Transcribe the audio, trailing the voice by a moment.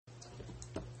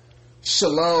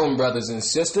Shalom, brothers and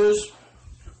sisters.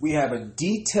 We have a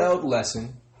detailed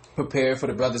lesson prepared for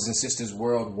the brothers and sisters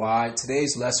worldwide.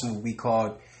 Today's lesson will be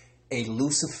called A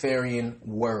Luciferian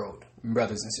World,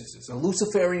 brothers and sisters. A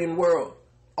Luciferian world.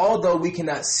 Although we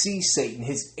cannot see Satan,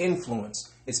 his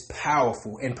influence is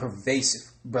powerful and pervasive,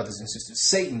 brothers and sisters.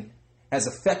 Satan has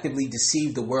effectively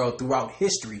deceived the world throughout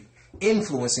history,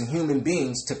 influencing human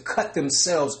beings to cut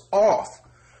themselves off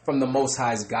from the Most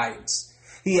High's guidance.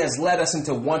 He has led us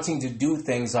into wanting to do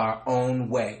things our own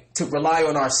way, to rely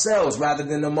on ourselves rather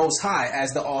than the Most High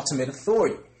as the ultimate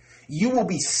authority. You will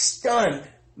be stunned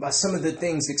by some of the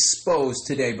things exposed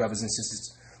today, brothers and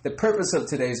sisters. The purpose of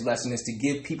today's lesson is to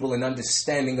give people an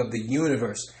understanding of the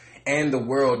universe and the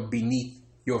world beneath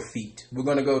your feet. We're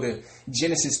going to go to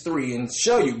Genesis 3 and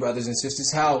show you, brothers and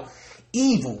sisters, how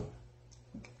evil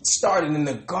started in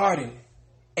the garden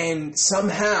and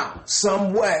somehow,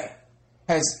 some way,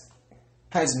 has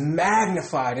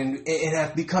magnified and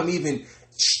have become even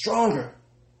stronger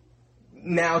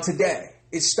now today.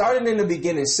 It started in the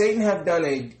beginning. Satan have done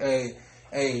a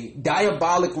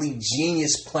diabolically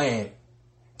genius plan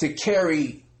to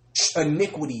carry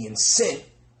iniquity and sin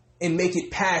and make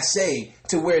it passe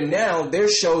to where now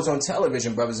there's shows on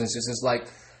television, brothers and sisters,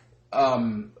 like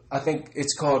I think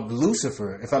it's called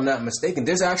Lucifer, if I'm not mistaken.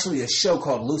 There's actually a show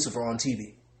called Lucifer on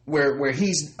TV where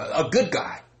he's a good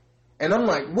guy. And I'm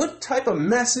like, what type of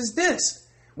mess is this?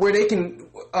 Where they can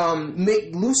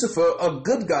make Lucifer a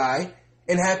good guy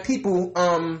and have people,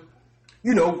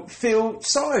 feel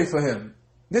sorry for him.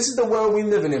 This is the world we're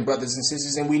living in, brothers and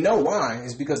sisters, and we know why.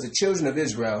 It's because the children of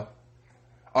Israel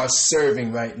are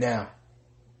serving right now.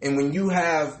 And when you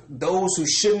have those who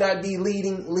should not be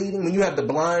leading, when you have the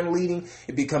blind leading,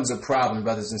 it becomes a problem,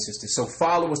 brothers and sisters. So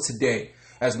follow us today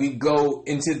as we go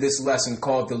into this lesson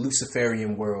called the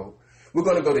Luciferian World. We're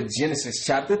going to go to Genesis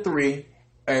chapter 3,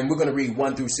 and we're going to read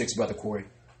 1 through 6, Brother Corey.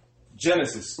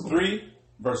 Genesis 3,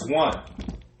 verse 1.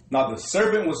 Now the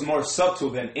serpent was more subtle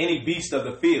than any beast of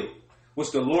the field,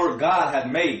 which the Lord God had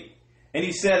made. And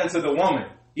he said unto the woman,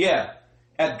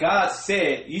 as God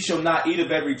said, ye shall not eat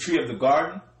of every tree of the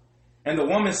garden. And the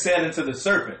woman said unto the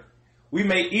serpent, we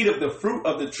may eat of the fruit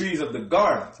of the trees of the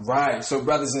garden. Right. So,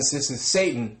 brothers and sisters,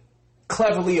 Satan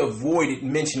cleverly avoided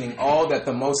mentioning all that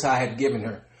the Most High had given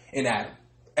her in Adam,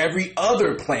 every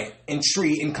other plant and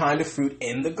tree and kind of fruit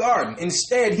in the garden.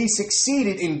 Instead, he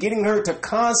succeeded in getting her to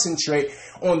concentrate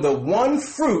on the one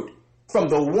fruit from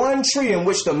the one tree in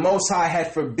which the Most High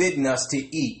had forbidden us to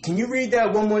eat. Can you read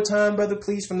that one more time, brother,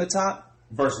 please, from the top?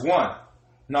 Verse 1.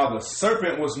 Now the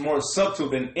serpent was more subtle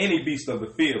than any beast of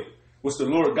the field, which the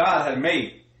Lord God had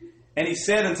made. And he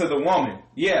said unto the woman,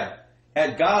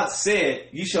 as God said,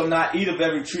 ye shall not eat of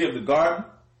every tree of the garden.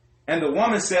 And the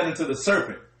woman said unto the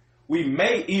serpent, we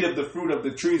may eat of the fruit of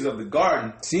the trees of the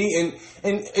garden. See,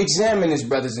 and examine this,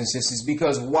 brothers and sisters,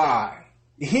 because why?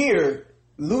 Here,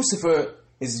 Lucifer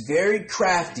is very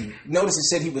crafty. Notice it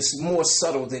said he was more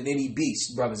subtle than any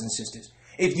beast, brothers and sisters.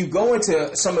 If you go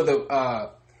into some of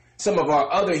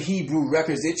our other Hebrew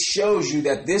records, it shows you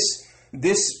that this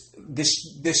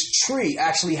tree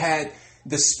actually had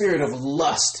the spirit of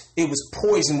lust. It was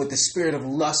poisoned with the spirit of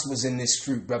lust was in this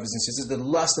fruit, brothers and sisters. The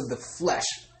lust of the flesh.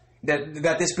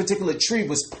 That this particular tree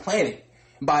was planted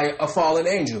by a fallen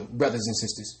angel, brothers and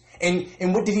sisters.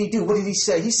 And what did he do? What did he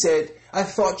say? He said, I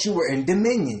thought you were in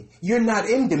dominion. You're not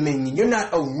in dominion. You're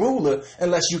not a ruler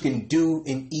unless you can do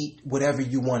and eat whatever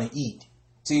you want to eat.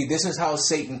 See, this is how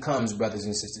Satan comes, brothers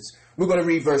and sisters. We're going to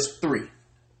read verse 3.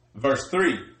 Verse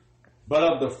 3. But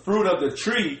of the fruit of the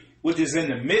tree which is in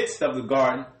the midst of the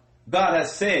garden, God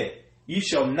has said, ye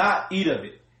shall not eat of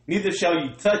it, neither shall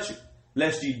ye touch it,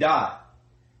 lest ye die.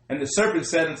 And the serpent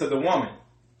said unto the woman,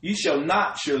 ye shall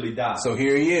not surely die. So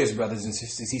here he is, brothers and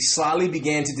sisters. He slyly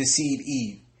began to deceive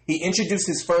Eve. He introduced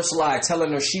his first lie,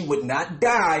 telling her she would not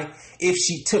die if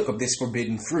she took of this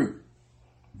forbidden fruit.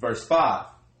 Verse 5.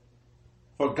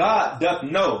 For God doth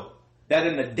know that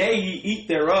in the day ye eat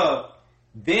thereof,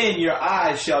 then your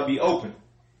eyes shall be opened,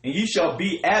 and ye shall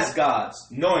be as gods,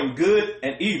 knowing good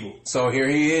and evil. So here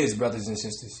he is, brothers and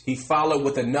sisters. He followed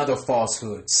with another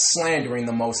falsehood, slandering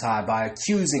the Most High by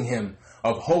accusing him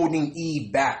of holding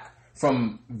Eve back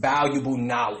from valuable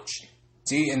knowledge.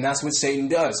 See, and that's what Satan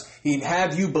does. He'd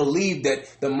have you believe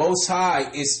that the Most High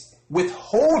is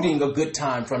withholding a good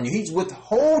time from you. He's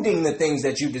withholding the things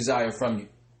that you desire from you.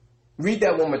 Read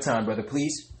that one more time, brother,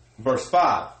 please. Verse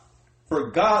 5.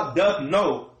 For God doth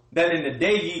know that in the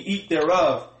day ye eat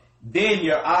thereof, then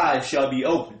your eyes shall be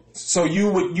opened. So you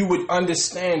would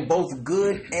understand both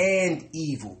good and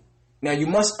evil. Now you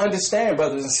must understand,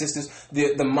 brothers and sisters,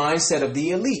 the mindset of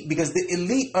the elite, because the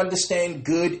elite understand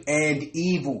good and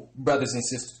evil, brothers and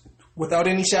sisters. without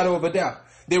any shadow of a doubt.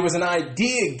 There was an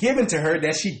idea given to her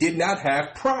that she did not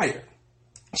have prior.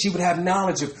 She would have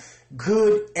knowledge of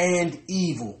good and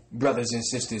evil, brothers and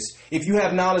sisters. If you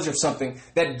have knowledge of something,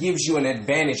 that gives you an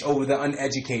advantage over the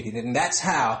uneducated. And that's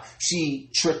how she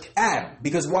tricked Adam.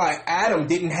 Because why? Adam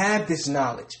didn't have this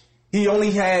knowledge. He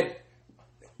only had,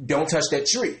 don't touch that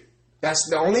tree. That's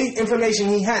the only information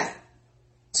he had.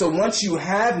 So once you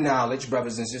have knowledge,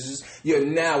 brothers and sisters, you're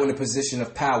now in a position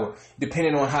of power,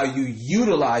 depending on how you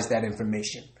utilize that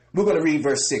information. We're going to read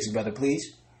verse 6, brother,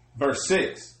 please. Verse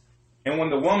 6. And when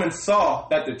the woman saw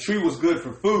that the tree was good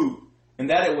for food, and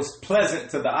that it was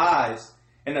pleasant to the eyes,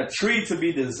 and a tree to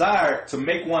be desired to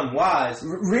make one wise.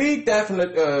 Read that from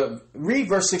read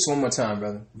verse 6 one more time,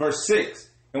 brother. Verse 6.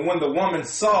 And when the woman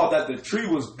saw that the tree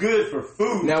was good for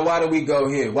food. Now, why do we go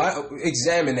here? Why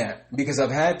examine that? Because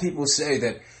I've had people say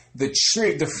that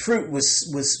the fruit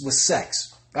was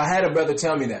sex. I had a brother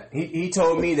tell me that. He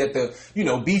told me that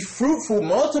be fruitful,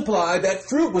 multiply, that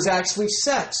fruit was actually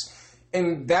sex.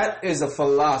 And that is a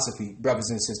philosophy, brothers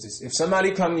and sisters. If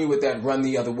somebody come to you with that, run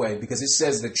the other way, because it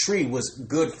says the tree was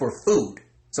good for food.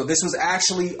 So this was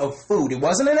actually a food. It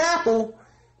wasn't an apple,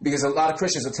 because a lot of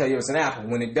Christians will tell you it's an apple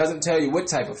when it doesn't tell you what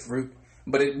type of fruit.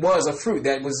 But it was a fruit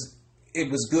that was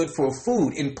good for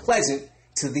food and pleasant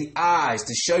to the eyes,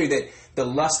 to show you that the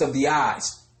lust of the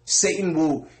eyes. Satan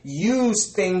will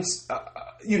use things,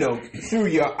 through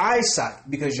your eyesight,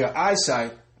 because your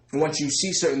eyesight, once you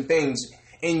see certain things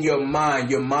in your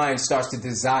mind starts to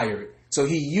desire it. So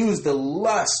he used the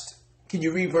lust. Can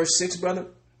you read verse 6, brother?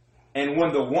 And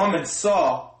when the woman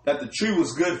saw that the tree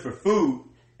was good for food,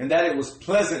 and that it was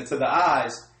pleasant to the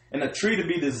eyes, and a tree to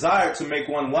be desired to make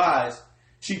one wise,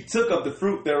 she took of the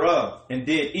fruit thereof, and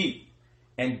did eat,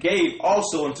 and gave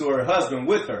also unto her husband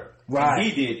with her, right. And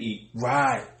he did eat.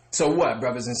 Right. So what,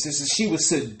 brothers and sisters? She was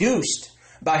seduced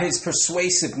by his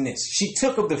persuasiveness. She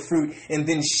took of the fruit and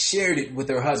then shared it with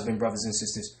her husband, brothers and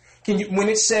sisters. When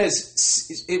it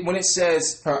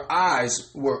says her eyes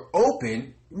were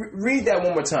open, read that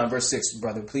one more time, verse 6,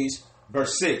 brother, please.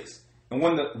 Verse 6. And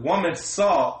when the woman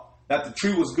saw that the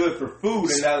tree was good for food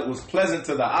and that it was pleasant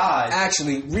to the eyes.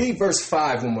 Actually, read verse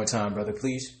 5 one more time, brother,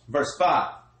 please. Verse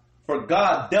 5. For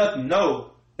God doth know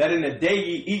that in the day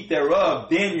ye eat thereof,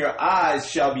 then your eyes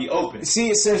shall be open. See,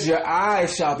 it says your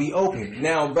eyes shall be open.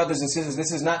 Now, brothers and sisters,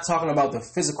 this is not talking about the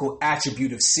physical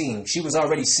attribute of seeing. She was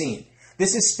already seeing.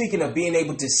 This is speaking of being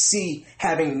able to see,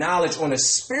 having knowledge on a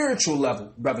spiritual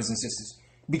level, brothers and sisters.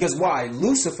 Because why?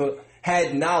 Lucifer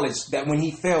had knowledge that when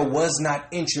he fell was not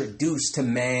introduced to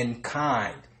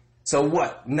mankind. So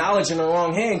what? Knowledge in the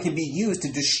wrong hand can be used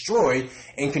to destroy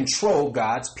and control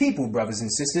God's people, brothers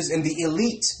and sisters, and the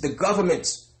elites, the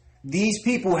governments. The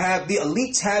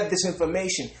elites have this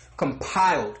information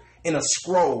compiled in a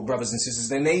scroll, brothers and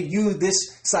sisters, and they've used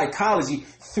this psychology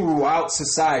throughout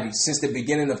society since the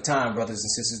beginning of time, brothers and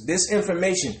sisters. This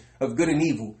information of good and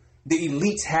evil, the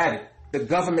elites have it, the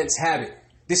governments have it.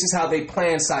 This is how they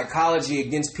plan psychology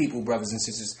against people, brothers and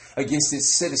sisters, against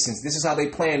its citizens. This is how they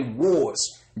plan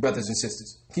wars, brothers and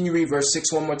sisters. Can you read verse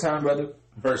 6 one more time, brother?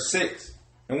 Verse 6.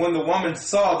 And when the woman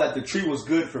saw that the tree was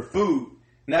good for food,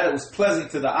 and that it was pleasant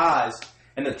to the eyes,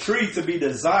 and a tree to be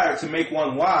desired to make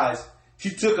one wise, she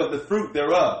took of the fruit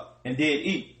thereof, and did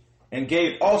eat, and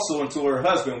gave also unto her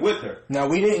husband with her. Now,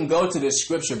 we didn't go to this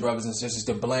scripture, brothers and sisters,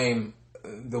 to blame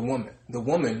the woman. The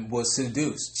woman was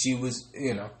seduced. She was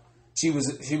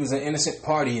an innocent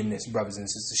party in this, brothers and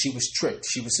sisters. She was tricked.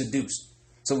 She was seduced.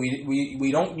 So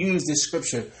we don't use this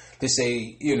scripture to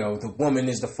say, the woman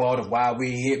is the fault of why we're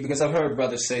here. Because I've heard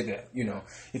brothers say that,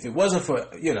 if it wasn't for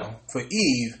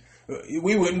Eve,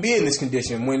 we wouldn't be in this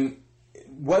condition. When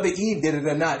whether Eve did it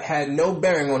or not had no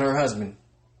bearing on her husband.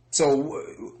 So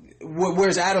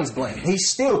where's Adam's blame? He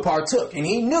still partook and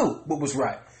he knew what was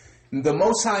right. The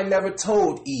Most High never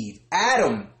told Eve.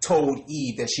 Adam told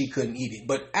Eve that she couldn't eat it.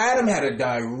 But Adam had a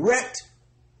direct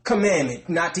commandment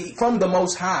not to eat, from the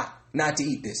Most High, not to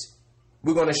eat this.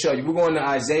 We're going to show you. We're going to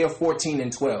Isaiah 14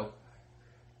 and 12.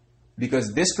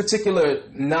 Because this particular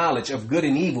knowledge of good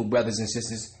and evil, brothers and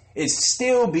sisters, is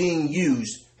still being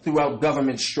used throughout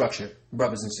government structure,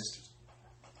 brothers and sisters.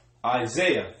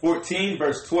 Isaiah 14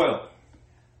 verse 12.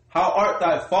 How art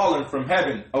thou fallen from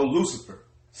heaven, O Lucifer,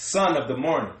 son of the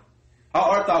morning?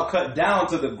 How art thou cut down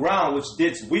to the ground, which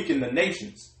didst weaken the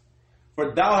nations?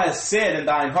 For thou hast said in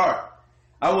thine heart,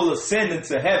 I will ascend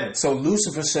into heaven. So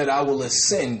Lucifer said, I will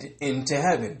ascend into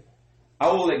heaven.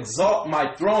 I will exalt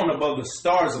my throne above the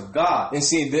stars of God. And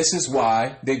see, this is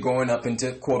why they're going up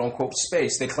into quote-unquote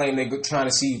space. They claim they're trying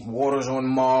to see waters on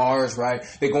Mars, right?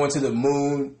 They're going to the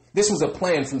moon. This was a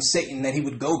plan from Satan that he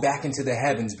would go back into the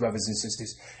heavens, brothers and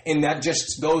sisters. And that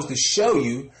just goes to show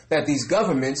you that these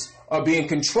governments are being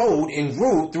controlled and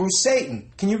ruled through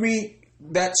Satan. Can you read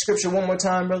that scripture one more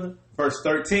time, brother? Verse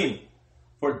 13.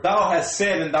 For thou hast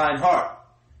said in thine heart,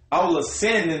 I will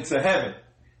ascend into heaven.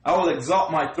 I will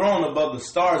exalt my throne above the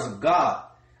stars of God.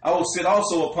 I will sit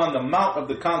also upon the mount of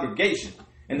the congregation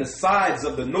in the sides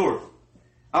of the north.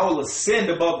 I will ascend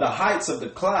above the heights of the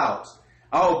clouds.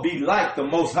 I will be like the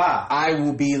Most High. I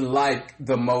will be like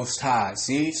the Most High.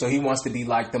 See? So he wants to be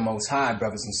like the Most High,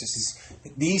 brothers and sisters.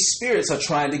 These spirits are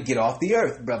trying to get off the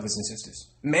earth, brothers and sisters.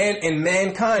 Man and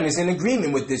mankind is in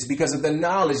agreement with this because of the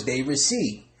knowledge they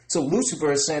receive. So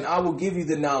Lucifer is saying, I will give you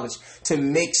the knowledge to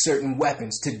make certain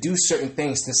weapons, to do certain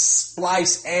things, to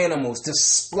splice animals, to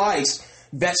splice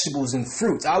vegetables and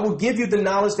fruits. I will give you the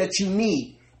knowledge that you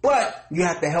need, but you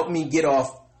have to help me get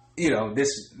off, you have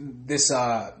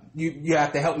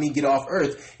to help me get off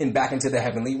earth and back into the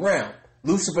heavenly realm.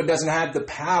 Lucifer doesn't have the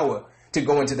power to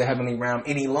go into the heavenly realm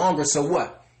any longer. So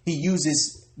what? He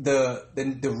uses the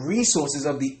resources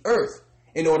of the earth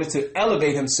in order to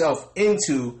elevate himself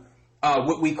into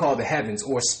what we call the heavens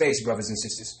or space, brothers and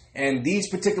sisters. And these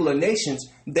particular nations,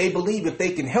 they believe if they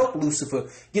can help Lucifer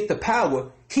get the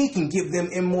power, he can give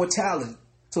them immortality.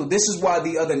 So this is why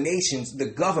the other nations, the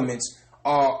governments,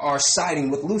 are siding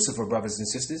with Lucifer, brothers and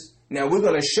sisters. Now we're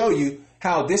going to show you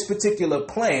how this particular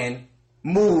plan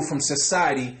moved from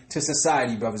society to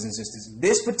society, brothers and sisters.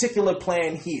 This particular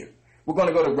plan here, we're going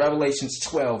to go to Revelations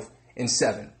 12 and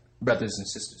 7, brothers and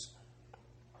sisters.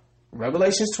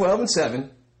 Revelations 12 and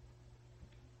 7.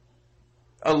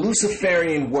 A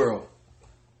Luciferian world.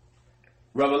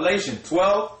 Revelation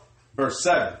 12, verse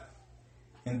 7.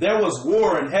 And there was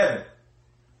war in heaven.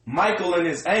 Michael and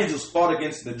his angels fought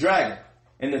against the dragon.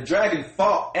 And the dragon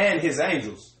fought and his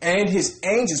angels. And his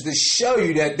angels, to show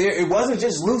you that it wasn't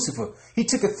just Lucifer. He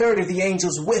took a third of the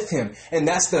angels with him. And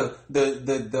that's the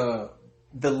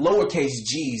lowercase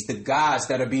g's, the gods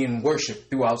that are being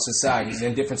worshipped throughout societies,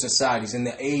 in different societies, in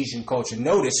the Asian culture.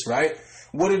 Notice, right?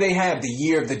 What do they have? The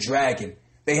year of the dragon.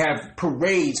 They have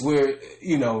parades where,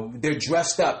 they're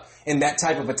dressed up in that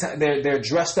type of they're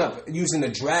dressed up using the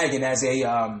dragon as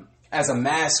a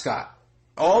mascot.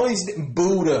 All these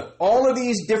Buddha, all of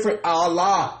these different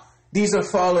Allah, these are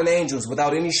fallen angels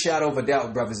without any shadow of a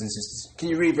doubt, brothers and sisters. Can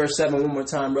you read verse 7 one more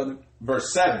time, brother?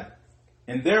 Verse 7.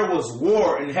 And there was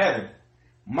war in heaven.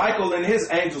 Michael and his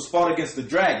angels fought against the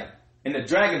dragon, and the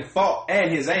dragon fought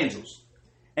and his angels,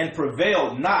 and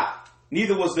prevailed not.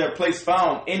 Neither was their place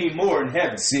found any more in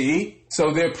heaven. See?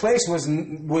 So their place was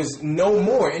no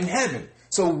more in heaven.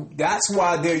 So that's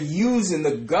why they're using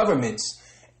the governments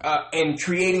and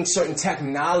creating certain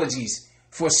technologies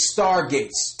for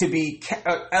stargates to be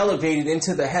elevated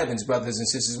into the heavens, brothers and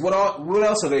sisters. What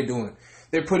else are they doing?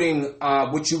 They're putting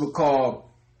what you would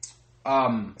call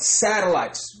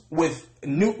satellites with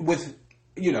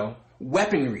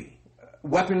weaponry,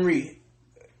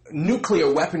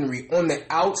 nuclear weaponry on the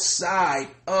outside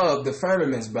of the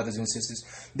firmaments, brothers and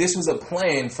sisters. This was a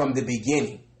plan from the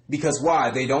beginning. Because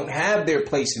why? They don't have their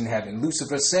place in heaven.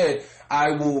 Lucifer said,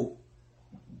 I will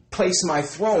place my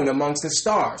throne amongst the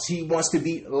stars. He wants to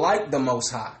be like the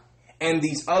Most High. And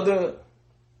these other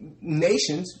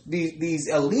nations,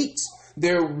 these elites,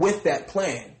 they're with that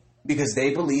plan because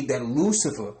they believe that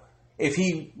Lucifer, if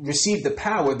he received the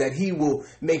power, that he will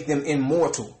make them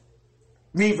immortal.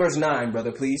 Read verse 9,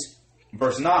 brother, please.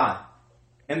 Verse 9.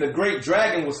 And the great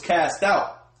dragon was cast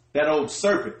out, that old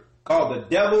serpent, called the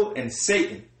devil and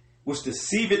Satan, which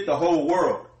deceiveth the whole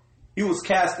world. He was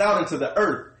cast out into the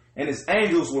earth, and his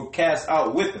angels were cast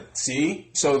out with him.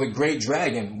 See? So the great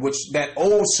dragon, that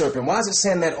old serpent, why is it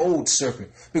saying that old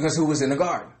serpent? Because who was in the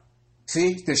garden?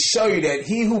 See? To show you that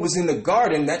he who was in the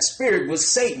garden, that spirit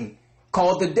was Satan,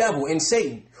 called the devil and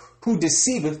Satan, who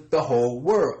deceiveth the whole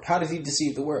world. How does he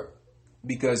deceive the world?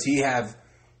 Because he have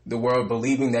the world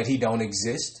believing that he don't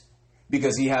exist.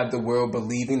 Because he have the world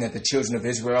believing that the children of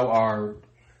Israel are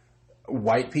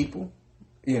white people.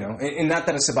 And not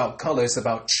that it's about color, it's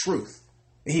about truth.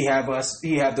 He have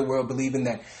the world believing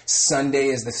that Sunday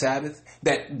is the Sabbath,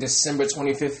 that December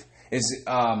 25th is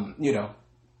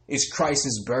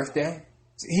Christ's birthday.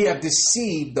 He have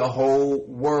deceived the whole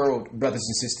world, brothers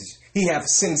and sisters. He have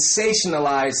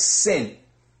sensationalized sin.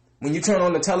 When you turn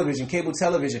on the television, cable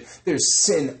television, there's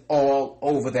sin all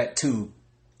over that tube.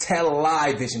 Tell a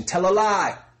lie vision. Tell a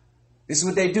lie. This is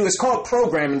what they do. It's called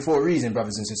programming for a reason,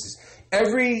 brothers and sisters.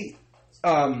 Every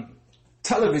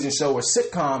television show or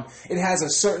sitcom, it has a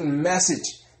certain message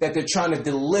that they're trying to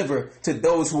deliver to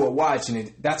those who are watching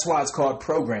it. That's why it's called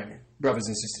programming, brothers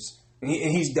and sisters.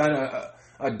 And he's done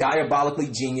a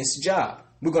diabolically genius job.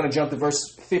 We're going to jump to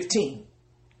verse 15.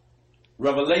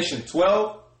 Revelation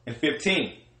 12 and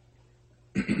 15.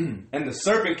 And the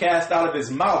serpent cast out of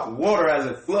his mouth water as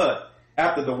a flood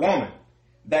after the woman,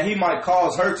 that he might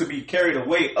cause her to be carried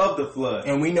away of the flood.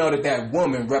 And we know that that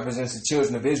woman represents the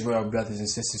children of Israel, brothers and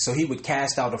sisters. So he would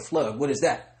cast out a flood. What is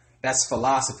that? That's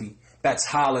philosophy. That's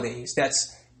holidays.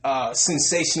 That's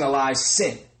sensationalized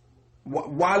sin.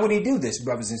 Why would he do this,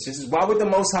 brothers and sisters? Why would the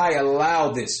Most High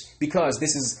allow this? Because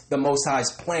this is the Most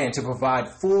High's plan to provide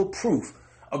full proof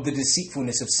of the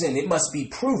deceitfulness of sin. It must be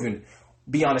proven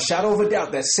beyond a shadow of a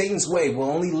doubt that Satan's way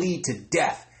will only lead to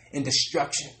death and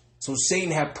destruction. So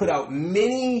Satan have put out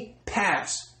many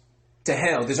paths to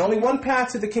hell. There's only one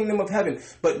path to the kingdom of heaven,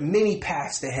 but many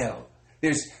paths to hell.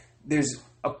 There's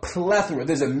a plethora,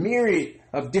 there's a myriad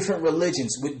of different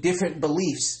religions with different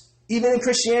beliefs. Even in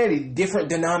Christianity, different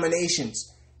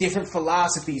denominations, different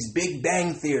philosophies, Big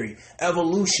Bang Theory,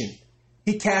 evolution.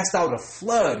 He cast out a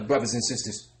flood, brothers and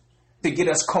sisters, to get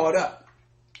us caught up.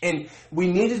 And we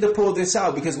needed to pull this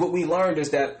out because what we learned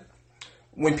is that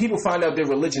when people find out their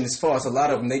religion is false, a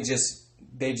lot of them, they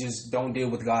just don't deal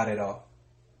with God at all.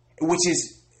 Which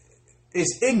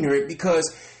is ignorant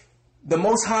because the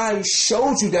Most High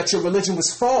showed you that your religion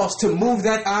was false to move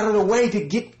that out of the way to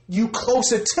get you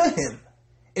closer to Him.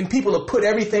 And people have put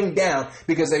everything down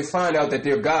because they find out that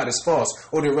their God is false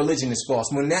or their religion is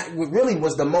false. When that really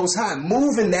was the Most High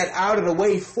moving that out of the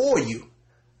way for you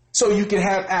so you can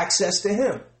have access to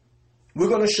Him. We're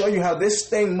going to show you how this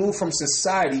thing moved from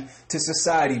society to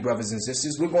society, brothers and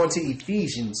sisters. We're going to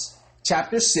Ephesians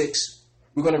chapter 6.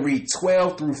 We're going to read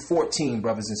 12 through 14,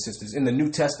 brothers and sisters, in the New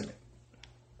Testament.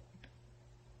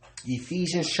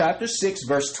 Ephesians chapter 6,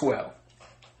 verse 12.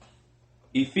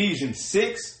 Ephesians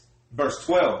 6, verse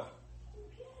 12.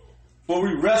 For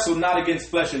we wrestle not against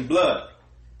flesh and blood,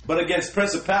 but against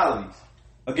principalities,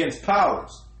 against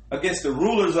powers, against the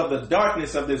rulers of the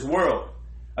darkness of this world,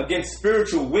 against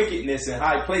spiritual wickedness in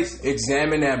high places.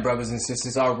 Examine that, brothers and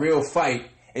sisters. Our real fight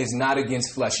is not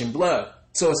against flesh and blood.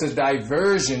 So it's a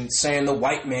diversion saying the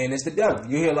white man is the devil.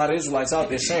 You hear a lot of Israelites out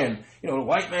there saying, the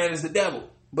white man is the devil.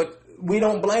 But we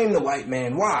don't blame the white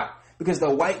man. Why? Because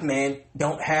the white man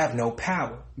don't have no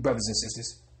power, brothers and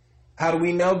sisters. How do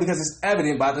we know? Because it's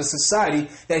evident by the society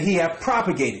that he have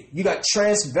propagated. You got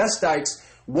transvestites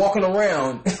walking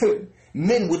around,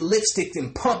 men with lipstick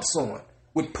and pumps on,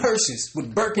 with purses,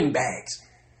 with Birkin bags.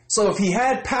 So if he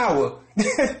had power,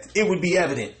 it would be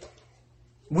evident.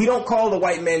 We don't call the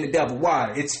white man the devil.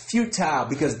 Why? It's futile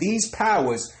because these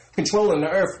powers controlling the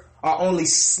earth are only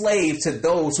slave to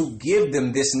those who give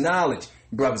them this knowledge,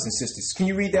 brothers and sisters. Can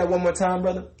you read that one more time,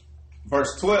 brother?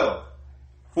 Verse 12.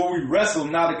 For we wrestle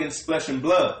not against flesh and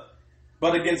blood,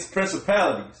 but against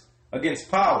principalities,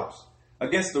 against powers,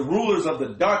 against the rulers of the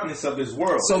darkness of this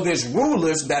world. So there's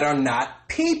rulers that are not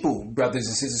people, brothers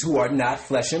and sisters, who are not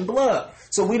flesh and blood.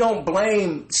 So we don't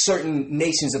blame certain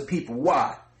nations of people.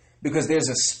 Why? Because there's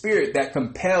a spirit that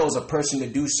compels a person to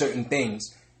do certain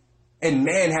things. And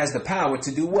man has the power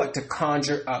to do what? To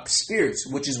conjure up spirits,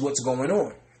 which is what's going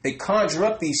on. They conjure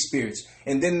up these spirits,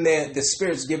 and then the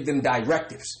spirits give them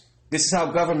directives. This is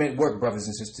how government works, brothers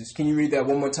and sisters. Can you read that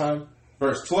one more time?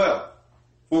 Verse 12.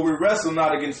 For we wrestle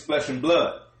not against flesh and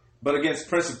blood, but against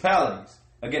principalities,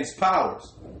 against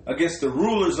powers, against the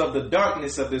rulers of the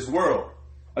darkness of this world,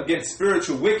 against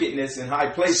spiritual wickedness in high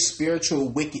places. Spiritual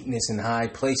wickedness in high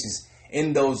places.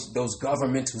 In those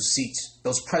governmental seats,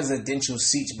 those presidential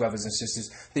seats, brothers and sisters,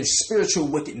 there's spiritual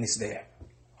wickedness there.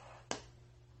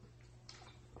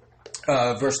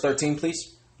 Verse 13,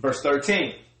 please. Verse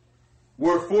 13.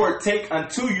 Wherefore take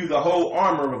unto you the whole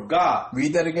armor of God.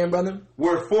 Read that again, brother.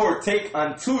 Wherefore take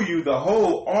unto you the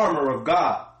whole armor of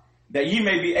God, that ye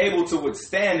may be able to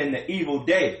withstand in the evil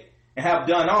day, and have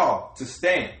done all to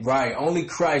stand. Right. Only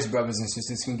Christ, brothers and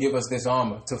sisters, can give us this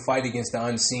armor to fight against the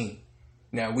unseen.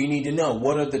 Now we need to know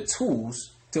what are the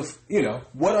tools to,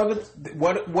 what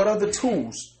are the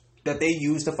tools that they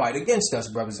use to fight against us,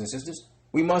 brothers and sisters.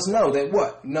 We must know that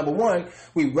what? Number one,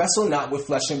 we wrestle not with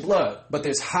flesh and blood, but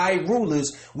there's high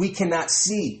rulers we cannot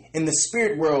see in the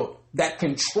spirit world that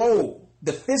control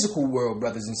the physical world,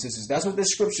 brothers and sisters. That's what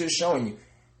this scripture is showing you.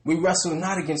 We wrestle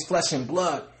not against flesh and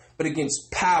blood, but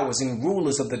against powers and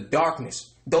rulers of the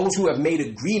darkness, those who have made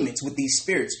agreements with these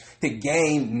spirits to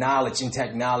gain knowledge and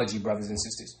technology, brothers and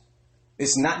sisters.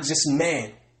 It's not just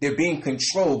man. They're being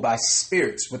controlled by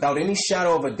spirits without any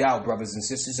shadow of a doubt, brothers and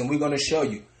sisters, and we're going to show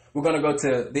you. We're going to go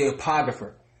to the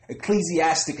Apocrypha,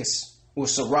 Ecclesiasticus, or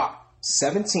Sirach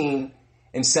 17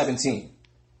 and 17.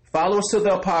 Follow us to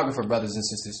the Apocrypha, brothers and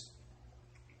sisters,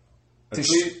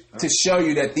 to show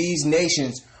you that these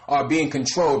nations are being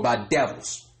controlled by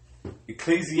devils.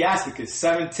 Ecclesiasticus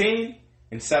 17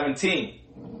 and 17.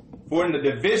 For in the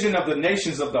division of the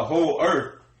nations of the whole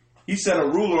earth, he set a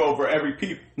ruler over every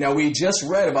people. Now, we just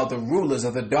read about the rulers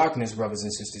of the darkness, brothers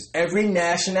and sisters. Every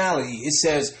nationality, it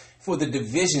says, for the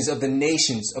divisions of the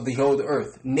nations of the whole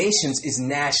earth. Nations is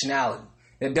nationality.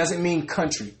 That doesn't mean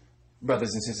country,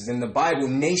 brothers and sisters. In the Bible,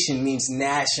 nation means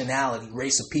nationality,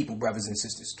 race of people, brothers and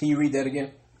sisters. Can you read that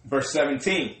again? Verse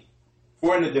 17.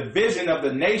 For in the division of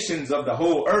the nations of the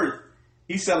whole earth,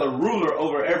 he set a ruler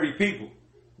over every people.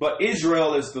 But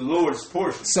Israel is the Lord's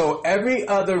portion. So every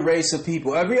other race of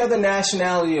people, every other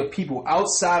nationality of people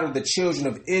outside of the children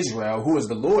of Israel, who is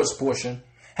the Lord's portion,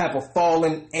 have a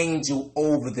fallen angel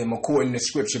over them, according to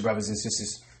Scripture, brothers and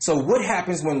sisters. So what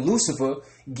happens when Lucifer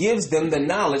gives them the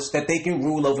knowledge that they can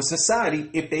rule over society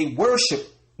if they worship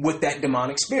with that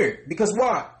demonic spirit? Because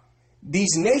why?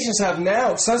 These nations have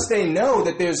now, since they know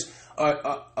that there's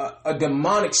a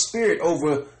demonic spirit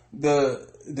over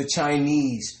the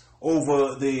Chinese,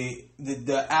 over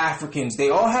the Africans. They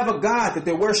all have a god that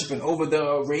they're worshiping, over the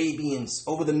Arabians,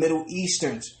 over the Middle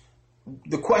Easterns.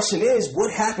 The question is,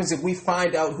 what happens if we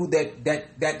find out who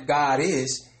that God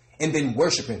is and then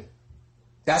worship him?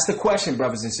 That's the question,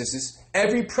 brothers and sisters.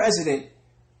 Every president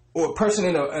or person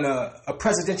in a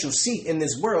presidential seat in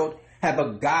this world have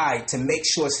a guide to make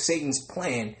sure Satan's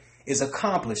plan is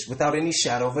accomplished without any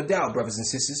shadow of a doubt, brothers and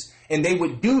sisters. And they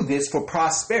would do this for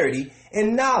prosperity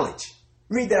and knowledge.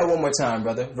 Read that one more time,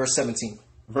 brother. Verse 17.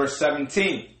 Verse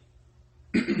 17.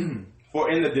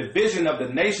 For in the division of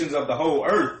the nations of the whole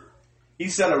earth, he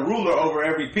set a ruler over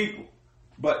every people.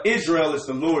 But Israel is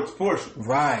the Lord's portion.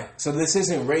 Right. So this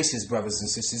isn't racist, brothers and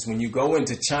sisters. When you go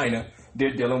into China,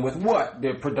 they're dealing with what?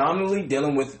 They're predominantly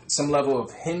dealing with some level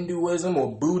of Hinduism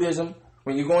or Buddhism.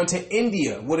 When you go into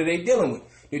India, what are they dealing with?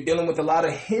 They're dealing with a lot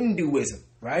of Hinduism,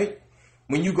 right?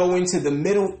 When you go into the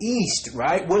Middle East,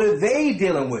 right? What are they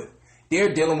dealing with?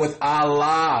 They're dealing with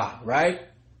Allah, right?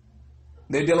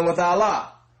 They're dealing with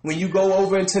Allah. When you go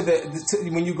over to the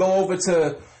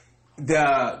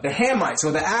Hamites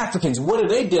or the Africans, what are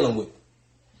they dealing with?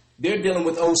 They're dealing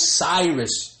with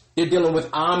Osiris. They're dealing with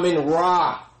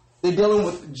Amun-Ra. They're dealing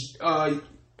with,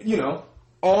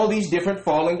 all these different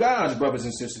fallen gods, brothers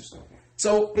and sisters.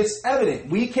 So it's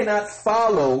evident we cannot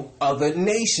follow other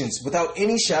nations without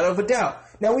any shadow of a doubt.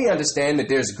 Now, we understand that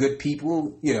there's good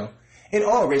people, in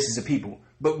all races of people,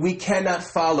 but we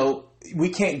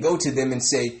can't go to them and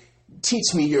say,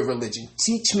 teach me your religion.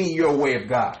 Teach me your way of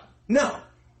God. No.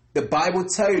 The Bible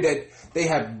tells you that they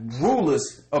have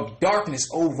rulers of darkness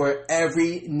over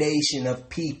every nation of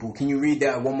people. Can you read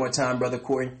that one more time, Brother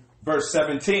Corey? Verse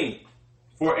 17.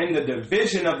 For in the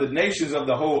division of the nations of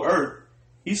the whole earth,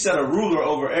 he set a ruler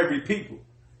over every people.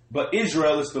 But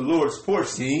Israel is the Lord's portion.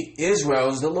 See, Israel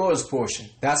is the Lord's portion.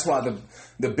 That's why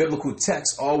the biblical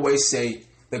texts always say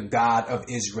the God of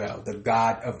Israel, the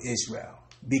God of Israel.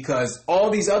 Because all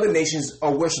these other nations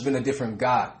are worshiping a different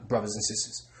God, brothers and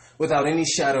sisters, without any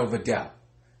shadow of a doubt.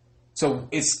 So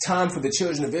it's time for the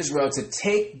children of Israel to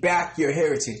take back your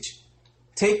heritage.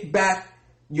 Take back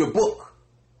your book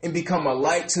and become a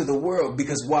light to the world.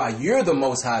 Because why? You're the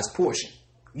Most High's portion.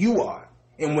 You are.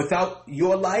 And without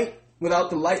your light,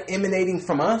 without the light emanating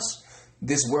from us,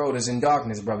 this world is in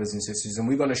darkness, brothers and sisters. And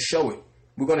we're going to show it.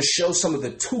 We're going to show some of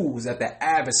the tools that the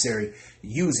adversary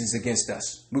uses against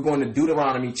us. We're going to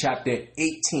Deuteronomy chapter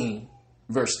 18,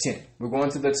 verse 10. We're going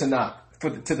to the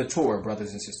Tanakh, to the Torah,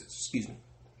 brothers and sisters. Excuse me.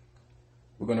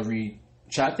 We're going to read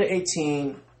chapter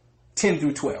 18, 10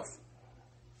 through 12.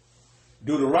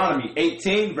 Deuteronomy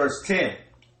 18, verse 10.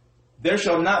 There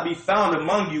shall not be found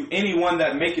among you anyone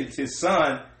that maketh his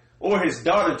son or his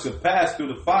daughter to pass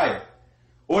through the fire,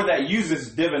 or that uses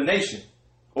divination,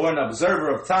 or an observer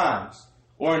of times,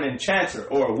 or an enchanter,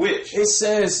 or a witch. It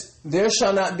says, there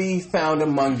shall not be found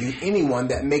among you anyone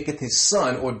that maketh his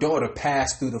son or daughter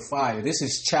pass through the fire. This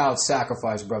is child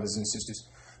sacrifice, brothers and sisters.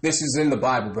 This is in the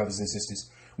Bible, brothers and sisters,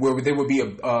 where there would be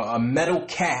a metal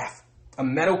calf,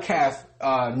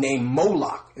 named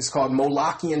Moloch. It's called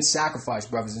Molochian sacrifice,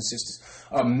 brothers and sisters.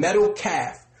 A metal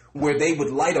calf where they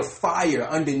would light a fire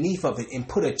underneath of it and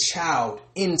put a child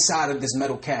inside of this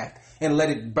metal calf and let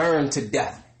it burn to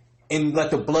death and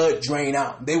let the blood drain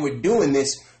out. They were doing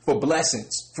this for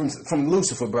blessings from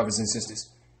Lucifer, brothers and sisters.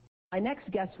 My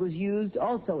next guest was used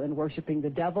also in worshiping the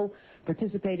devil,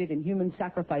 participated in human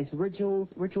sacrifice rituals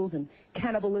and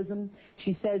cannibalism.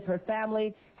 She says her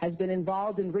family has been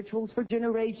involved in rituals for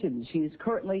generations. She is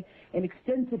currently in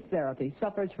extensive therapy,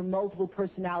 suffers from multiple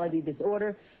personality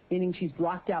disorder, meaning she's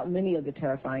blocked out many of the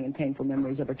terrifying and painful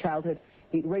memories of her childhood.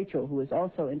 Meet Rachel, who is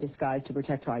also in disguise to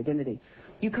protect her identity.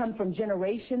 You come from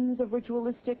generations of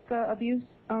ritualistic abuse?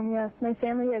 Yes, my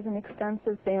family has an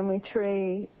extensive family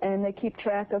tree, and they keep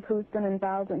track of who's been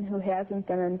involved and who hasn't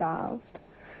been involved.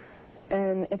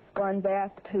 And it's gone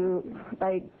back to,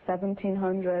 like,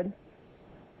 1700.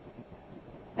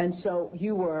 And so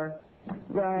you were...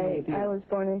 Right. I was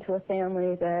born into a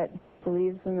family that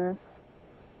believes in this.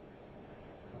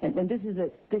 And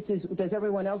does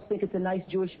everyone else think it's a nice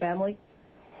Jewish family?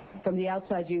 From the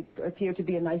outside, you appear to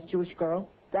be a nice Jewish girl?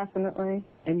 Definitely.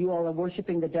 And you all are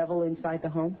worshiping the devil inside the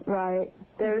home? Right.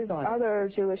 There's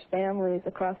other Jewish families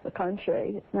across the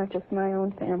country. It's not just my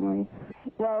own family.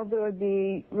 Well, there would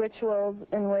be rituals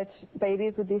in which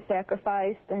babies would be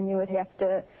sacrificed, and you would have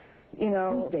to, you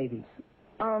know... Whose babies?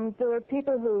 There were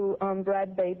people who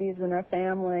bred babies in our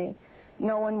family.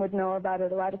 No one would know about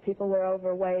it. A lot of people were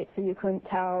overweight, so you couldn't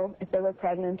tell if they were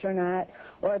pregnant or not.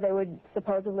 Or they would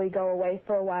supposedly go away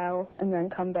for a while and then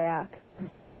come back.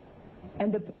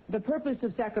 And the purpose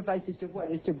of sacrifice is to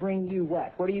what? Is to bring you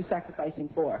what? What are you sacrificing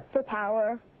for? For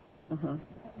power. Uh-huh.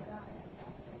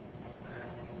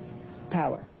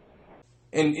 Power.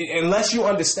 And unless you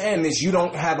understand this, you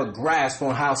don't have a grasp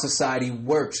on how society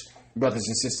works, brothers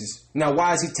and sisters. Now,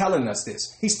 why is he telling us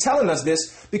this? He's telling us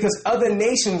this because other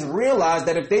nations realize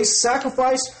that if they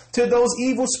sacrifice to those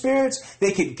evil spirits,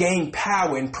 they could gain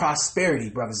power and prosperity,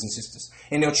 brothers and sisters.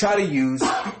 And they'll try to use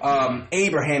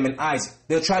Abraham and Isaac.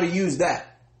 They'll try to use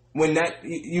that. When that,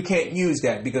 you can't use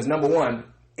that because, number one,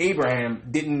 Abraham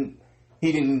didn't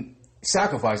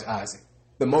sacrifice Isaac.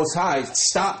 The Most High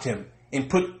stopped him and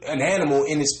put an animal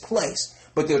in his place.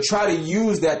 But they'll try to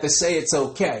use that to say it's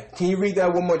okay. Can you read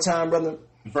that one more time, brother?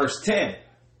 Verse 10.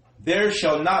 There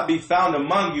shall not be found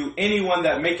among you anyone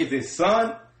that maketh his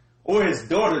son or his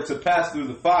daughter to pass through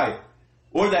the fire,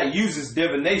 or that uses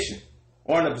divination,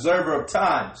 or an observer of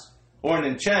times, or an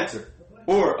enchanter,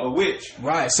 or a witch.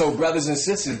 Right. So, brothers and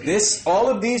sisters, all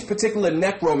of these particular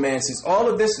necromancies, all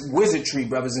of this wizardry,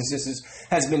 brothers and sisters,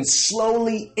 has been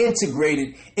slowly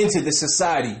integrated into the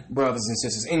society, brothers and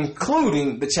sisters,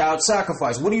 including the child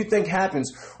sacrifice. What do you think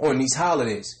happens on these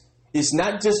holidays? It's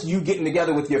not just you getting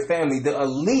together with your family. The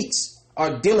elites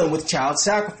are dealing with child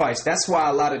sacrifice. That's why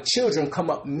a lot of children come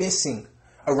up missing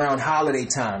around holiday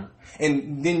time.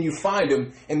 And then you find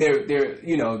them and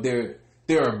they're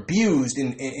abused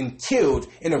and killed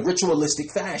in a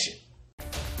ritualistic fashion.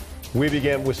 We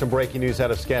begin with some breaking news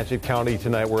out of Skagit County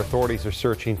tonight, where authorities are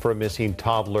searching for a missing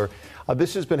toddler.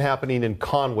 This has been happening in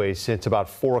Conway since about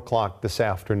 4 o'clock this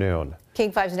afternoon.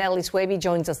 King 5's Natalie Swaby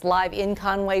joins us live in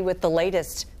Conway with the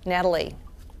latest. Natalie.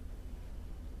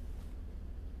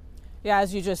 Yeah,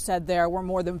 as you just said there, we're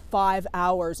more than 5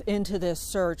 hours into this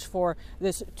search for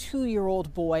this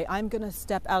 2-year-old boy. I'm going to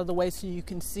step out of the way so you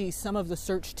can see some of the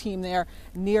search team there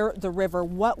near the river.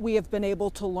 What we have been able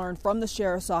to learn from the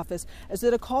sheriff's office is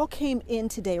that a call came in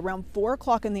today around 4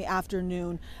 o'clock in the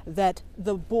afternoon that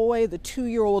the boy, the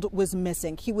 2-year-old, was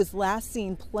missing. He was last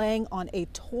seen playing on a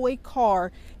toy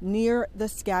car near the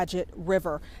Skagit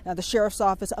River. Now, the sheriff's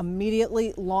office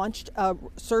immediately launched a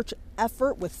search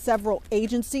effort with several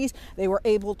agencies. They were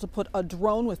able to put a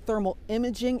drone with thermal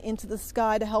imaging into the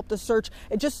sky to help the search.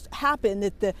 It just happened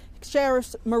that the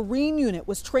sheriff's Marine unit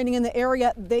was training in the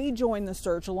area. They joined the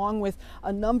search along with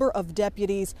a number of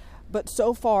deputies. But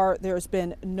so far, there's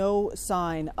been no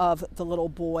sign of the little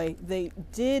boy. They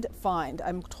did find,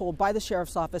 I'm told by the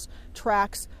sheriff's office,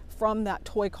 tracks from that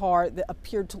toy car that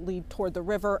appeared to lead toward the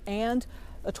river, and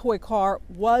a toy car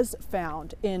was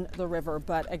found in the river,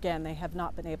 but again, they have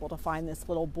not been able to find this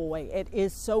little boy. It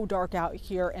is so dark out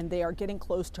here, and they are getting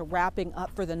close to wrapping up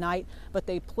for the night, but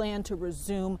they plan to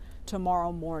resume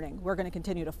tomorrow morning. We're going to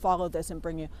continue to follow this and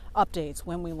bring you updates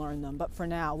when we learn them. But for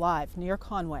now, live near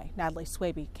Conway, Natalie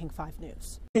Swaby, King 5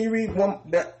 News. Can you read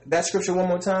that scripture one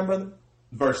more time, brother?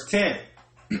 Verse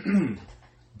 10.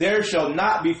 There shall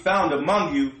not be found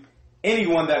among you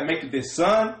anyone that maketh his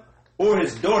son or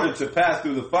his daughter to pass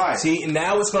through the fire. See,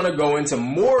 now it's going to go into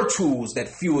more tools that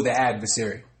fuel the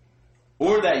adversary.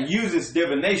 Or that uses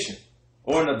divination,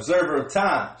 or an observer of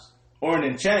times, or an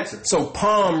enchanter. So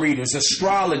palm readers,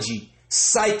 astrology,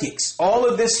 psychics, all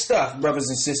of this stuff, brothers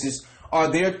and sisters, are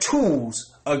their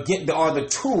tools, are the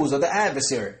tools of the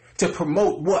adversary to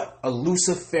promote what? A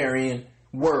Luciferian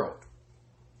world.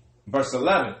 Verse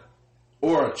 11.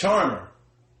 Or a charmer,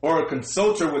 or a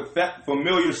consulter with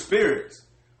familiar spirits,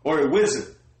 or a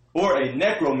wizard, or a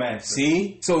necromancer.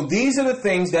 See? So these are the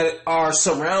things that are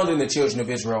surrounding the children of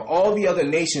Israel. All the other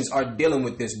nations are dealing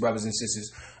with this, brothers and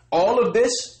sisters. All of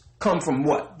this come from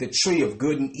what? The tree of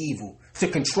good and evil to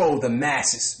control the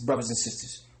masses, brothers and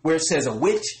sisters. Where it says a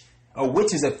witch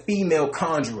is a female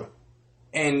conjurer.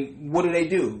 And what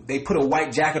do? They put a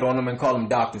white jacket on them and call them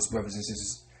doctors, brothers and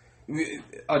sisters.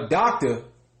 A doctor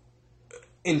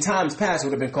in times past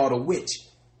would have been called a witch.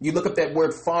 You look up that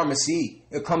word pharmacy,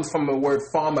 it comes from the word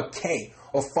pharmakeia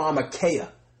or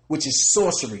pharmakeia, which is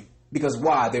sorcery. Because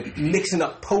why? They're mixing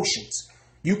up potions.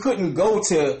 You couldn't go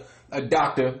to a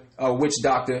doctor, a witch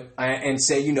doctor, and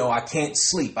say, I can't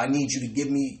sleep. I need you to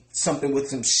give me something with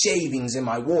some shavings in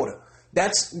my water.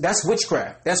 That's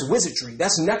witchcraft. That's wizardry.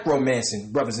 That's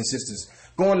necromancing, brothers and sisters.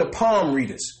 Going to palm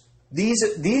readers.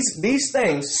 These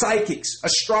things, psychics,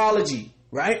 astrology,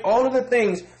 right? All of the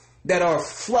things that are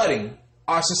flooding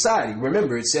our society.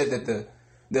 Remember, it said that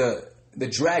the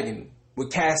dragon would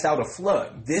cast out a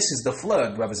flood. This is the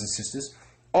flood, brothers and sisters.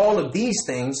 All of these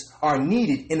things are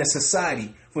needed in a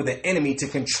society for the enemy to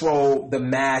control the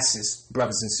masses,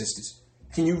 brothers and sisters.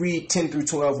 Can you read 10 through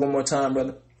 12 one more time,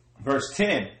 brother? Verse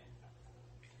 10.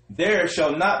 There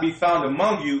shall not be found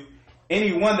among you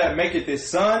anyone that maketh his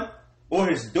son or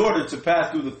his daughter to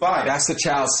pass through the fire. That's the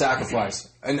child sacrifice.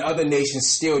 And other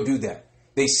nations still do that.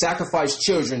 They sacrifice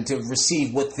children to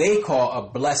receive what they call a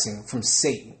blessing from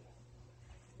Satan.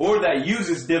 Or that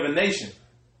uses divination,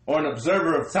 or an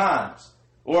observer of times,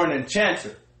 or an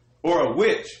enchanter, or a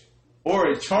witch, or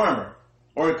a charmer,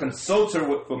 or a consulter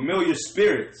with familiar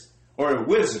spirits, or a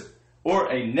wizard, or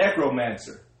a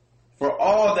necromancer. For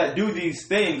all that do these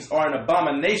things are an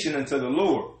abomination unto the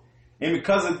Lord. And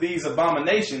because of these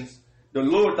abominations, the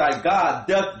Lord thy God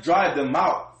doth drive them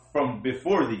out from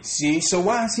before thee. See, so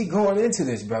why is he going into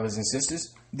this, brothers and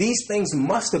sisters? These things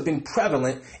must have been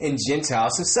prevalent in Gentile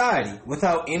society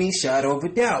without any shadow of a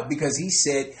doubt, because he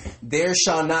said, there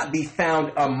shall not be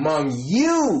found among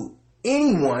you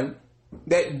anyone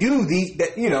that do these,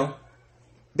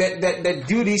 that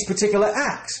do these particular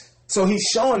acts. So he's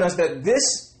showing us that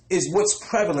this is what's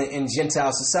prevalent in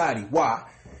Gentile society. Why?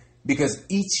 Because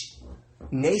each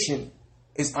nation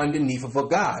is underneath of a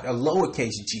God, a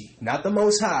lowercase g, not the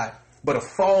Most High, but a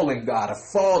fallen God, a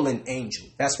fallen angel.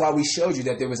 That's why we showed you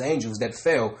that there was angels that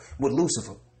fell with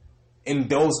Lucifer. And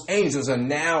those angels are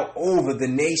now over the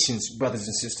nations, brothers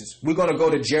and sisters. We're going to go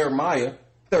to Jeremiah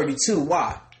 32.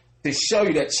 Why? To show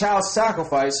you that child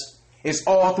sacrifice is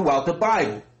all throughout the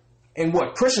Bible. And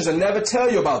what? Christians will never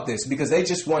tell you about this because they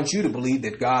just want you to believe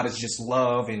that God is just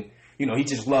love and, he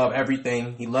just love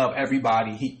everything. He love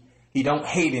everybody. He don't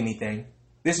hate anything.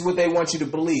 This is what they want you to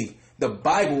believe. The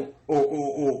Bible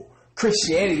or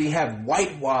Christianity have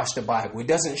whitewashed the Bible. It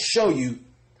doesn't show you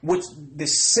what's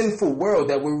this sinful world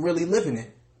that we're really living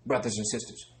in, brothers and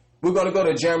sisters. We're going to go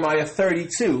to Jeremiah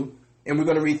 32, and we're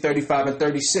going to read 35 and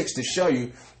 36 to show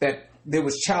you that there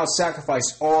was child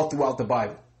sacrifice all throughout the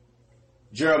Bible.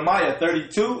 Jeremiah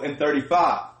 32 and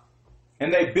 35.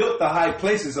 And they built the high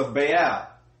places of Baal,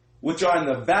 which are in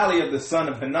the valley of the son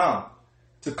of Hinnom,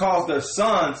 to cause their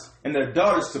sons and their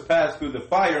daughters to pass through the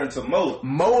fire unto Moloch.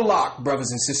 Moloch, brothers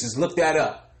and sisters, look that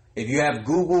up. If you have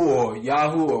Google or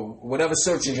Yahoo or whatever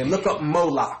search engine, look up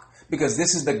Moloch, because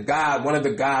this is the god, one of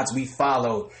the gods we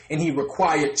followed, and he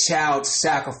required child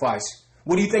sacrifice.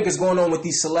 What do you think is going on with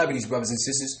these celebrities, brothers and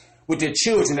sisters, with their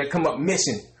children that come up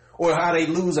missing, or how they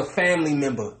lose a family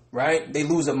member, right? They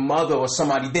lose a mother or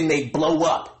somebody, then they blow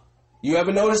up. You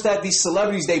ever notice that these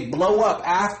celebrities, they blow up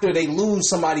after they lose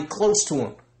somebody close to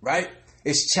them, right?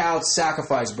 It's child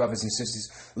sacrifice, brothers and sisters.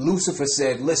 Lucifer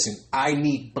said, listen, I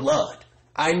need blood.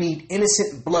 I need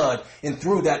innocent blood, and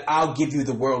through that, I'll give you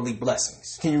the worldly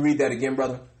blessings. Can you read that again,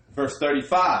 brother? Verse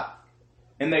 35.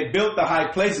 And they built the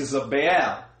high places of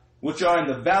Baal, which are in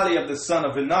the valley of the son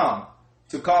of Hinnom,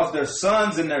 to cause their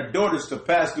sons and their daughters to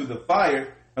pass through the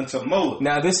fire unto Moloch.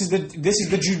 Now, this is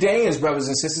the Judeans, brothers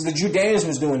and sisters. The Judeans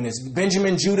was doing this.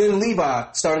 Benjamin, Judah, and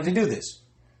Levi started to do this.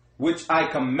 Which I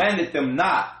commanded them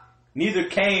not, neither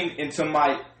came it into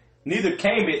my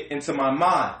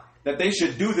mind that they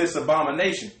should do this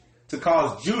abomination, to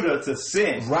cause Judah to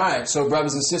sin. Right. So,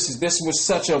 brothers and sisters, this was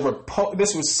such a repulsive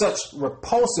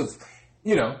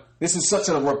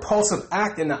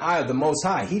act in the eye of the Most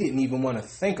High. He didn't even want to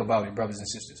think about it, brothers and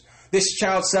sisters. This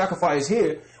child sacrifice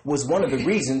here was one of the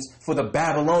reasons for the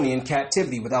Babylonian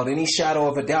captivity, without any shadow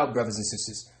of a doubt, brothers and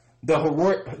sisters.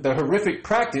 The horrific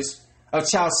practice of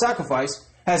child sacrifice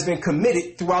has been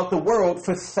committed throughout the world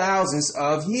for thousands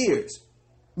of years.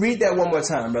 Read that one more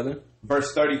time, brother.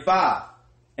 Verse 35.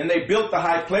 And they built the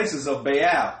high places of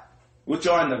Baal, which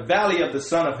are in the valley of the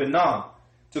son of Hinnom,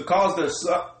 to cause their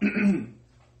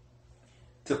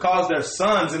to cause their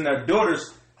sons and their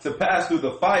daughters to pass through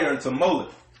the fire into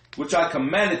Moloch, which I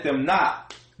commanded them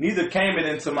not, neither came it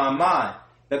into my mind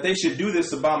that they should do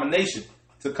this abomination,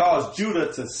 to cause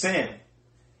Judah to sin.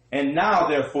 And now,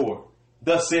 therefore,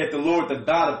 thus saith the Lord, the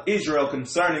God of Israel,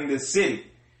 concerning this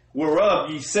city, whereof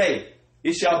ye say,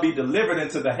 it shall be delivered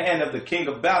into the hand of the king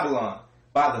of Babylon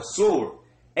by the sword,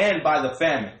 and by the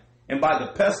famine, and by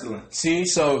the pestilence. See,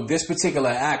 so this particular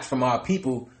act from our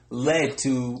people led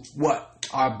to what?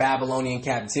 Our Babylonian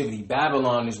captivity.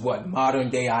 Babylon is what? Modern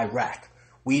day Iraq.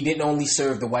 We didn't only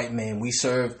serve the white man. We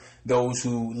served those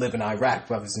who live in Iraq,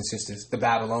 brothers and sisters, the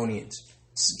Babylonians.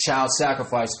 Child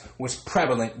sacrifice was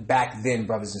prevalent back then,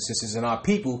 brothers and sisters, and our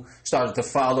people started to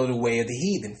follow the way of the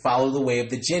heathen, follow the way of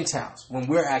the Gentiles, when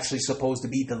we're actually supposed to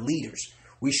be the leaders.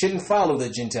 We shouldn't follow the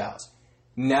Gentiles.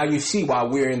 Now you see why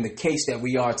we're in the case that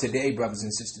we are today, brothers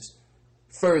and sisters.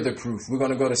 Further proof, we're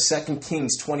going to go to 2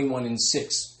 Kings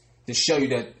 21:6 to show you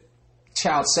that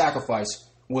child sacrifice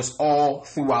was all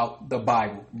throughout the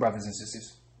Bible, brothers and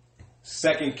sisters.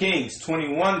 2 Kings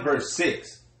 21 verse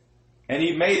 6. And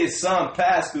he made his son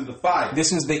pass through the fire.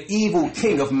 This was the evil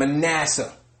king of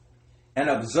Manasseh. And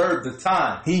observed the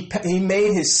time. He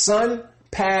made his son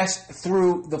pass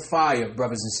through the fire,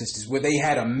 brothers and sisters, where they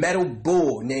had a metal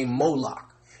bull named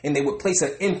Moloch. And they would place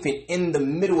an infant in the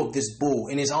middle of this bull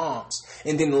in his arms.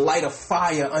 And then light a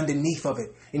fire underneath of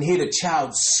it. And hear the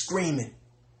child screaming.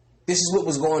 This is what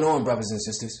was going on, brothers and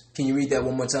sisters. Can you read that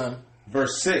one more time?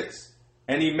 Verse 6.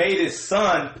 And he made his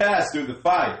son pass through the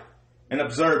fire, and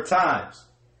observed times,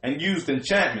 and used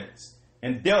enchantments,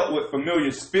 and dealt with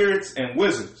familiar spirits and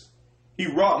wizards. He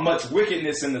wrought much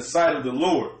wickedness in the sight of the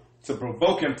Lord, to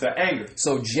provoke him to anger.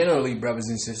 So generally, brothers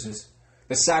and sisters,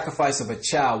 the sacrifice of a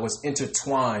child was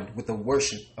intertwined with the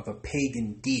worship of a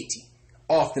pagan deity,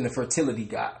 often a fertility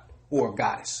god or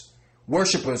goddess.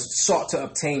 Worshippers sought to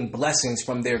obtain blessings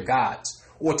from their gods,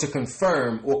 or to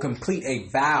confirm or complete a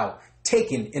vow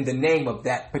taken in the name of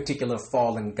that particular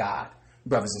fallen god,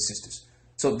 brothers and sisters.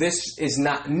 So this is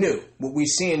not new. What we've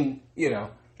seen,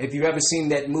 if you've ever seen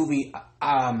that movie,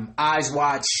 Eyes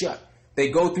Wide Shut, they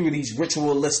go through these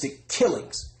ritualistic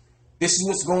killings. This is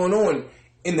what's going on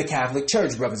in the Catholic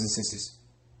Church, brothers and sisters.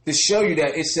 To show you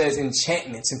that it says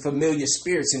enchantments and familiar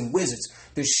spirits and wizards.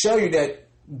 To show you that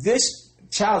this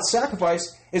child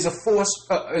sacrifice is a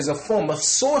form of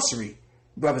sorcery,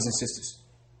 brothers and sisters.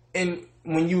 And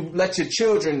when you let your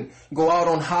children go out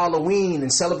on Halloween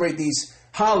and celebrate these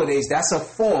holidays, that's a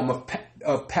form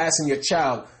of passing your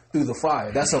child through the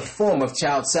fire. That's a form of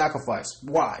child sacrifice.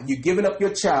 Why? You're giving up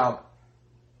your child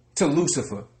to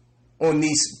Lucifer on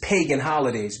these pagan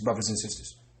holidays, brothers and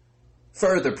sisters.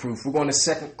 Further proof, we're going to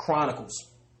 2 Chronicles,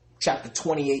 chapter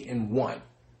 28:1.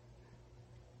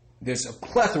 There's a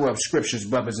plethora of scriptures,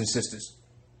 brothers and sisters,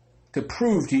 to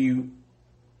prove to you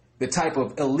the type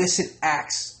of illicit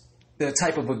acts, the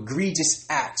type of egregious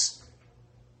acts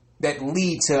that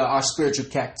lead to our spiritual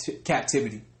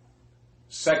captivity.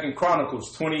 2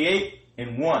 Chronicles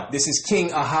 28:1. This is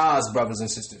King Ahaz, brothers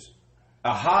and sisters.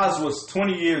 Ahaz was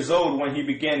 20 years old when he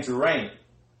began to reign,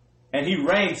 and he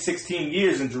reigned 16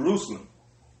 years in Jerusalem.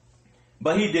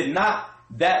 But he did not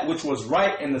that which was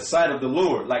right in the sight of the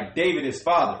Lord, like David his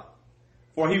father.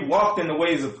 For he walked in the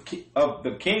ways of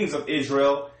the kings of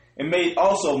Israel, and made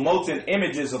also molten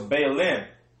images of Baalim.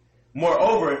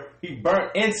 Moreover, he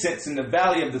burnt incense in the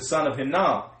valley of the son of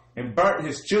Hinnom, and burnt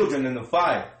his children in the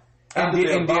fire. And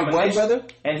did what, brother?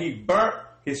 And he burnt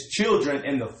his children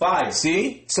in the fire.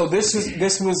 See? So this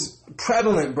was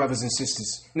prevalent, brothers and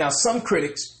sisters. Now, some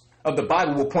critics of the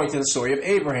Bible will point to the story of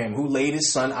Abraham, who laid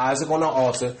his son Isaac on the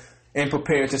altar and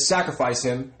prepared to sacrifice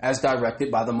him as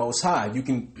directed by the Most High. You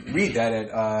can read that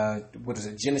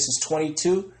at, Genesis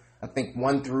 22, I think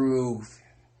 1 through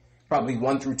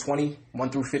 20, 1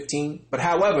 through 15. But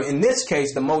however, in this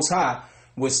case, the Most High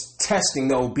was testing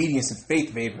the obedience and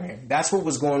faith of Abraham. That's what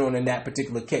was going on in that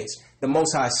particular case. The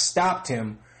Most High stopped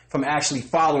him from actually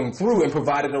following through and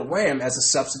provided a ram as a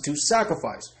substitute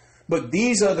sacrifice. But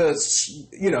these are the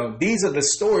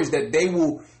stories that they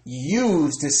will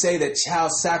use to say that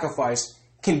child sacrifice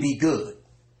can be good.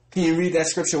 Can you read that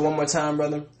scripture one more time,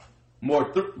 brother?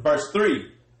 Verse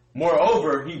 3.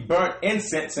 Moreover, he burnt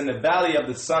incense in the valley of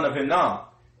the son of Hinnom,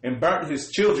 and burnt his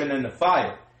children in the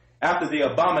fire, after the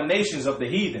abominations of the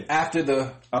heathen. After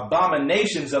the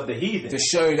abominations of the heathen. To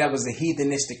show you that was a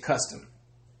heathenistic custom.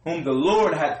 Whom the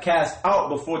Lord had cast out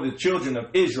before the children of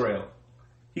Israel.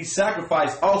 He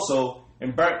sacrificed also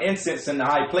and burnt incense in the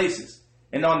high places,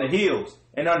 and on the hills,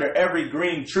 and under every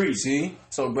green tree. See?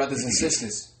 So, brothers and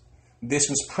sisters, this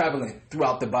was prevalent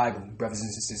throughout the Bible, brothers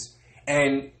and sisters.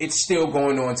 And it's still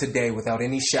going on today without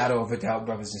any shadow of a doubt,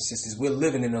 brothers and sisters. We're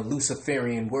living in a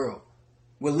Luciferian world.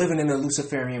 We're living in a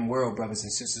Luciferian world, brothers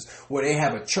and sisters, where they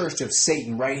have a church of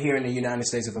Satan right here in the United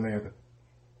States of America.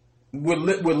 We're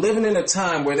living in a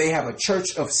time where they have a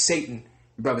church of Satan,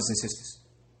 brothers and sisters.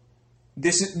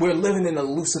 We're living in a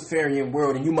Luciferian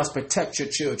world, and you must protect your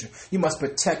children. You must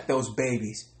protect those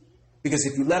babies. Because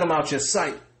if you let them out your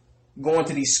sight, going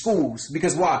to these schools,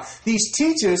 because why? These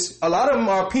teachers, a lot of them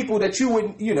are people that you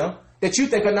would, that you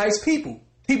think are nice people.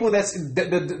 People that's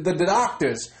the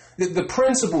doctors, the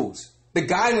principals, the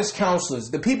guidance counselors,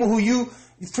 the people who you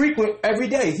frequent every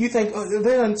day. You think, oh,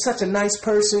 they're such a nice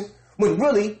person, when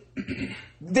really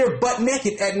they're butt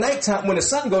naked at nighttime when the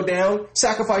sun go down,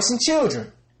 sacrificing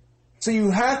children. So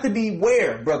you have to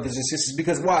beware, brothers and sisters,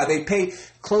 because why? They pay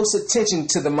close attention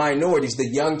to the minorities, the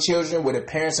young children where the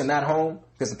parents are not home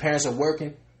because the parents are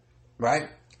working, right?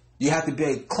 You have to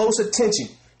pay close attention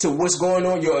to what's going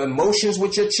on, your emotions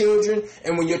with your children.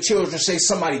 And when your children say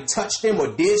somebody touched them or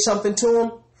did something to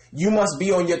them, you must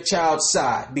be on your child's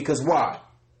side. Because why?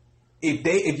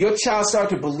 If your child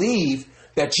starts to believe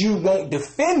that you won't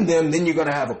defend them, then you're going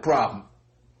to have a problem.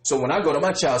 So when I go to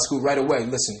my child's school right away,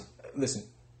 listen.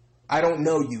 I don't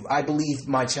know you. I believe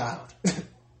my child.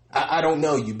 I don't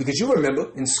know you. Because you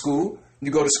remember in school,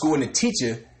 you go to school and the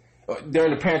teacher,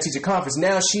 during the parent-teacher conference,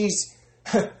 now she's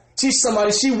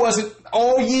somebody she wasn't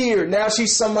all year. Now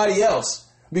she's somebody else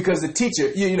because the teacher,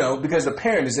 because the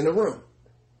parent is in the room.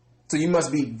 So you must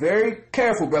be very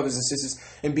careful, brothers and sisters,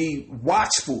 and be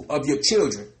watchful of your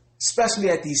children, especially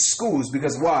at these schools.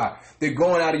 Because why? They're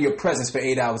going out of your presence for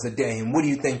 8 hours a day. And what do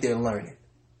you think they're learning?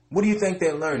 What do you think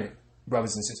they're learning?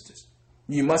 Brothers and sisters,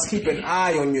 you must keep an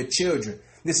eye on your children.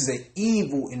 This is an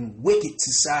evil and wicked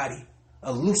society,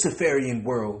 a Luciferian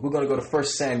world. We're going to go to 1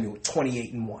 Samuel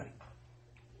 28:1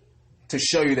 to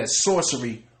show you that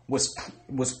sorcery was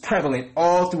prevalent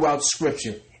all throughout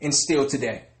Scripture and still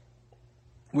today.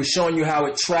 We're showing you how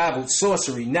it traveled,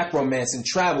 sorcery, necromancy,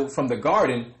 traveled from the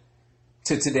garden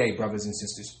to today, brothers and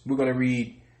sisters. We're going to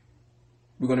read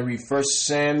 1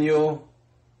 Samuel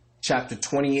chapter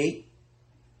 28.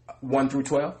 1 through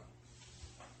 12.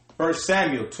 1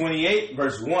 Samuel 28,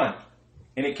 verse 1.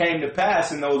 And it came to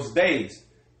pass in those days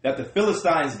that the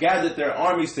Philistines gathered their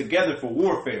armies together for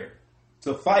warfare,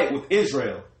 to fight with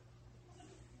Israel.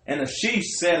 And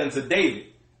Achish said unto David,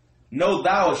 Know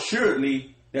thou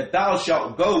assuredly that thou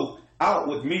shalt go out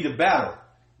with me to battle,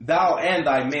 thou and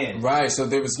thy men. Right, so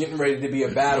there was getting ready to be a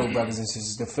battle, brothers and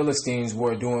sisters. The Philistines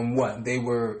were doing what? They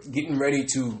were getting ready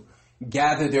to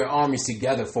gather their armies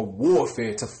together for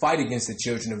warfare to fight against the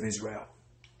children of Israel.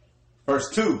 Verse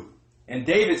 2. And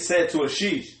David said to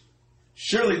Achish,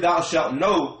 Surely thou shalt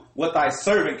know what thy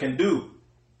servant can do.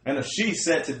 And Achish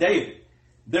said to David,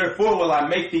 Therefore will I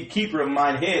make thee keeper of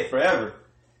mine head forever.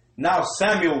 Now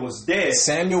Samuel was dead.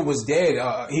 Samuel was dead.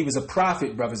 He was a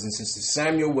prophet, brothers and sisters.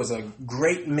 Samuel was a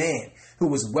great man who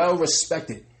was well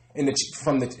respected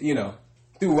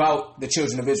throughout the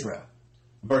children of Israel.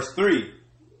 Verse 3.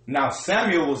 Now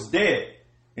Samuel was dead,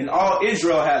 and all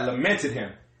Israel had lamented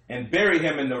him, and buried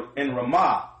him in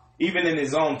Ramah, even in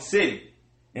his own city.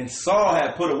 And Saul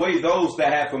had put away those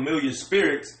that had familiar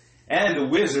spirits and the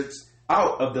wizards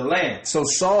out of the land. So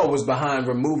Saul was behind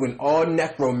removing all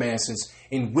necromancers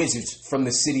and wizards from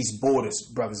the city's borders,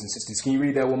 brothers and sisters. Can you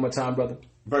read that one more time, brother?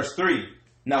 Verse 3.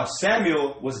 Now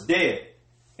Samuel was dead,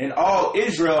 and all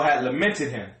Israel had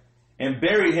lamented him, and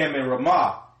buried him in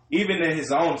Ramah, even in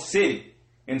his own city.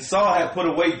 And Saul had put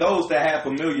away those that had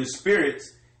familiar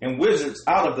spirits and wizards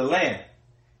out of the land.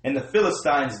 And the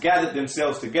Philistines gathered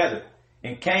themselves together,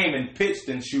 and came and pitched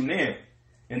in Shunem.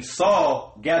 And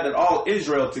Saul gathered all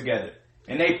Israel together,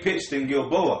 and they pitched in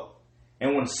Gilboa.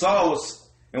 And when Saul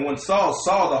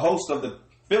saw the host of the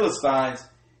Philistines,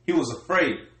 he was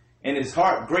afraid, and his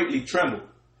heart greatly trembled.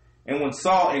 And when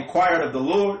Saul inquired of the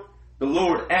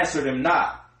Lord answered him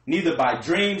not, neither by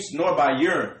dreams, nor by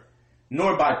Urim,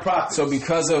 nor by prophets. So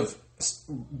because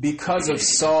of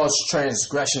Saul's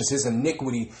transgressions, his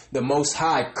iniquity, the Most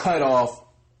High cut off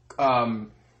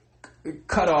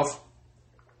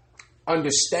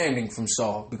understanding from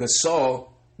Saul, because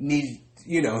Saul needed,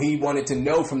 he wanted to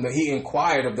know he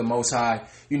inquired of the Most High,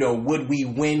 would we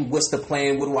win? What's the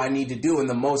plan? What do I need to do? And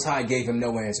the Most High gave him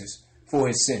no answers for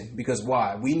his sin. Because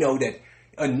why? We know that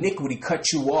iniquity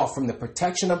cuts you off from the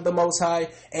protection of the Most High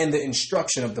and the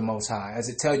instruction of the Most High, as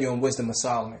it tells you in Wisdom of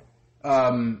Solomon.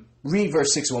 Read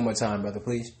verse 6 one more time, brother,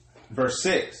 please. Verse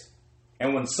 6.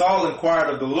 And when Saul inquired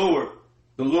of the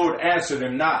Lord answered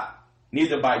him not,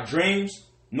 neither by dreams,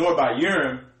 nor by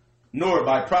Urim, nor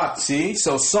by prophecy. See,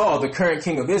 so Saul, the current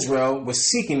king of Israel, was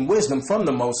seeking wisdom from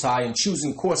the Most High and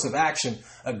choosing course of action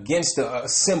against the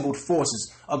assembled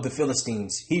forces of the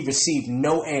Philistines. He received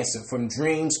no answer from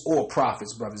dreams or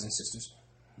prophets, brothers and sisters.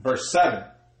 Verse 7.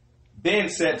 Then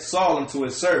said Saul unto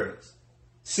his servants,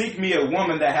 seek me a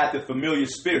woman that hath a familiar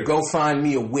spirit. Go find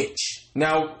me a witch.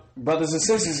 Now, brothers and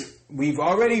sisters, we've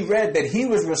already read that he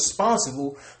was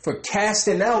responsible for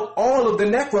casting out all of the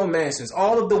necromancers,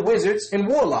 all of the wizards and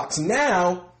warlocks.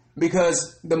 Now,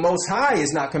 because the Most High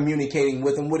is not communicating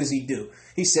with him, what does he do?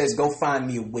 He says, go find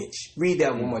me a witch. Read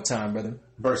that one more time, brother.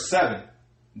 Verse 7.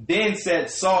 Then said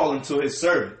Saul unto his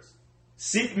servants,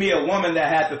 seek me a woman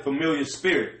that hath a familiar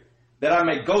spirit, that I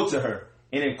may go to her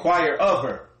and inquire of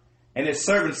her. And his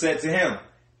servant said to him,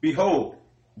 behold,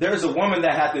 there is a woman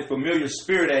that hath a familiar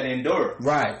spirit at Endor.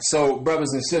 Right. So,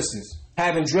 brothers and sisters,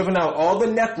 having driven out all the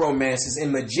necromancers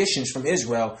and magicians from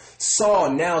Israel,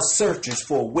 Saul now searches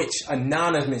for a witch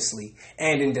anonymously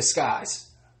and in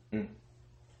disguise.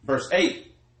 Verse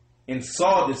 8. And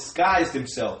Saul disguised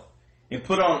himself and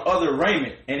put on other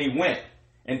raiment, and he went,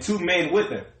 and 2 men with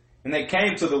him. And they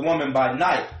came to the woman by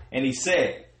night, and he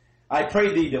said, I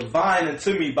pray thee, divine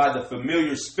unto me by the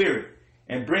familiar spirit,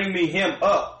 and bring me him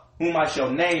up, whom I shall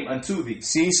name unto thee.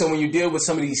 See, so when you deal with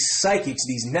some of these psychics,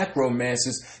 these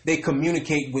necromancers, they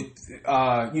communicate with,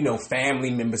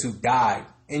 family members who died.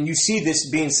 And you see this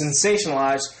being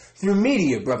sensationalized through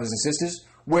media, brothers and sisters,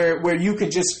 where you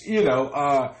could just,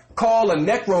 call a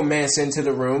necromancer into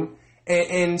the room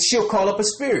and she'll call up a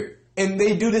spirit. And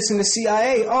they do this in the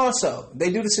CIA also.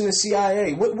 They do this in the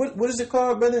CIA. What is it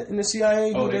called, brother, in the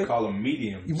CIA? Oh, they call them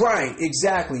mediums. Right,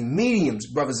 exactly. Mediums,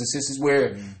 brothers and sisters,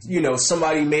 where,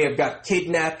 somebody may have got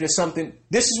kidnapped or something.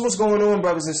 This is what's going on,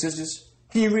 brothers and sisters.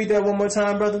 Can you read that one more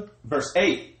time, brother? Verse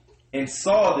 8. And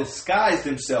Saul disguised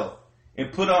himself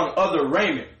and put on other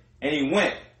raiment, and he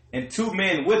went, and 2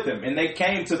 men with him, and they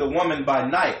came to the woman by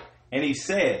night, and he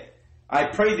said, I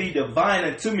pray thee, divine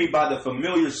unto me by the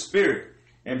familiar spirit,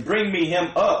 and bring me him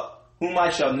up, whom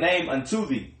I shall name unto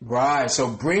thee. Right, so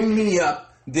bring me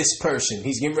up this person.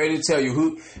 He's getting ready to tell you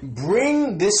who.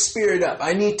 Bring this spirit up.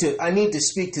 I need to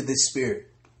speak to this spirit.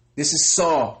 This is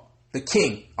Saul, the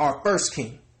king, our first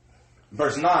king.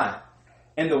 Verse 9.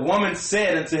 And the woman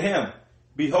said unto him,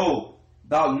 behold,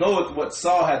 thou knowest what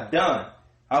Saul hath done,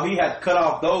 how he hath cut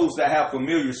off those that have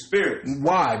familiar spirits.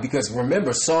 Why? Because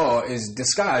remember, Saul is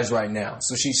disguised right now.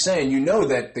 So she's saying,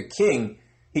 that the king,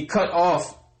 he cut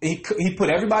off, he put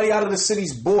everybody out of the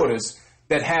city's borders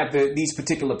that have these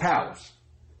particular powers.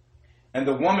 And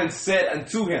the woman said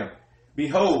unto him,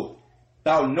 behold,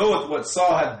 thou knowest what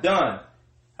Saul hath done,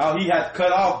 how he hath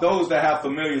cut off those that have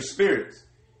familiar spirits,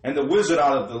 and the wizard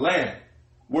out of the land.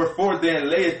 Wherefore then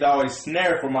layest thou a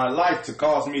snare for my life to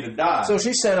cause me to die? So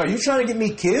she's saying, are you trying to get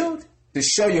me killed? To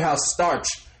show you how starch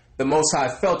the Most High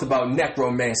felt about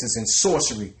necromancers and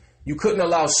sorcery. You couldn't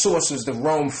allow sorcerers to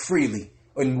roam freely,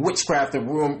 and witchcraft to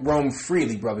roam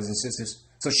freely, brothers and sisters.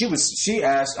 So she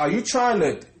asked, are you trying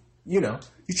to, you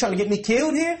trying to get me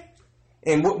killed here?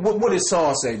 And what did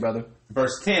Saul say, brother?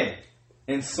 Verse 10.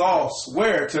 And Saul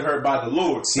sware to her by the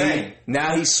Lord, saying,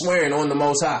 now he's swearing on the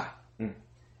Most High.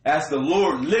 As the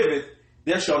Lord liveth,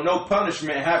 there shall no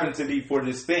punishment happen to thee for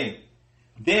this thing.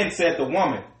 Then said the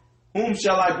woman, whom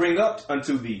shall I bring up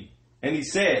unto thee? And he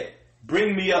said,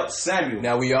 bring me up Samuel.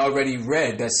 Now we already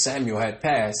read that Samuel had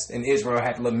passed and Israel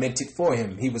had lamented for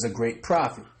him. He was a great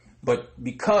prophet. But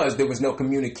because there was no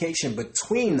communication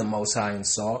between the Most High and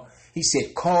Saul, he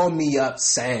said, call me up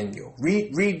Samuel.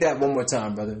 Read that one more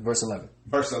time, brother. Verse 11.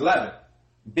 Verse 11.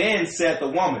 Then said the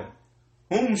woman,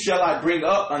 whom shall I bring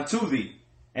up unto thee?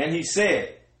 And he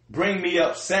said, bring me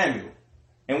up Samuel.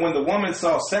 And when the woman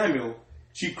saw Samuel,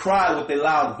 she cried with a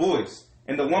loud voice.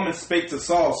 And the woman spake to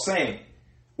Saul, saying,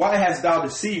 why hast thou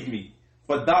deceived me?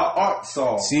 For thou art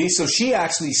Saul. See, so she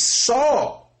actually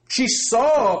saw. She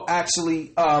saw,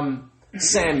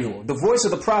 Samuel, the voice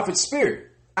of the prophet's spirit.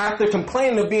 After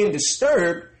complaining of being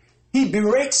disturbed, he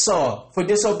berates Saul for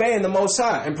disobeying the Most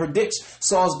High and predicts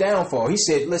Saul's downfall. He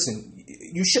said, listen,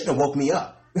 you shouldn't have woke me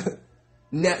up.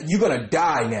 Now you're going to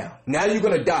die now. Now you're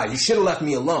going to die. You should have left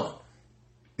me alone.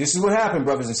 This is what happened,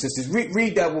 brothers and sisters.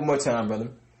 Read that one more time,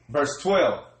 brother. Verse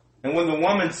 12. And when the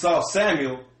woman saw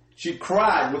Samuel, she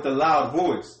cried with a loud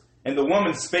voice. And the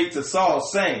woman spake to Saul,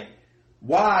 saying,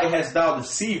 why hast thou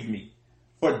deceived me?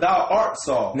 For thou art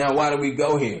Saul. Now, why do we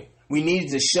go here? We needed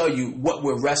to show you what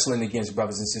we're wrestling against,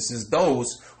 brothers and sisters. Those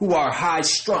who are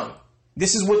high-strung.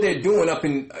 This is what they're doing up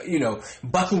in,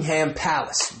 Buckingham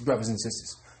Palace, brothers and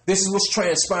sisters. This is what's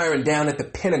transpiring down at the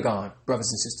Pentagon,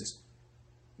 brothers and sisters.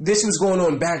 This was going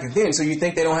on back then, so you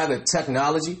think they don't have the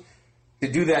technology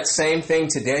to do that same thing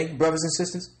today, brothers and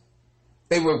sisters?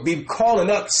 They will be calling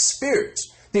up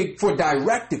spirits for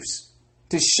directives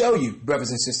to show you, brothers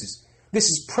and sisters, this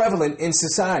is prevalent in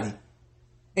society.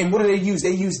 And what do they use?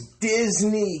 They use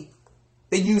Disney.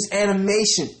 They use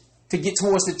animation to get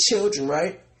towards the children,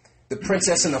 right? The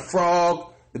Princess and the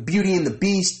Frog, the Beauty and the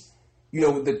Beast,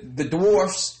 the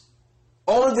dwarfs,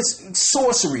 all of this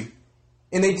sorcery.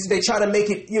 And they try to make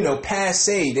it,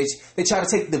 passé. They try to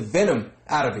take the venom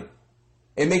out of it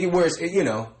and make it where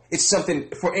it's something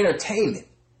for entertainment.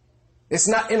 It's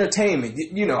not entertainment.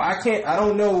 I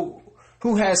don't know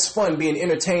who has fun being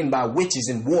entertained by witches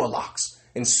and warlocks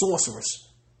and sorcerers.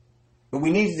 But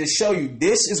we needed to show you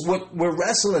this is what we're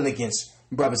wrestling against,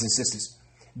 brothers and sisters.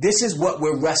 This is what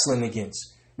we're wrestling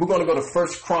against. We're going to go to 1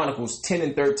 Chronicles 10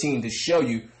 and 13 to show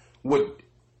you what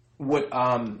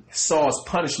Saul's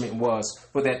punishment was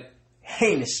for that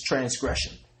heinous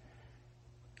transgression.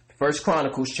 1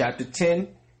 Chronicles chapter 10,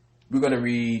 we're going to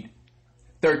read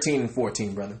 13 and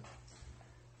 14, brother.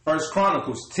 1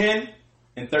 Chronicles 10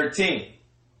 and 13.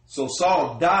 So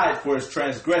Saul died for his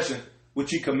transgression,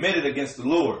 which he committed against the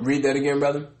Lord. Read that again,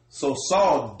 brother. So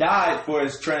Saul died for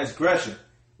his transgression,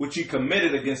 which he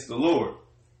committed against the Lord,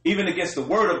 even against the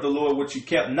word of the Lord, which he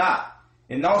kept not,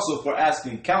 and also for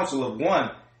asking counsel of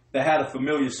one that had a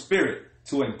familiar spirit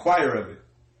to inquire of it,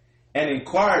 and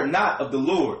inquired not of the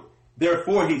Lord.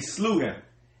 Therefore he slew him,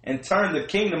 and turned the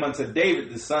kingdom unto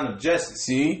David the son of Jesse.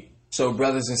 See? So,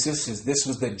 brothers and sisters, this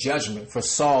was the judgment for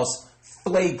Saul's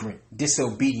flagrant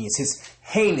disobedience, his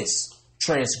heinous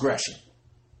transgression.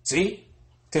 See?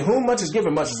 To whom much is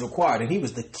given, much is required. And he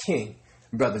was the king,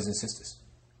 brothers and sisters.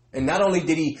 And not only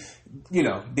did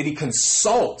he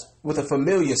consult with a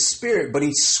familiar spirit, but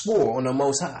he swore on the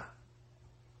Most High.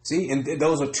 See? And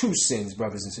those are two sins,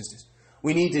 brothers and sisters.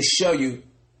 We need to show you,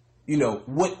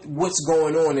 what's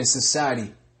going on in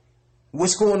society.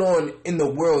 What's going on in the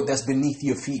world that's beneath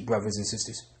your feet, brothers and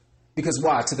sisters? Because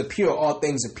why? To the pure, all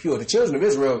things are pure. The children of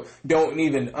Israel don't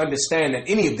even understand that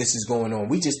any of this is going on.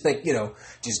 We just think,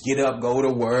 just get up, go to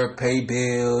work, pay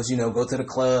bills, go to the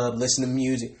club, listen to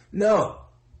music. No.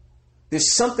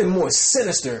 There's something more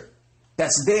sinister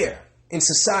that's there in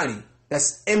society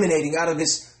that's emanating out of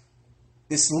this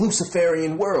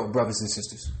Luciferian world, brothers and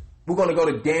sisters. We're going to go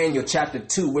to Daniel chapter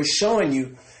 2. We're showing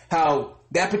you how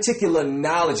that particular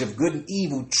knowledge of good and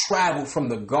evil traveled from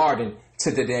the garden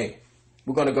to today.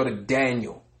 We're going to go to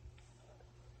Daniel.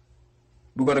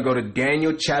 We're going to go to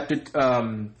Daniel chapter 2,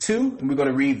 and we're going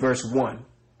to read verse 1.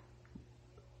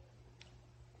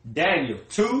 Daniel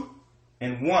 2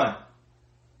 and 1.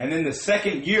 And in the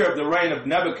second year of the reign of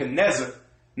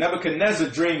Nebuchadnezzar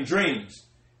dreamed dreams,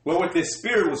 wherewith his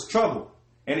spirit was troubled,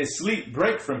 and his sleep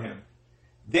brake from him.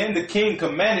 Then the king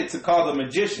commanded to call the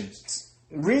magicians.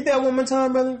 Read that one more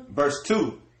time, brother. Verse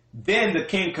 2. Then the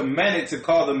king commanded to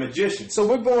call the magicians. So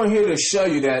we're going here to show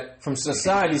you that from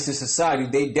society to society,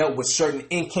 they dealt with certain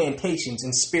incantations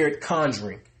and spirit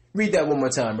conjuring. Read that one more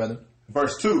time, brother.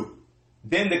 Verse 2.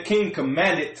 Then the king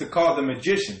commanded to call the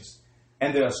magicians,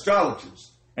 and the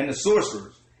astrologers, and the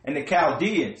sorcerers, and the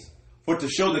Chaldeans, for to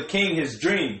show the king his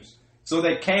dreams. So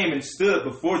they came and stood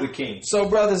before the king. So,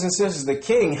 brothers and sisters, the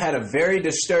king had a very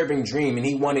disturbing dream, and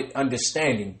he wanted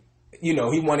understanding. He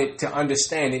wanted to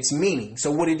understand its meaning.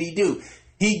 So what did he do?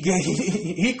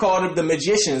 He called up the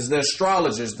magicians, the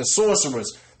astrologers, the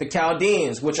sorcerers, the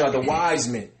Chaldeans, which are the wise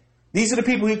men. These are the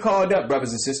people he called up,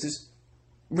 brothers and sisters.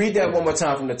 Read that one more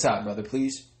time from the top, brother,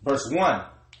 please. Verse 1.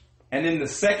 And in the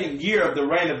second year of the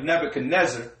reign of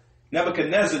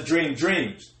Nebuchadnezzar dreamed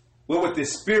dreams, wherewith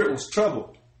his spirit was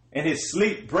troubled, and his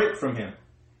sleep brake from him.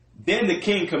 Then the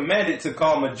king commanded to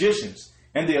call magicians,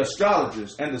 and the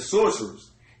astrologers, and the sorcerers,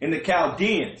 and the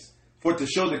Chaldeans, for to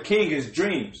show the king his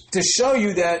dreams. To show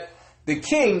you that the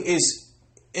king is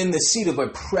in the seat of a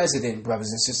president, brothers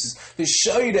and sisters. To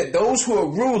show you that those who are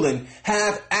ruling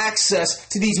have access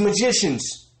to these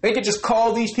magicians. They could just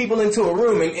call these people into a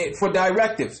room and for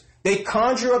directives. They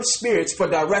conjure up spirits for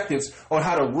directives on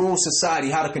how to rule society,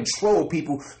 how to control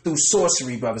people through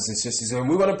sorcery, brothers and sisters. And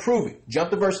we're going to prove it. Jump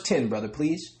to verse 10, brother,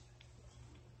 please.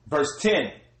 Verse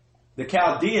 10. The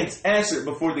Chaldeans answered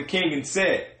before the king and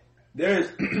said, There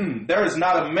is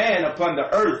not a man upon the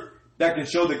earth that can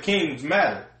show the king's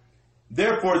matter.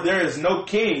 Therefore there is no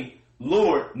king,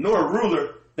 lord, nor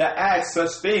ruler that asks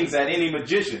such things at any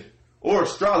magician, or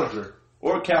astrologer,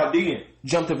 or Chaldean.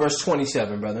 Jump to verse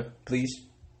 27, brother, please.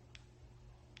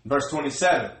 Verse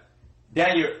 27.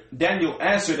 Daniel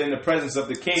answered in the presence of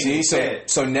the king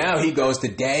so now he goes to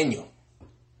Daniel.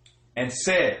 And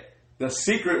said, The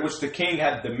secret which the king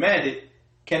hath demanded,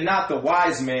 cannot the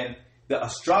wise men, the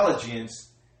astrologians,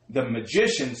 the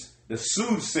magicians, the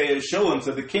soothsayers, show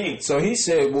unto the king. So he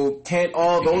said, well, can't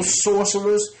all those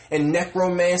sorcerers and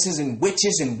necromancers and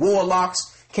witches and warlocks,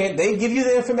 can't they give you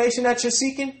the information that you're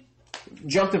seeking?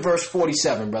 Jump to verse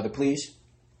 47, brother, please.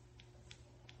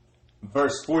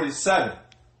 Verse 47.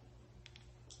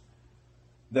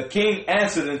 The king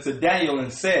answered unto Daniel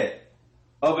and said,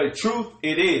 of a truth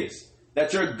it is,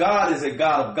 that your God is a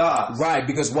God of gods. Right,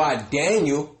 because why?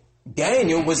 Daniel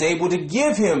was able to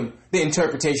give him the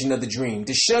interpretation of the dream,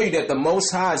 to show you that the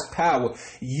Most High's power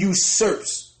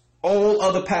usurps all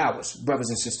other powers, brothers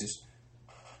and sisters.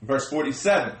 Verse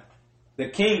 47. The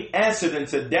king answered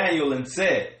unto Daniel and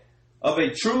said, of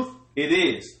a truth it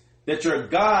is, that your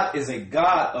God is a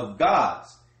God of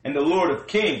gods, and the Lord of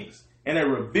kings, and a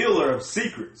revealer of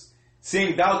secrets,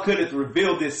 seeing thou couldst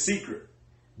reveal this secret.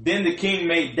 Then the king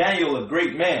made Daniel a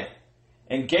great man,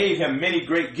 and gave him many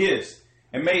great gifts,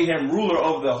 and made him ruler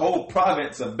over the whole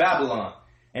province of Babylon,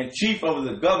 and chief over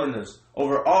the governors,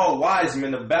 over all wise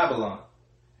men of Babylon.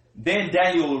 Then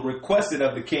Daniel requested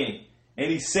of the king,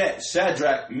 and he set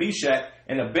Shadrach, Meshach,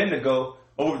 and Abednego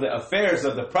over the affairs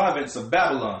of the province of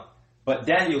Babylon. But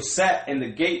Daniel sat in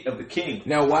the gate of the king.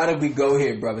 Now, why did we go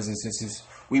here, brothers and sisters?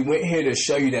 We went here to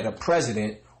show you that a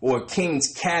president or a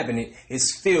king's cabinet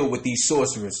is filled with these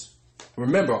sorcerers.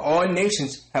 Remember, all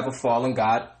nations have a fallen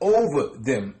God over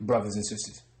them, brothers and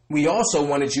sisters. We also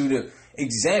wanted you to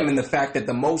examine the fact that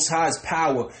the Most High's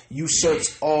power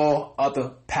usurps all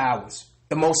other powers.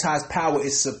 The Most High's power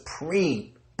is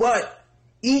supreme. But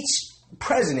each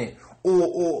president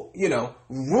or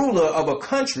ruler of a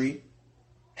country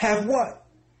have what?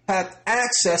 Have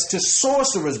access to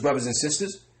sorcerers, brothers and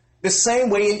sisters. The same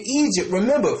way in Egypt.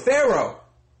 Remember, Pharaoh.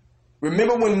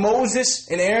 Remember when Moses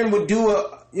and Aaron would do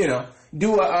a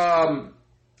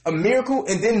miracle,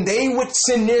 and then they would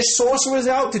send their sorcerers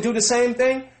out to do the same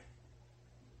thing?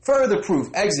 Further proof,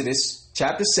 Exodus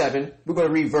chapter 7. We're going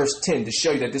to read verse 10 to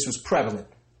show you that this was prevalent.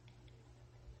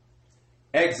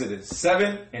 Exodus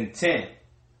 7 and 10.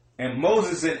 And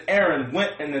Moses and Aaron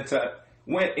went in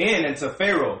into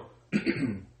Pharaoh,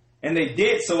 and they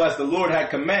did so as the Lord had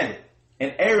commanded.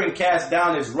 And Aaron cast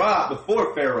down his rod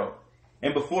before Pharaoh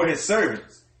and before his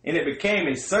servants, and it became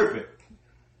a serpent.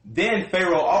 Then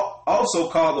Pharaoh also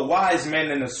called the wise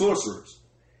men and the sorcerers.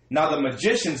 Now the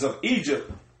magicians of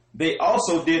Egypt, they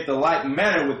also did the like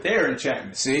manner with their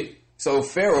enchantments. See? So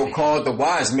Pharaoh called the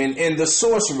wise men and the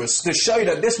sorcerers to show you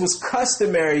that this was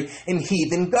customary in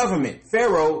heathen government.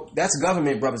 Pharaoh, that's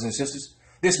government, brothers and sisters.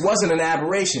 This wasn't an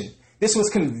aberration. This was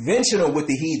conventional with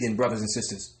the heathen, brothers and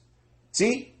sisters.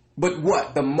 See? But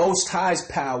what? The Most High's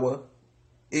power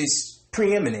is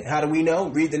preeminent. How do we know?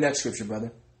 Read the next scripture,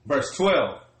 brother. Verse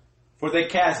 12. For they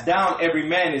cast down every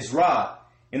man his rod,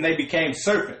 and they became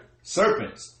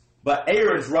serpents. But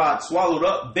Aaron's rod swallowed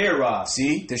up their rod.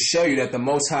 See, to show you that the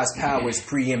Most High's power is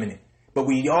preeminent. But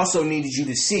we also needed you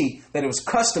to see that it was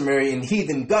customary in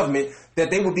heathen government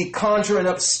that they would be conjuring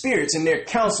up spirits in their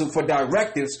council for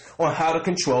directives on how to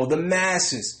control the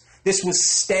masses. This was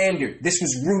standard. This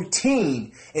was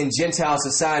routine in Gentile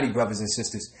society, brothers and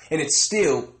sisters. And it's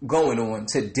still going on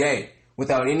today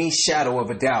without any shadow of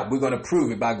a doubt. We're going to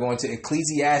prove it by going to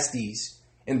Ecclesiastes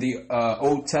in the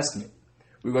Old Testament.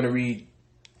 We're going to read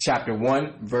chapter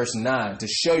 1, verse 9, to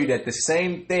show you that the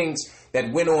same things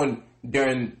that went on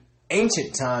during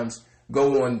ancient times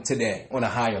go on today on a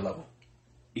higher level.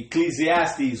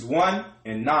 Ecclesiastes 1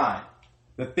 and 9.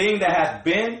 The thing that hath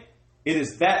been, it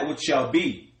is that which shall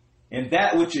be. And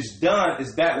that which is done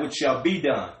is that which shall be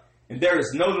done. And there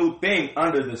is no new thing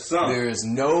under the sun. There is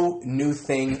no new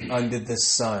thing under the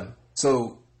sun.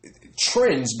 So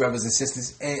trends, brothers and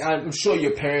sisters, and I'm sure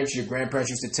your parents, your grandparents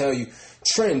used to tell you,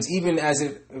 trends, even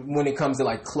when it comes to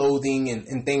like clothing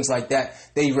and things like that,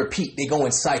 they repeat, they go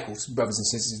in cycles, brothers and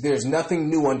sisters. There's nothing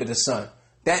new under the sun.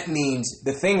 That means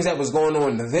the things that was going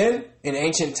on then in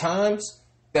ancient times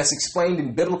that's explained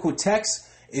in biblical texts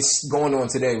is going on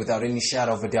today without any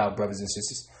shadow of a doubt, brothers and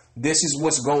sisters. This is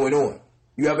what's going on.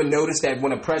 You ever notice that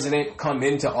when a president come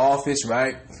into office,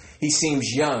 right, he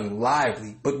seems young,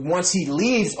 lively, but once he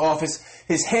leaves office,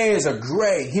 his hairs are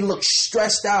gray. He looks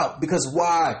stressed out because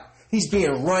why? He's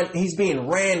being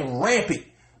ran rampant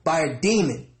by a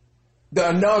demon. The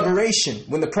inauguration,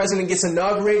 when the president gets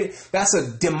inaugurated, that's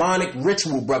a demonic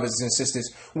ritual, brothers and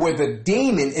sisters, where the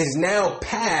demon is now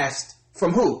passed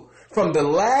from who? From the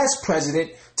last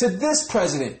president to this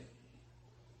president.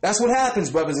 That's what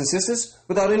happens, brothers and sisters,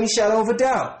 without any shadow of a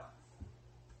doubt.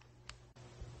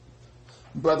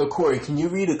 Brother Corey, can you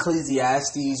read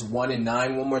Ecclesiastes 1 and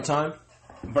 9 one more time?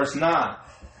 Verse 9.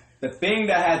 The thing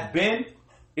that hath been,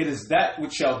 it is that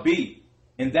which shall be.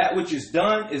 And that which is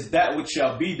done is that which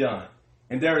shall be done.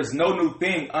 and there is no new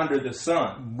thing under the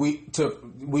sun.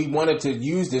 We wanted to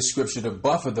use this scripture to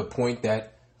buffer the point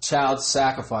that child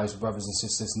sacrifice, brothers and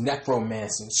sisters,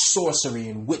 necromancy, sorcery,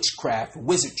 and witchcraft,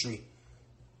 wizardry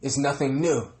is nothing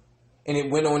new. And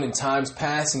it went on in times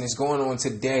past and it's going on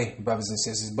today, brothers and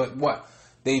sisters. But what?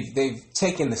 They've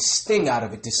taken the sting out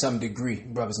of it to some degree,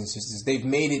 brothers and sisters. They've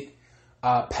made it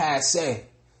passé.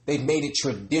 They've made it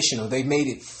traditional. They've made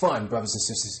it fun, brothers and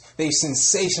sisters. They've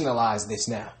sensationalized this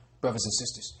now, brothers and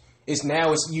sisters. You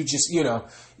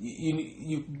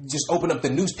just open up the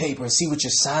newspaper and see what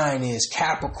your sign is,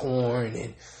 Capricorn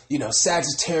and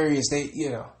Sagittarius.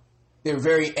 They're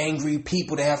very angry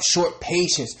people. They have short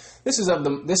patience. This is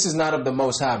not of the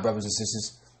Most High, brothers and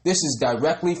sisters. This is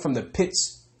directly from the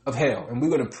pits of hell, and we're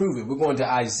going to prove it. We're going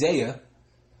to Isaiah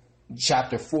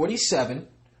chapter 47.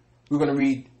 We're going to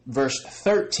read verse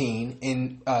 13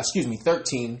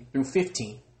 through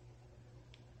 15.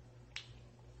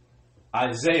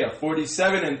 Isaiah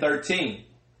 47 and 13.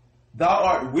 Thou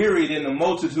art wearied in the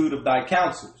multitude of thy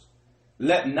counsels.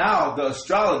 Let now the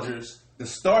astrologers, the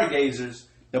stargazers,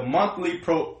 the monthly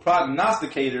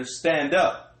prognosticators stand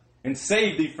up and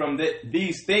save thee from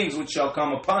these things which shall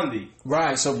come upon thee.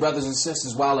 Right. So, brothers and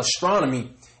sisters, while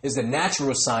astronomy is the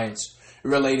natural science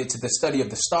related to the study of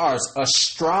the stars,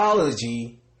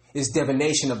 astrology is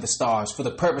divination of the stars for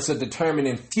the purpose of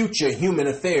determining future human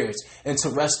affairs and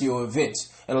terrestrial events.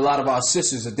 And a lot of our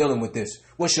sisters are dealing with this.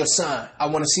 What's your sign? I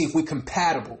want to see if we're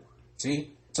compatible.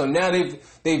 See? So now they've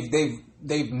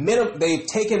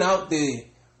taken out the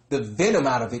venom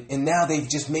out of it, and now they've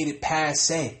just made it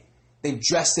passé. They've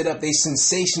dressed it up. They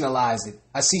sensationalized it.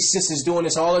 I see sisters doing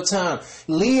this all the time.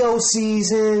 Leo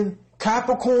season,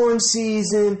 Capricorn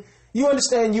season. You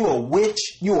understand you a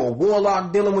witch? You a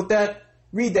warlock dealing with that?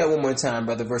 Read that one more time,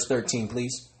 brother. Verse 13,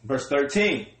 please. Verse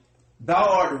 13. Thou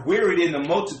art wearied in the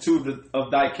multitude of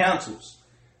thy counsels.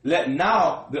 Let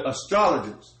now the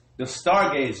astrologers, the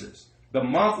stargazers, the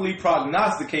monthly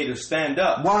prognosticators stand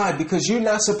up. Why? Because you're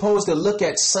not supposed to look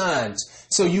at signs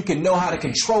so you can know how to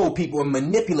control people and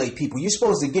manipulate people. You're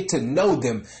supposed to get to know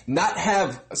them, not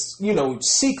have,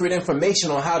 secret information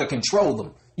on how to control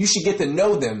them. You should get to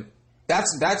know them.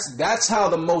 That's how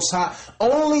the Most High,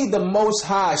 only the Most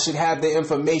High should have the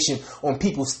information on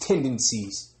people's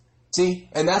tendencies. See?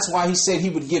 And that's why he said he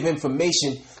would give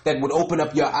information that would open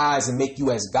up your eyes and make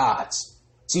you as gods.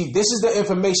 See, this is the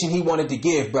information he wanted to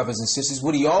give, brothers and sisters.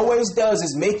 What he always does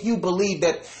is make you believe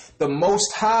that the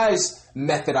Most High's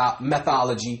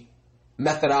methodology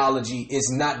is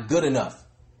not good enough.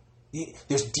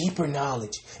 There's deeper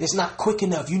knowledge. It's not quick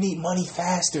enough. You need money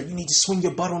faster. You need to swing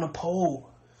your butt on a pole.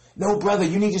 No, brother,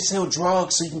 you need to sell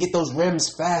drugs so you can get those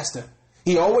rims faster.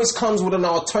 He always comes with an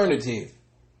alternative,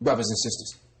 brothers and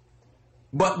sisters.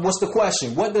 But what's the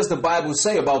question? What does the Bible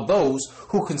say about those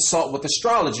who consult with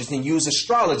astrologers and use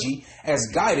astrology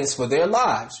as guidance for their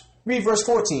lives? Read verse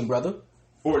 14, brother.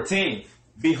 14.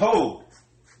 Behold,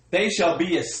 they shall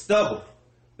be as stubble.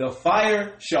 The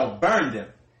fire shall burn them.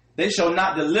 They shall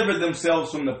not deliver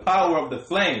themselves from the power of the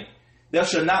flame. There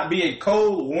shall not be a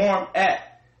cold, warm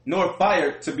at, nor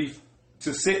fire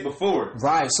to sit before it.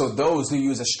 Right, so those who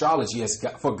use astrology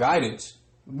for guidance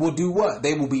will do what?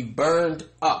 They will be burned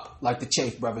up like the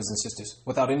chaff, brothers and sisters,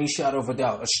 without any shadow of a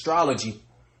doubt. Astrology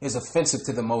is offensive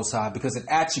to the Most High because it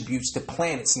attributes to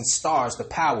planets and stars the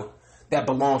power that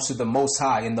belongs to the Most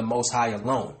High and the Most High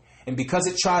alone. And because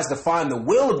it tries to find the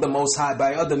will of the Most High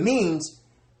by other means,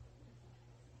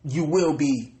 you will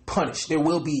be punished. There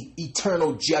will be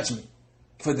eternal judgment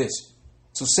for this.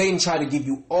 So Satan tried to give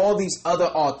you all these other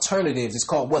alternatives. It's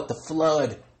called what? The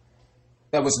flood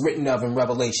that was written of in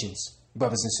Revelations,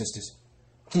 brothers and sisters.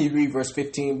 Can you read verse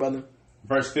 15, brother?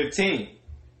 Verse 15.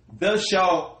 Thus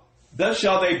shall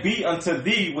they be unto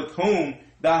thee with whom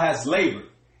thou hast labored,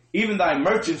 even thy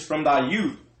merchants from thy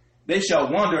youth. They shall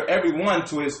wander every one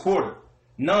to his quarter.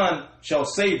 None shall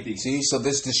save thee. See, so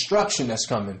this destruction that's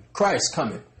coming, Christ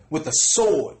coming with a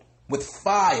sword, with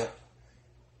fire.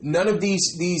 None of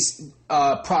these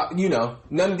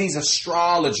none of these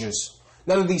astrologers,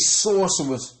 none of these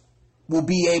sorcerers will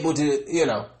be able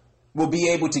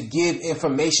to give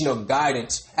information or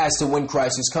guidance as to when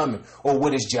Christ is coming or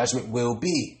what his judgment will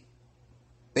be.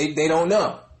 They don't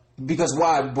know. Because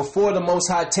why? Before the Most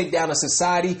High take down a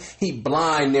society, he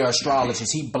blind their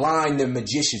astrologers, he blind their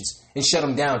magicians and shut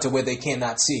them down to where they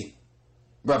cannot see.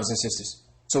 Brothers and sisters.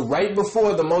 So right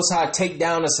before the Most High take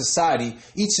down a society,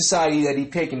 each society that he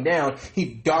taken down, he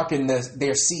darkened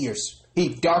their seers. He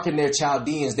darkened their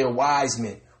Chaldeans, their wise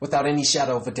men, without any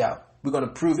shadow of a doubt. We're going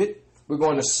to prove it. We're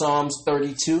going to Psalms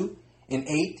 32 and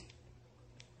 8.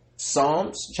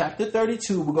 Psalms chapter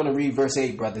 32, we're going to read verse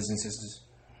 8, brothers and sisters.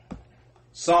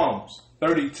 Psalms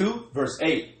 32, verse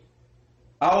 8.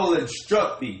 I will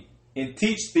instruct thee and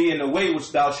teach thee in the way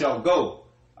which thou shalt go.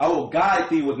 I will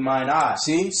guide thee with mine eye.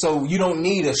 See, so you don't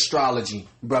need astrology,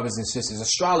 brothers and sisters.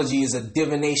 Astrology is a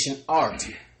divination art.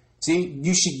 See,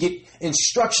 you should get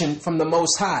instruction from the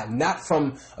Most High, not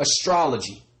from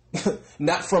astrology,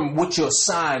 not from what your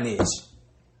sign is,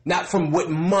 not from what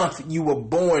month you were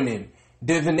born in.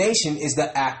 Divination is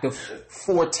the act of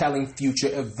foretelling future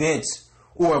events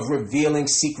or of revealing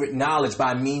secret knowledge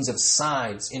by means of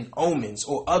signs and omens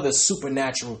or other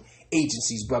supernatural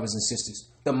agencies, brothers and sisters.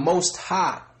 The Most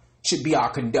High should be our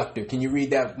conductor. Can you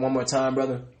read that one more time,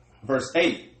 brother? Verse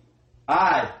 8.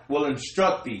 I will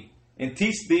instruct thee and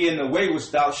teach thee in the way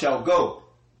which thou shalt go.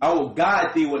 I will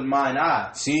guide thee with mine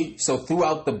eye. See, so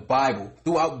throughout the Bible,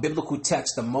 throughout biblical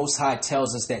text, the Most High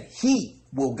tells us that He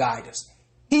will guide us.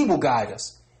 He will guide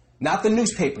us. Not the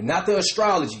newspaper, not the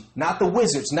astrology, not the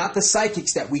wizards, not the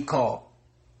psychics that we call.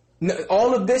 No,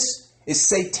 all of this is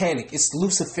satanic. It's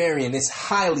Luciferian. It's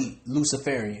highly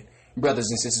Luciferian, brothers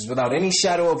and sisters, without any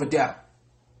shadow of a doubt.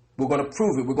 We're going to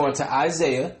prove it. We're going to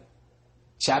Isaiah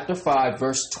chapter 5,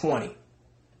 verse 20.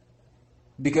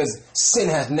 Because sin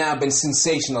has now been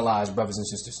sensationalized, brothers and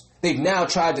sisters. They've now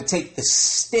tried to take the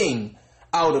sting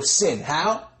out of sin.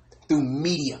 How? Through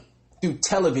media, through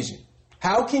television.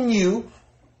 How can you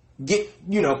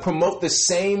promote the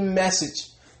same message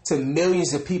to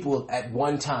millions of people at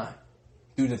one time?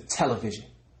 Through the television.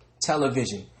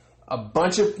 A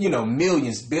bunch of,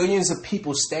 millions, billions of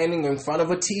people standing in front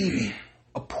of a TV,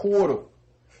 a portal,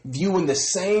 viewing the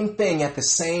same thing at the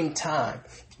same time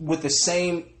with the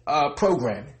same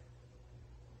programming.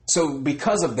 So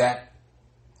because of that,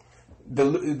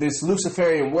 this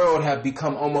Luciferian world have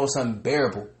become almost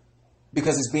unbearable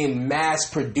because it's being mass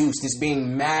produced, it's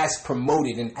being mass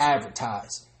promoted and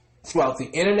advertised throughout the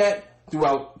internet,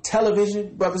 throughout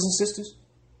television, brothers and sisters.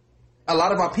 A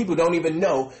lot of our people don't even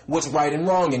know what's right and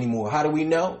wrong anymore. How do we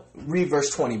know? Read verse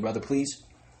 20, brother, please.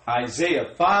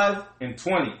 Isaiah 5 and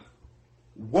 20.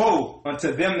 Woe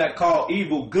unto them that call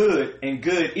evil good and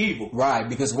good evil. Right,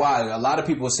 because why? A lot of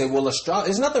people say, well,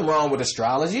 there's nothing wrong with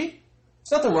astrology.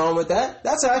 There's nothing wrong with that.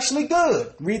 That's actually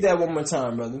good. Read that one more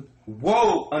time, brother.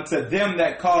 Woe unto them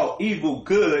that call evil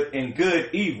good and good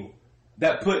evil,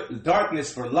 that put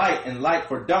darkness for light and light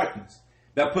for darkness,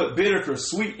 that put bitter for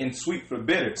sweet and sweet for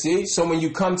bitter. See, so when you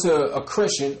come to a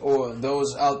Christian or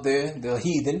those out there, the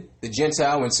heathen, the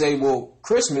Gentile, and say, well,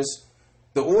 Christmas,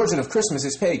 the origin of Christmas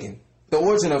is pagan. The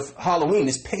origin of Halloween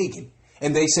is pagan.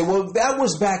 And they say, well, that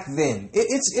was back then.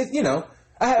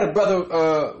 I had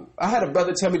a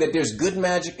brother tell me that there's good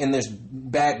magic and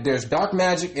there's dark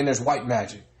magic and there's white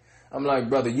magic. I'm like,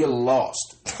 brother, you're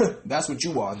lost. That's what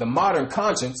you are. The modern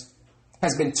conscience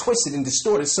has been twisted and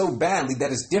distorted so badly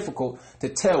that it's difficult to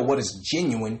tell what is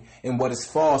genuine and what is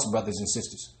false, brothers and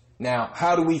sisters. Now,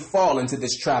 how do we fall into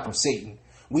this trap of Satan?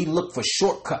 We look for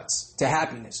shortcuts to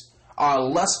happiness. Our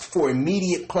lust for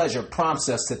immediate pleasure prompts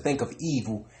us to think of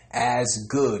evil as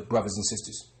good, brothers and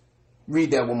sisters.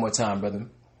 Read that one more time, brother.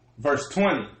 Verse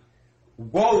 20.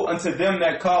 Woe unto them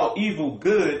that call evil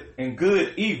good and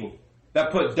good evil,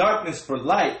 that put darkness for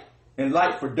light and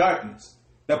light for darkness,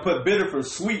 that put bitter for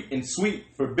sweet and sweet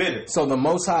for bitter. So the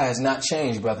Most High has not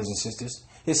changed, brothers and sisters.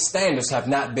 His standards have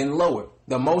not been lowered.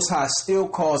 The Most High still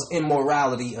calls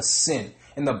immorality a sin.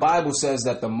 And the Bible says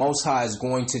that the Most High is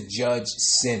going to judge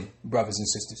sin, brothers and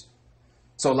sisters.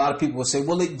 So a lot of people will say,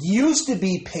 well, it used to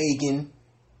be pagan.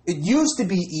 It used to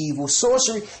be evil.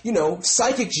 Sorcery,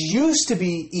 psychics used to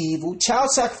be evil. Child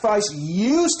sacrifice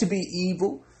used to be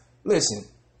evil. Listen,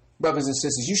 brothers and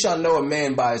sisters, you shall know a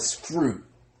man by its fruit.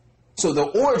 So the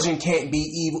origin can't be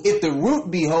evil. If the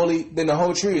root be holy, then the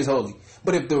whole tree is holy.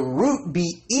 But if the root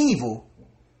be evil,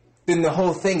 then the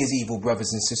whole thing is evil,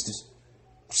 brothers and sisters.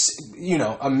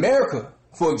 America,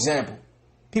 for example,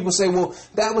 people say, well,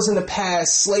 that was in the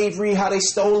past, slavery, how they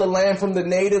stole the land from the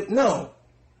native. No,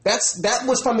 that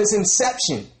was from its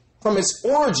inception, from its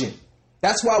origin.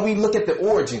 That's why we look at the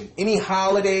origin. Any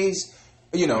holidays,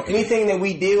 anything that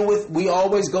we deal with, we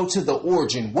always go to the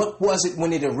origin. What was it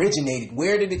when it originated?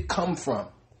 Where did it come from?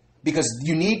 Because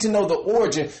you need to know the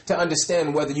origin to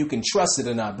understand whether you can trust it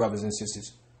or not, brothers and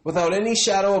sisters. Without any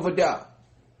shadow of a doubt.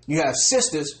 You have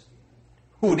sisters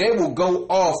who they will go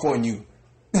off on you,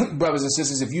 brothers and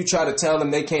sisters, if you try to tell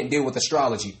them they can't deal with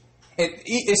astrology. And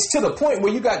it's to the point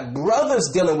where you got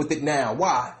brothers dealing with it now.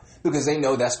 Why? Because they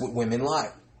know that's what women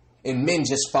like. And men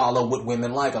just follow what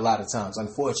women like a lot of times,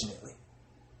 unfortunately.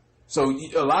 So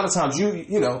a lot of times,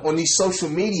 on these social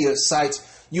media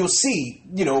sites, you'll see,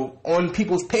 on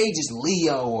people's pages,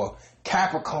 Leo or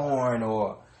Capricorn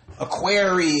or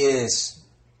Aquarius.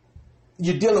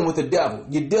 you're dealing with the devil.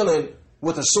 You're dealing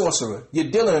with a sorcerer.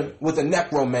 You're dealing with a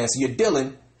necromancer. You're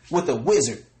dealing with a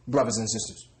wizard, brothers and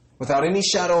sisters. Without any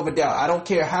shadow of a doubt. I don't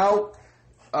care how,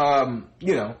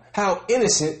 how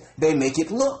innocent they make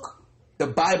it look. The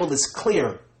Bible is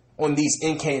clear on these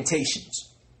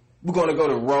incantations. We're going to go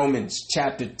to Romans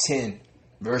chapter 10,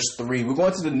 verse 3. We're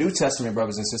going to the New Testament,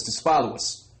 brothers and sisters. Follow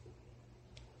us.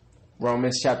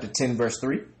 Romans chapter 10, verse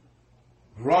 3.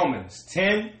 Romans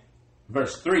 10,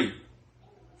 verse 3.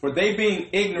 For they being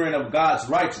ignorant of God's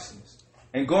righteousness,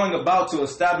 and going about to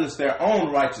establish their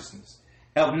own righteousness,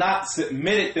 have not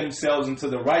submitted themselves into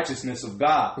the righteousness of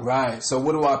God. Right. So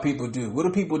what do our people do? What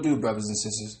do people do, brothers and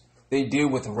sisters? They deal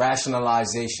with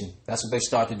rationalization. That's what they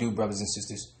start to do, brothers and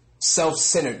sisters.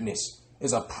 Self-centeredness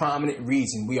is a prominent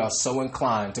reason we are so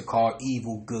inclined to call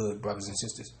evil good, brothers and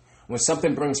sisters. When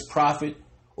something brings profit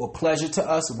or pleasure to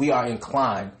us, we are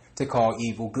inclined to call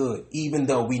evil good, even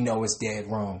though we know it's dead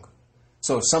wrong.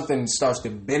 So if something starts to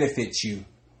benefit you,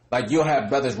 like you'll have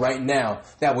brothers right now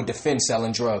that would defend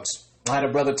selling drugs. I had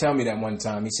a brother tell me that one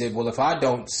time. He said, well, if I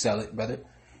don't sell it, brother,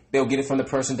 they'll get it from the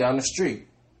person down the street.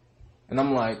 And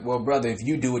I'm like, well, brother, if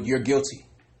you do it, you're guilty.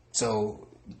 So,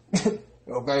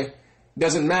 okay,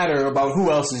 doesn't matter about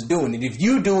who else is doing it. If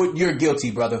you do it, you're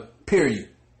guilty, brother, period.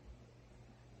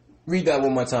 Read that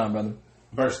one more time, brother.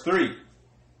 Verse 3.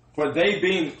 For they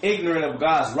being ignorant of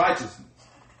God's righteousness,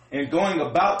 and going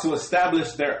about to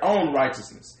establish their own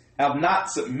righteousness, have not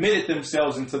submitted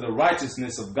themselves into the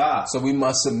righteousness of God. So we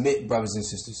must submit, brothers and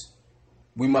sisters.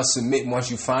 We must submit once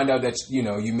you find out that,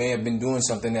 you may have been doing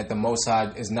something that the Most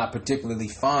High is not particularly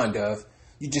fond of.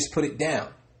 You just put it down.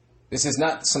 This is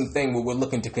not something where we're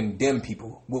looking to condemn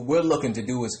people. What we're looking to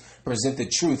do is present the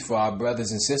truth for our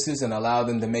brothers and sisters and allow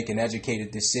them to make an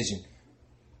educated decision,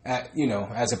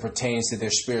 as it pertains to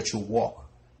their spiritual walk.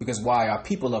 Because why? Our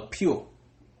people are pure.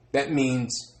 That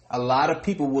means a lot of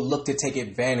people will look to take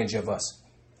advantage of us.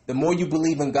 The more you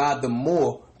believe in God, the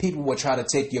more people will try to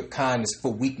take your kindness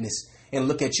for weakness and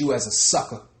look at you as a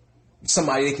sucker,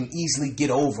 somebody they can easily get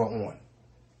over on.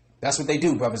 That's what they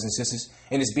do, brothers and sisters.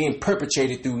 And it's being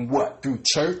perpetrated through what? Through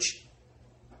church.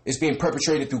 It's being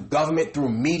perpetrated through government, through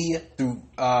media, through,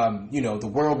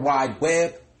 the World Wide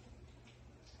Web.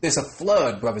 There's a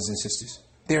flood, brothers and sisters.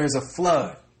 There is a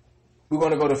flood. We're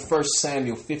going to go to 1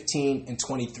 Samuel 15 and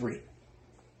 23.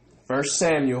 1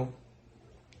 Samuel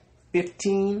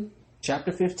 15,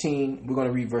 chapter 15. We're going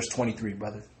to read verse 23,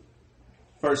 brother.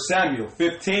 1 Samuel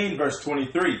 15, verse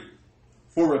 23.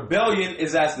 For rebellion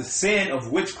is as the sin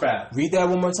of witchcraft. Read that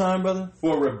one more time, brother.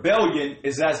 For rebellion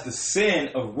is as the sin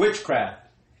of witchcraft,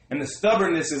 and the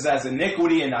stubbornness is as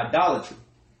iniquity and idolatry.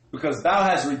 Because thou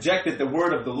hast rejected the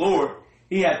word of the Lord,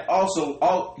 he has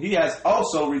also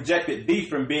rejected thee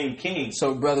from being king.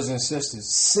 So, brothers and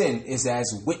sisters, sin is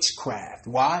as witchcraft.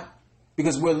 Why?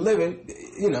 Because we're living,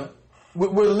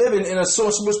 we're living in a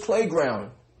sorcerer's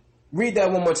playground. Read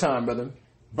that one more time, brother.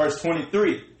 Verse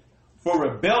 23. For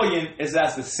rebellion is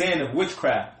as the sin of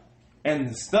witchcraft, and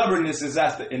the stubbornness is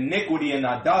as the iniquity and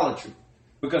idolatry.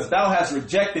 Because thou hast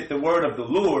rejected the word of the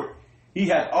Lord, he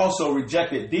hath also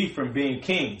rejected thee from being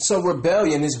king. So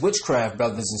rebellion is witchcraft,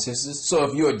 brothers and sisters. So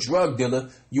if you're a drug dealer,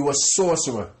 you're a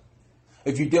sorcerer.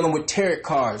 If you're dealing with tarot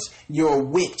cards, you're a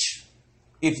witch.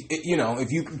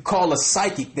 If you call a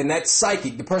psychic, then that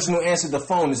psychic, the person who answered the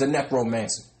phone, is a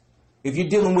necromancer. If you're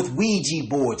dealing with Ouija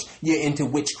boards, you're into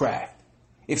witchcraft.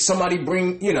 If somebody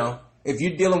if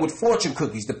you're dealing with fortune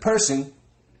cookies, the person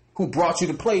who brought you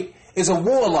the plate is a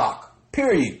warlock,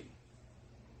 period.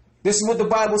 This is what the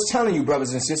Bible's telling you,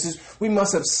 brothers and sisters. We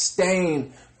must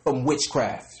abstain from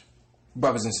witchcraft,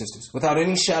 brothers and sisters, without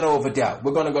any shadow of a doubt.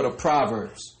 We're going to go to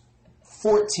Proverbs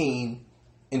 14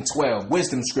 and 12.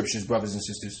 Wisdom scriptures, brothers and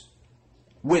sisters.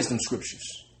 Wisdom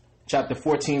scriptures. Chapter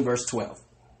 14, verse 12.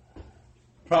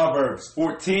 Proverbs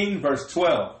 14, verse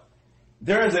 12.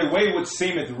 There is a way which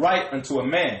seemeth right unto a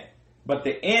man, but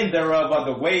the end thereof are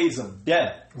the ways of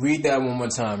death. Read that one more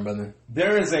time, brother.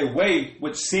 There is a way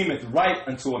which seemeth right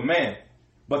unto a man,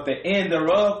 but the end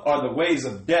thereof are the ways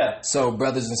of death. So,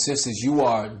 brothers and sisters, you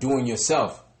are doing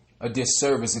yourself a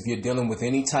disservice if you're dealing with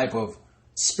any type of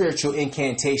spiritual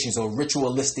incantations or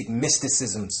ritualistic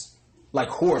mysticisms like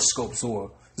horoscopes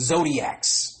or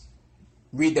zodiacs.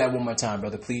 Read that one more time,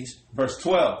 brother, please. Verse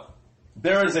 12.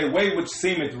 There is a way which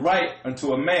seemeth right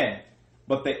unto a man,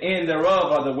 but the end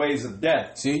thereof are the ways of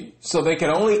death. See? So they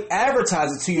can only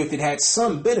advertise it to you if it had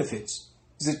some benefits.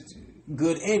 Is it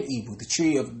good and evil? The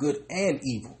tree of good and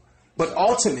evil. But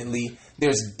ultimately,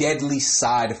 there's deadly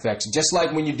side effects. Just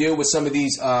like when you deal with some of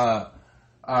these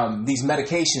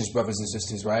medications, brothers and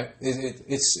sisters, right?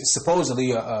 It's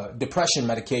supposedly a depression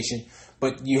medication,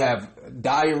 but you have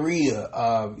diarrhea,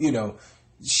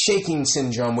 shaking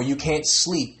syndrome where you can't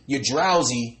sleep. You're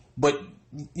drowsy, but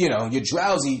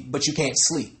you can't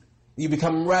sleep. You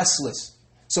become restless.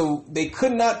 So they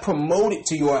could not promote it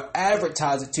to you or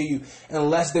advertise it to you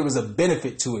unless there was a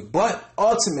benefit to it. But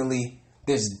ultimately,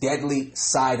 there's deadly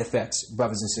side effects,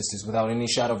 brothers and sisters, without any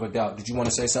shadow of a doubt. Did you want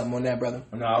to say something on that, brother?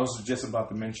 No, I was just about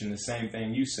to mention the same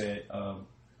thing you said.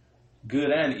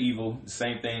 Good and evil, the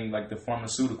same thing like the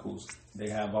pharmaceuticals. They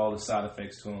have all the side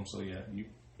effects to them. So, yeah, you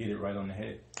hit it right on the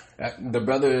head. The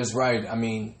brother is right. I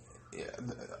mean,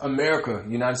 America,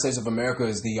 United States of America,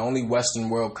 is the only Western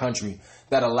world country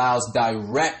that allows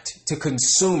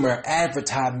direct-to-consumer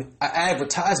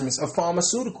advertisements of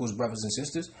pharmaceuticals, brothers and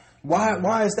sisters.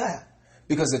 Why is that?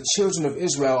 Because the children of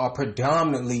Israel are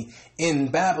predominantly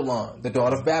in Babylon, the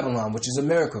daughter of Babylon, which is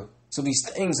America. So these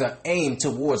things are aimed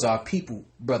towards our people,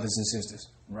 brothers and sisters.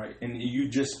 Right. And you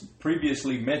just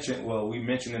previously mentioned, we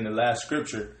mentioned in the last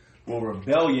scripture,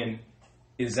 rebellion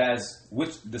is as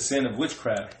the sin of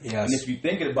witchcraft. Yes. And if you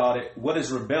think about it, what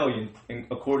is rebellion,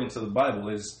 according to the Bible,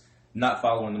 is not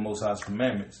following the Most High's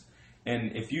commandments.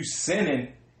 And if you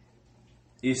sinning,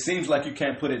 it seems like you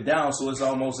can't put it down, so it's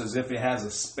almost as if it has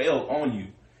a spell on you.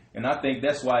 And I think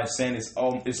that's why it's saying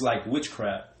it's like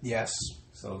witchcraft. Yes.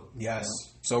 So yes.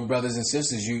 So brothers and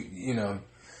sisters,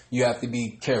 you have to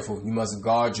be careful. You must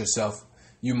guard yourself.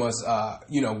 You must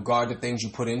guard the things you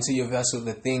put into your vessel,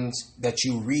 the things that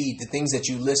you read, the things that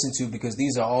you listen to, because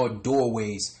these are all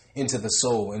doorways into the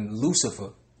soul. And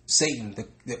Lucifer, Satan,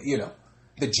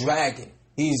 the dragon,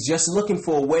 he's just looking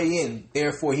for a way in.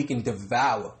 Therefore, he can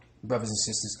devour, brothers and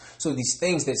sisters. So these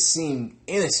things that seem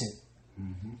innocent,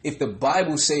 if the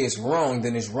Bible says it's wrong,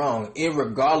 then it's wrong,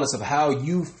 irregardless of how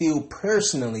you feel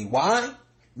personally. Why?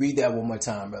 Read that one more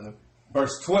time, brother.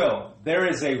 Verse 12, there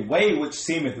is a way which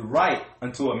seemeth right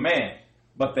unto a man,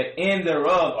 but the end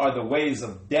thereof are the ways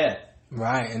of death.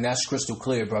 Right, and that's crystal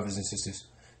clear, brothers and sisters.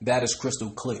 That is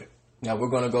crystal clear. Now we're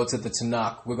going to go to the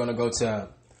Tanakh. We're going to go to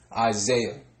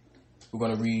Isaiah. We're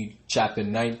going to read chapter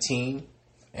 19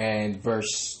 and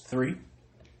verse 3.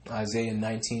 Isaiah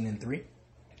 19 and 3.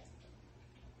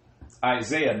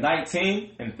 Isaiah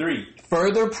 19 and 3.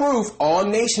 Further proof, all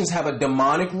nations have a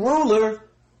demonic ruler.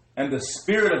 And the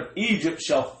spirit of Egypt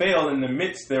shall fail in the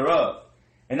midst thereof.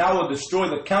 And I will destroy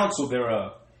the counsel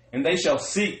thereof. And they shall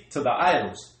seek to the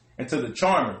idols, and to the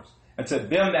charmers, and to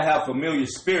them that have familiar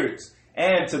spirits,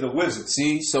 and to the wizards.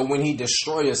 See, so when he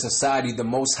destroys a society, the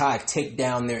Most High take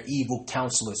down their evil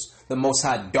counselors. The Most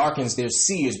High darkens their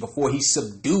seers before he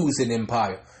subdues an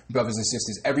empire, brothers and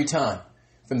sisters, every time.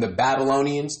 From the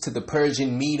Babylonians, to the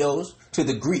Persian Medos, to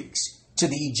the Greeks, to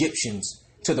the Egyptians,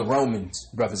 to the Romans,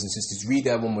 brothers and sisters. Read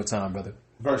that one more time, brother.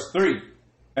 Verse 3.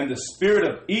 And the spirit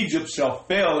of Egypt shall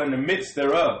fail in the midst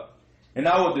thereof, and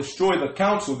I will destroy the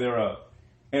counsel thereof.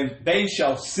 And they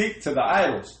shall seek to the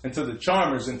idols, and to the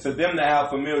charmers, and to them that have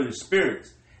familiar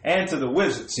spirits, and to the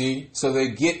wizards. See, so they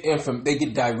get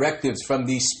directives from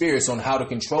these spirits on how to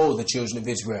control the children of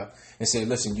Israel, and say,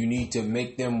 listen, you need to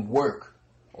make them work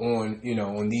on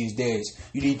these days.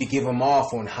 You need to give them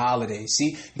off on holidays.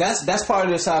 See, that's part of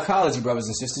their psychology, brothers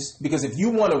and sisters. Because if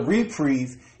you want a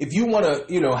reprieve, if you want to,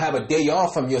 have a day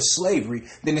off from your slavery,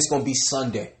 then it's going to be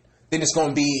Sunday. Then it's going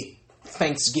to be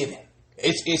Thanksgiving.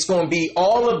 It's going to be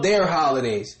all of their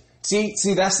holidays. See,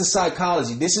 that's the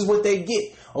psychology. This is what they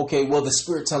get. Okay, well, the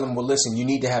Spirit tell them, well, listen, you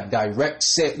need to have direct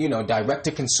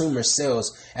to consumer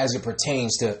sales as it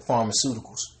pertains to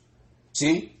pharmaceuticals.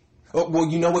 See? Well,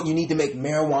 you know what? You need to make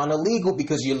marijuana legal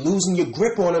because you're losing your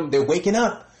grip on them. They're waking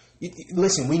up.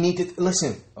 Listen, we need to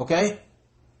listen, okay?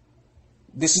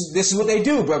 This is what they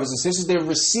do, brothers and sisters. They're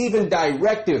receiving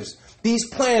directives. These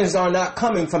plans are not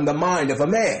coming from the mind of a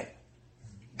man.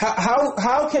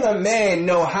 How can a man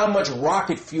know how much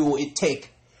rocket fuel it takes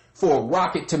for a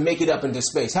rocket to make it up into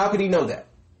space? How could he know that?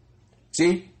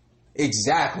 See?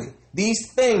 Exactly.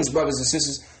 These things, brothers and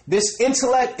sisters, this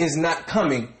intellect is not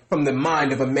coming from the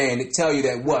mind of a man. It tell you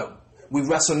that what? We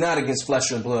wrestle not against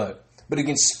flesh and blood, but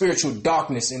against spiritual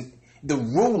darkness and the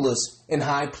rulers in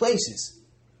high places.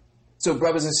 So,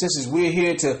 brothers and sisters, we're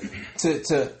here to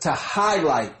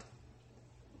highlight,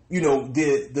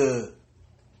 the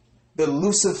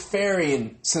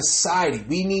Luciferian society.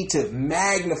 We need to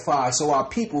magnify so our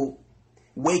people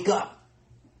wake up.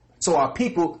 So our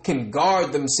people can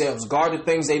guard themselves, guard the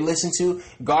things they listen to,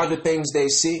 guard the things they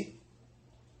see.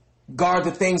 Guard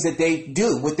the things that they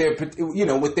do with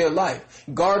their life.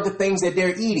 Guard the things that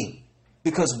they're eating.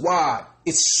 Because why?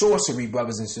 It's sorcery,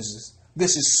 brothers and sisters.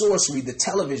 This is sorcery, the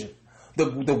television,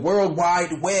 the World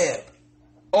Wide Web.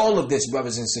 All of this,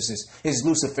 brothers and sisters, is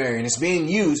Luciferian. It's being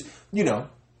used, the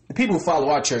people who follow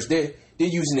our church, they're They're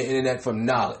using the internet for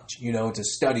knowledge, to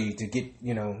study, to get,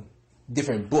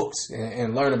 different books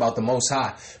and learn about the Most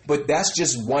High. But that's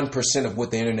just 1% of what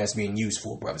the internet's being used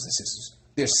for, brothers and sisters.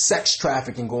 There's sex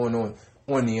trafficking going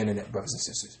on the internet, brothers and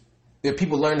sisters. There are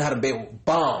people learning how to build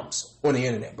bombs on the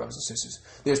internet, brothers and sisters.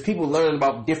 There's people learning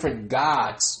about different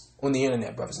gods on the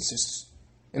internet, brothers and sisters,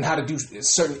 and how to do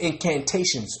certain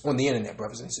incantations on the internet,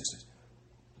 brothers and sisters.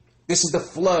 This is the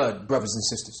flood, brothers and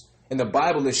sisters. And the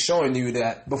Bible is showing you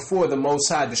that before the Most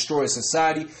High destroys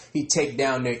society, he take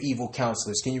down their evil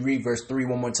counselors. Can you read verse 3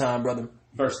 one more time, brother?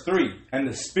 Verse 3, and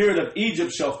the spirit of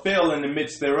Egypt shall fail in the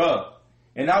midst thereof,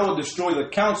 and I will destroy the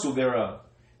counsel thereof.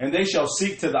 And they shall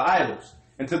seek to the idols,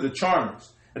 and to the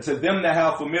charmers, and to them that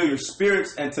have familiar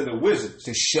spirits, and to the wizards.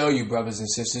 To show you, brothers and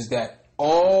sisters, that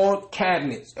all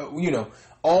cabinets,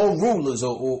 all rulers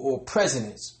or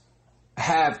presidents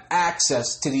have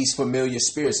access to these familiar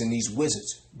spirits and these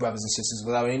wizards, brothers and sisters,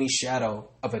 without any shadow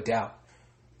of a doubt.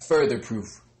 Further proof,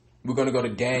 we're going to go to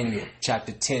Daniel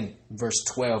chapter 10, verse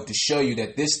 12, to show you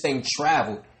that this thing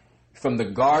traveled from the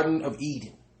Garden of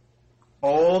Eden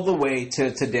all the way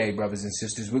to today, brothers and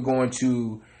sisters. We're going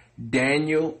to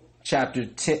Daniel chapter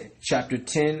 10,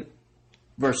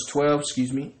 verse 12,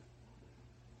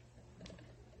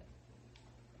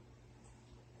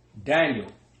 Daniel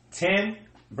 10,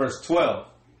 verse 12.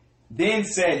 Then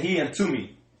said he unto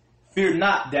me, Fear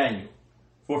not, Daniel,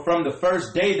 for from the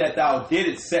first day that thou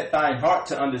didst set thine heart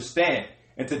to understand,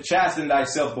 and to chasten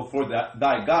thyself before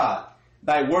thy God,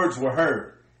 thy words were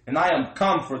heard, and I am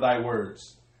come for thy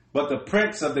words. But the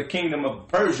prince of the kingdom of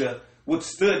Persia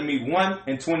withstood me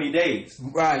 21 days.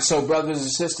 Right, so brothers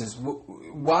and sisters,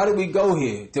 why do we go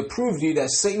here? To prove to you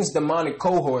that Satan's demonic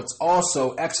cohorts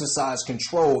also exercise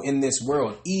control in this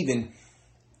world, even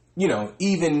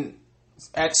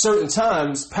at certain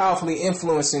times, powerfully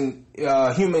influencing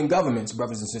human governments,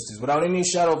 brothers and sisters, without any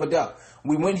shadow of a doubt.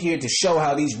 We went here to show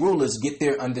how these rulers get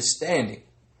their understanding.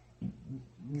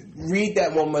 Read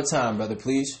that one more time, brother,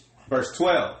 please. Verse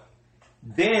 12.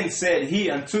 Then said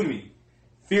he unto me,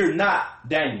 Fear not,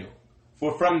 Daniel,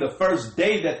 for from the first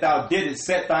day that thou didst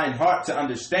set thine heart to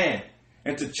understand,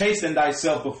 and to chasten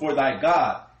thyself before thy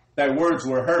God, thy words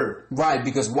were heard. Right,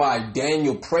 because why?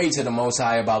 Daniel prayed to the Most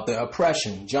High about the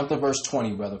oppression. Jump to verse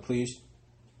 20, brother, please.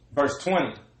 Verse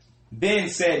 20. Then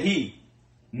said he,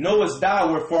 Knowest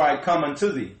thou wherefore I come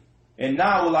unto thee? And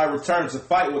now will I return to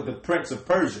fight with the prince of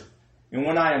Persia. And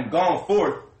when I am gone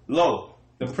forth, lo,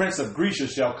 the prince of Grecia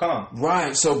shall come.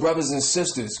 Right, so brothers and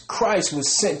sisters, Christ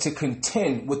was sent to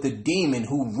contend with the demon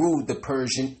who ruled the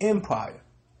Persian Empire.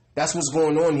 That's what's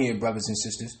going on here, brothers and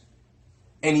sisters.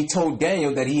 And he told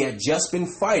Daniel that he had just been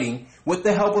fighting with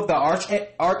the help of the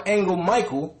Archangel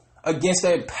Michael against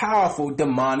a powerful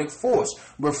demonic force,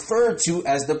 referred to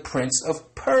as the Prince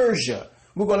of Persia.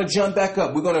 We're going to jump back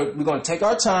up. We're going to take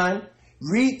our time.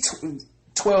 Read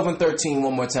 12 and 13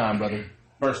 one more time, brother.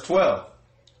 Verse 12.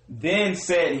 Then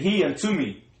said he unto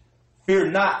me,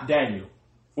 Fear not, Daniel,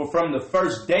 for from the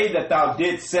first day that thou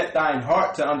didst set thine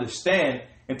heart to understand,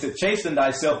 and to chasten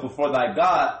thyself before thy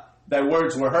God, thy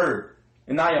words were heard,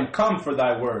 and I am come for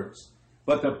thy words.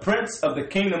 But the prince of the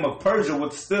kingdom of Persia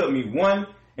withstood me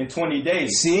 21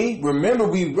 days. See, remember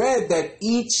we read that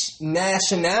each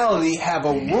nationality have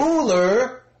a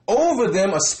ruler over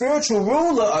them, a spiritual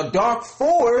ruler, a dark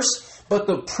force. But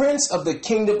the prince of the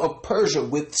kingdom of Persia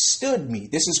withstood me.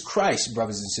 This is Christ,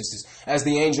 brothers and sisters, as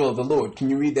the angel of the Lord. Can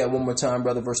you read that one more time,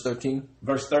 brother? Verse 13.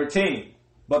 Verse 13.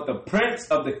 But the prince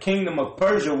of the kingdom of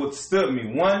Persia withstood me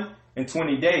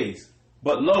 21 days.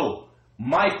 But lo,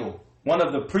 Michael, one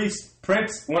of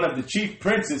the chief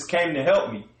princes, came to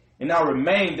help me, and I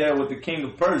remained there with the king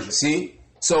of Persia. See,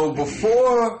 so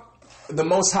before the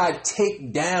Most High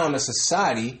take down a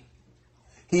society,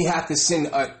 he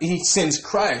sends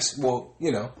Christ. Well,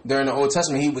 during the Old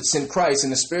Testament, he would send Christ in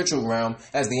the spiritual realm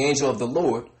as the angel of the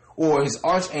Lord, or his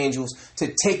archangels,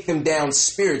 to take them down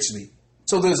spiritually.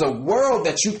 So there's a world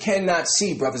that you cannot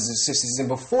see, brothers and sisters. And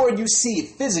before you see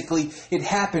it physically, it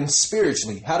happens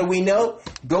spiritually. How do we know?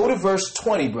 Go to verse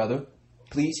 20, brother,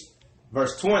 please.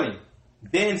 Verse 20.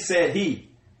 Then said he,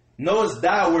 Knowest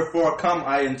thou wherefore come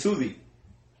I unto thee?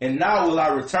 And now will I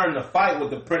return to fight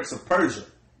with the prince of Persia.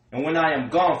 And when I am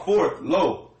gone forth,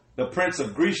 lo, the prince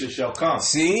of Grecia shall come.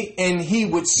 See, and he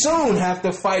would soon have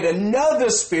to fight another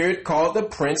spirit called the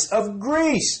prince of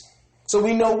Greece. So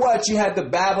we know what? You had the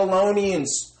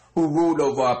Babylonians who ruled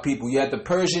over our people. You had the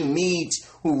Persian Medes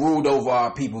who ruled over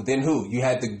our people. Then who? You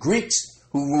had the Greeks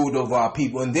who ruled over our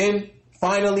people. And then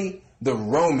finally, the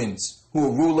Romans who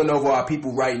are ruling over our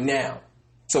people right now.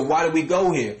 So why did we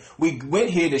go here? We went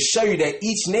here to show you that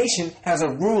each nation has a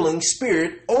ruling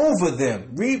spirit over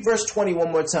them. Read verse 20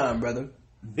 one more time, brother.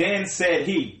 Then said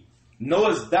he,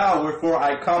 Knowest thou wherefore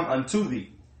I come unto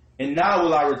thee? And now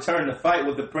will I return to fight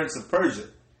with the prince of Persia.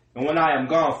 And when I am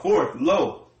gone forth,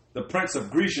 lo, the prince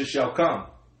of Grecia shall come.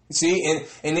 See,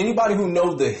 and anybody who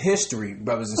knows the history,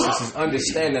 brothers and sisters,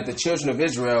 understand that the children of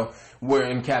Israel were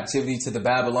in captivity to the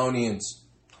Babylonians.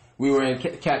 We were in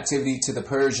captivity to the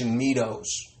Persian Medos.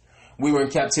 We were in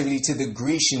captivity to the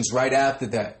Grecians right after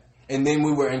that. And then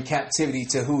we were in captivity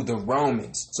to who? The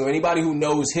Romans. So anybody who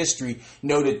knows history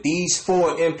know that these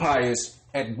four empires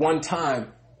at one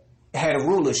time had a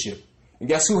rulership. And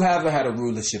guess who haven't had a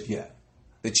rulership yet?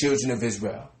 The children of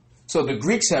Israel. So the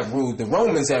Greeks have ruled, the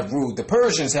Romans have ruled, the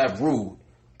Persians have ruled.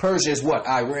 Persia is what?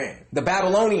 Iran. The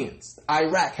Babylonians,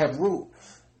 Iraq, have ruled.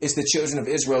 It's the children of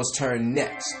Israel's turn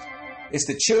next. It's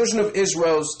the children of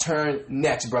Israel's turn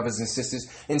next, brothers and sisters.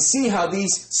 And see how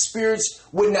these spirits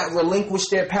would not relinquish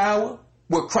their power?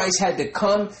 Where Christ had to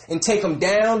come and take them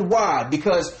down? Why?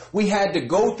 Because we had to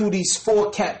go through these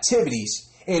four captivities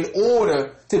in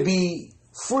order to be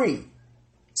free.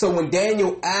 So when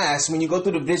Daniel asked, when you go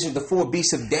through the vision of the four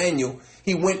beasts of Daniel,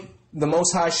 the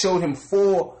Most High showed him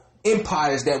four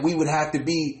empires that we would have to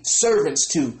be servants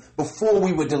to before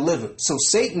we were delivered. So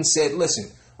Satan said,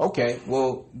 listen, okay,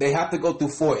 well, they have to go through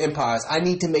four empires. I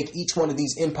need to make each one of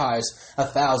these empires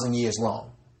 1,000 years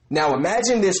long. Now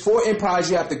imagine there's four empires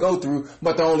you have to go through,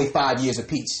 but they're only 5 years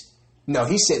apiece. No,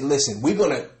 he said, listen,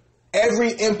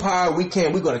 every empire we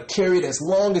can, we're going to carry it as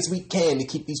long as we can to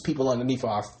keep these people underneath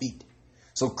our feet.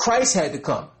 So Christ had to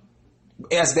come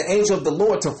as the angel of the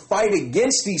Lord to fight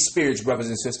against these spirits, brothers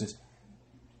and sisters.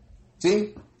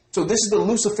 See? So this is the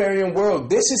Luciferian world.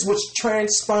 This is what's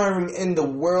transpiring in the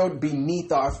world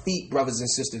beneath our feet, brothers and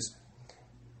sisters.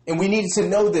 And we needed to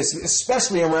know this,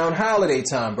 especially around holiday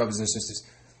time, brothers and sisters.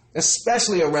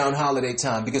 Especially around holiday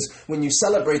time, because when you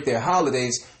celebrate their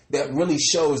holidays, that really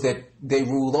shows that they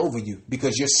rule over you,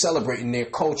 because you're celebrating their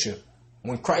culture.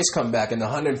 When Christ come back and the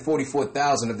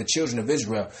 144,000 of the children of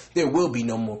Israel, there will be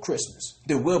no more Christmas.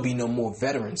 There will be no more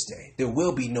Veterans Day. There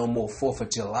will be no more 4th of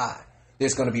July.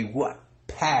 There's going to be what?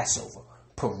 Passover,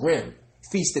 Purim,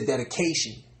 Feast of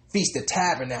Dedication, Feast of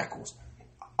Tabernacles.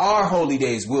 Our holy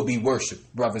days will be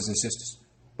worshiped, brothers and sisters.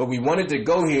 But we wanted to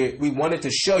go here. We wanted to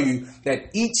show you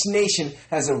that each nation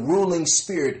has a ruling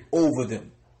spirit over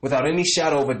them. Without any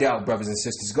shadow of a doubt, brothers and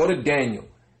sisters. Go to Daniel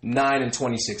 9 and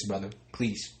 26, brother,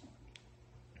 please.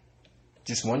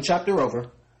 Just one chapter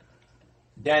over.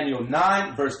 Daniel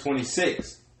 9, verse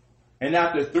 26. And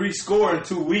after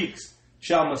 62 weeks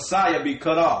shall Messiah be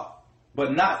cut off,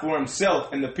 but not for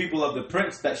himself, and the people of the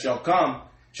prince that shall come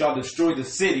shall destroy the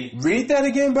city. Read that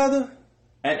again, brother.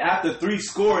 And after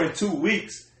 62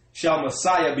 weeks shall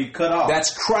Messiah be cut off.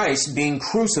 That's Christ being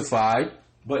crucified.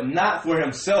 But not for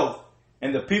himself,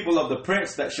 and the people of the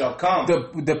prince that shall come.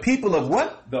 The people of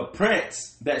what? The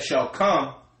prince that shall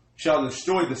come shall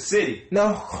destroy the city.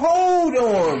 Now hold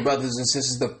on, brothers and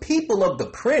sisters. The people of the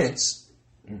prince?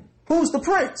 Who's the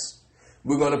prince?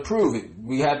 We're going to prove it.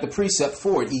 We have the precept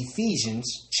for it.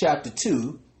 Ephesians chapter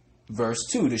 2, verse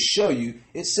 2, to show you.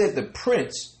 It said the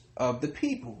prince of the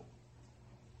people.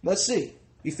 Let's see.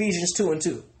 Ephesians 2 and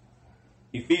 2.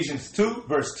 Ephesians 2,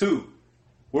 verse 2.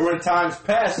 Where in times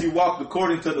past you walked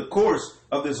according to the course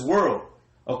of this world,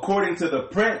 according to the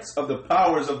prince of the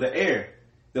powers of the air,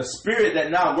 the spirit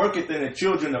that now worketh in the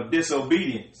children of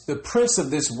disobedience. The prince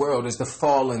of this world is the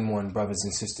fallen one, brothers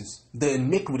and sisters. The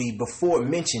iniquity before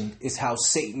mentioned is how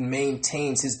Satan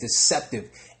maintains his deceptive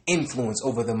influence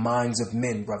over the minds of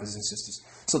men, brothers and sisters.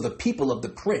 So the people of the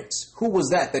prince, who was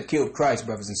that killed Christ,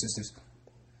 brothers and sisters?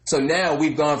 So now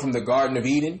we've gone from the Garden of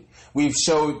Eden. We've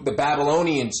showed the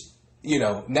Babylonians,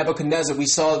 Nebuchadnezzar. We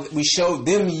showed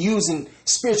them using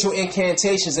spiritual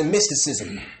incantations and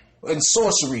mysticism and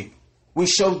sorcery. We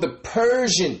showed the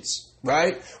Persians,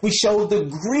 right? We showed the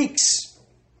Greeks.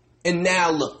 And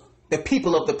now look, the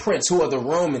people of the prince, who are the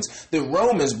Romans. The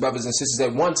Romans, brothers and sisters,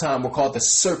 at one time were called the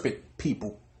serpent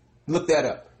people. Look that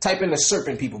up. Type in the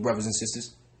serpent people, brothers and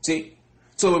sisters. See?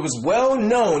 So it was well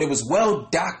known, it was well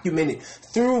documented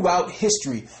throughout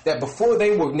history that before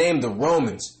they were named the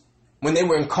Romans, when they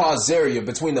were in Khazariya,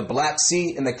 between the Black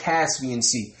Sea and the Caspian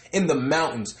Sea, in the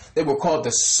mountains, they were called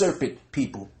the serpent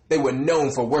people. They were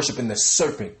known for worshiping the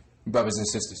serpent, brothers and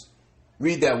sisters.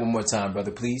 Read that one more time,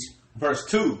 brother, please. Verse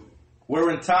 2. Where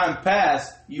in time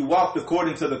past you walked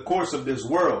according to the course of this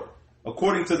world,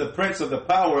 according to the prince of the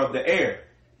power of the air,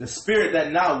 the spirit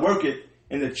that now worketh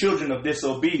in the children of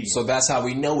disobedience. So that's how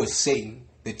we know it's Satan,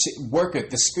 the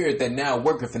spirit that now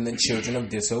worketh in the children of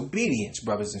disobedience,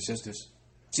 brothers and sisters.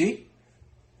 See?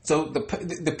 So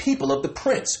the people of the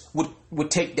prince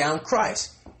would take down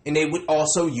Christ. And they would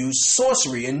also use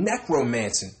sorcery and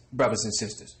necromancy, brothers and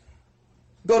sisters.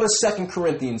 Go to 2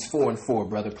 Corinthians 4:4,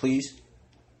 brother, please.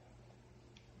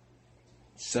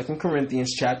 2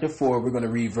 Corinthians chapter 4, we're going to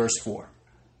read verse 4.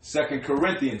 2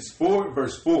 Corinthians 4,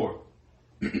 verse 4.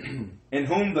 In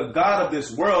whom the God of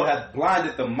this world hath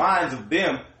blinded the minds of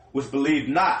them which believe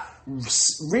not.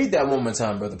 Read that one more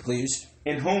time, brother, please.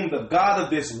 In whom the God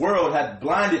of this world hath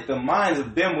blinded the minds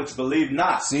of them which believe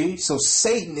not. See, so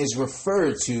Satan is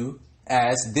referred to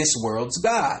as this world's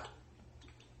God.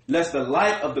 Lest the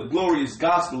light of the glorious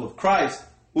gospel of Christ,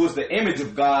 who is the image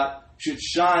of God, should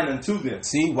shine unto them.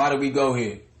 See, why do we go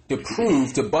here? To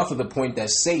prove, to buffer the point that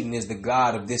Satan is the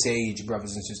God of this age,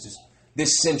 brothers and sisters.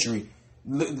 This century,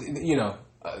 the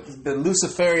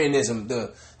Luciferianism,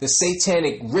 the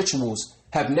satanic rituals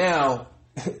have now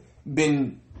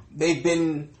they've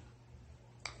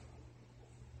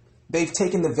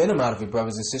taken the venom out of it,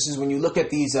 brothers and sisters. When you look at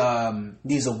these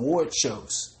award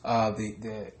shows,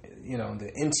 the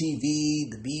MTV,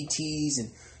 the BTs,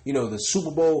 and the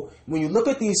Super Bowl, when you look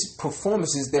at these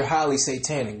performances, they're highly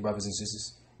satanic, brothers and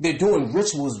sisters. They're doing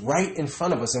rituals right in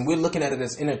front of us, and we're looking at it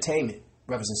as entertainment,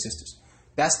 brothers and sisters.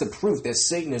 That's the proof that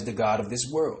Satan is the God of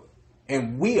this world.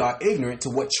 And we are ignorant to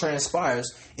what transpires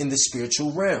in the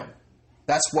spiritual realm.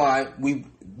 That's why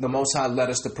the Most High led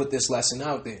us to put this lesson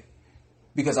out there.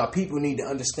 Because our people need to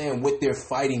understand what they're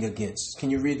fighting against.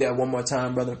 Can you read that one more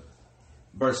time, brother?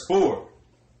 Verse 4.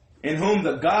 In whom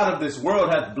the God of this world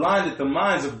hath blinded the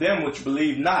minds of them which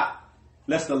believe not,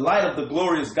 lest the light of the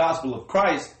glorious gospel of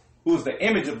Christ, who is the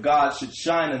image of God, should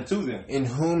shine unto them. In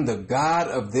whom the God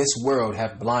of this world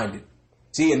hath blinded.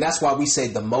 See, and that's why we say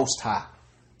the Most High.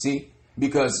 See?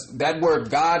 Because that word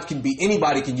God can be,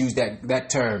 anybody can use that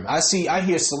term. I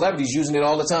hear celebrities using it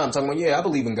all the time, talking about, yeah, I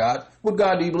believe in God. What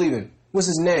God do you believe in? What's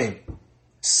his name?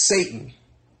 Satan.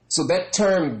 So that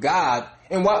term God,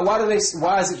 and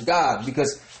why is it God?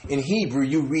 Because in Hebrew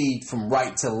you read from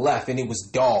right to left, and it was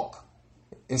dog.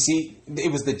 And see,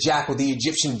 it was the jackal, the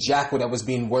Egyptian jackal that was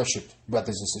being worshipped,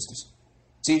 brothers and sisters.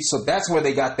 See, so that's where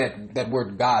they got that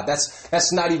word God.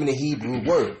 That's not even a Hebrew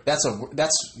word. That's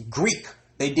Greek.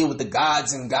 They deal with the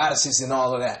gods and goddesses and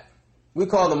all of that. We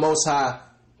call the Most High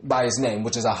by his name,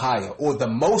 which is Ahia, or the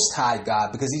Most High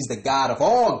God, because he's the God of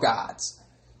all gods.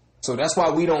 So that's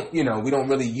why we don't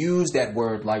really use that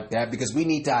word like that, because we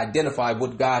need to identify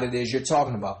what God it is you're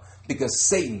talking about. Because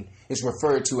Satan is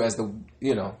referred to as the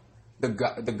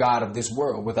God of this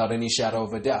world, without any shadow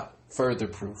of a doubt. Further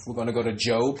proof. We're going to go to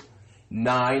Job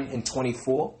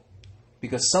 9:24,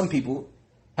 because some people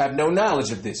have no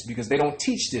knowledge of this, because they don't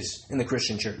teach this in the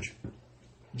Christian church.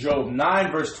 Job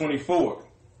 9, verse 24.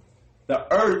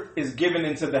 The earth is given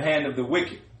into the hand of the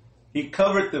wicked. He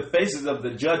covered the faces of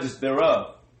the judges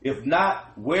thereof. If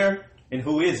not, where and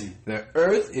who is he? The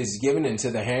earth is given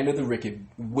into the hand of the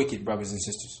wicked, brothers and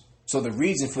sisters. So the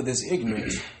reason for this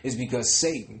ignorance is because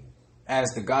Satan, as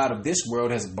the God of this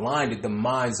world, has blinded the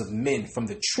minds of men from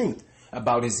the truth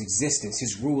about his existence,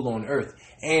 his rule on earth,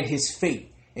 and his fate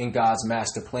in God's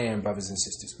master plan, brothers and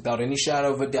sisters. Without any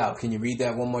shadow of a doubt. Can you read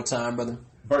that one more time, brother?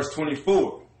 Verse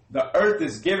 24. The earth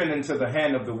is given into the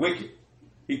hand of the wicked.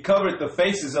 He covered the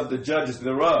faces of the judges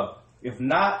thereof. If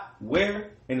not,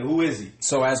 where and who is he?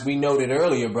 So as we noted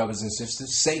earlier, brothers and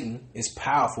sisters, Satan is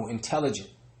powerful, intelligent,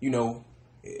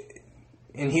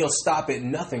 and he'll stop at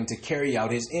nothing to carry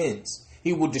out his ends.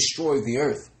 He will destroy the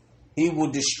earth. He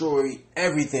will destroy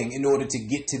everything in order to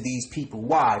get to these people.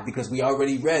 Why? Because we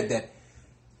already read that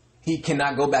he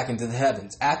cannot go back into the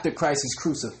heavens. After Christ's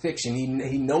crucifixion,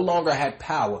 he no longer had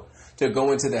power to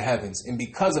go into the heavens. And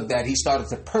because of that, he started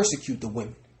to persecute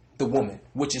the woman,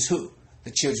 which is who? The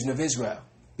children of Israel.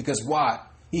 Because why?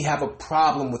 He have a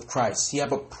problem with Christ. He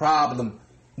have a problem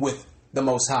with the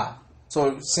Most High.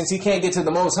 So since he can't get to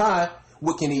the Most High,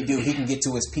 what can he do? He can get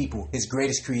to his people, his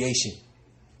greatest creation.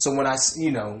 So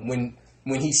when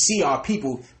he see our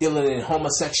people dealing in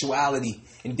homosexuality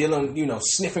and dealing,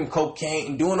 sniffing cocaine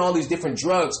and doing all these different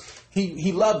drugs,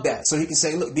 he loved that. So he can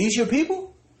say, look, these your people?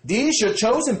 These your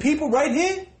chosen people right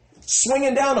here?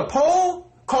 Swinging down a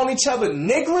pole? Calling each other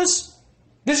niggers?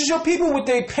 This is your people with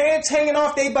their pants hanging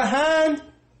off their behind?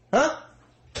 Huh?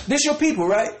 This your people,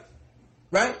 right?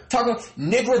 Right? Talking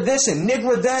nigger this and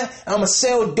nigger that. I'm going to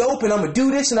sell dope and I'm going to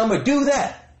do this and I'm going to do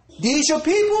that. These your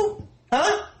people?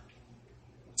 Huh?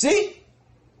 See?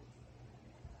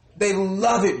 They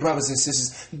love it, brothers and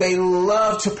sisters. They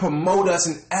love to promote us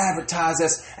and advertise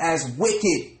us as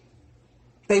wicked.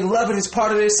 They love it as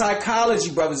part of their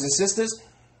psychology, brothers and sisters.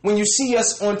 When you see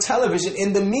us on television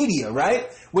in the media,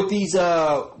 right? With these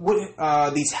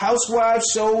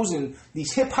housewives shows and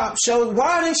these hip hop shows,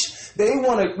 why they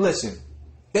want to listen?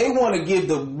 They want to give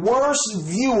the worst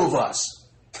view of us.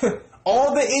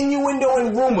 All the innuendo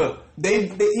and rumor, they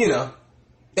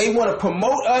want to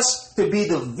promote us to be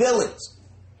the villains.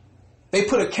 They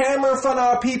put a camera in front of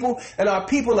our people, and our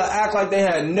people act like they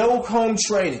had no home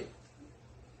training.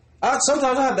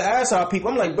 Sometimes I have to ask our people,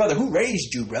 I'm like, brother, who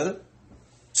raised you, brother?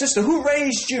 Sister, who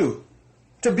raised you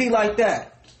to be like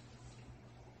that?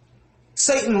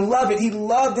 Satan loved it. He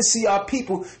loved to see our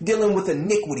people dealing with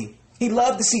iniquity. He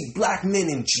loved to see black men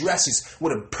in dresses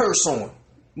with a purse on,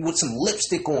 with some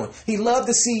lipstick on. He loved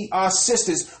to see our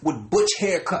sisters with butch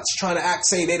haircuts trying to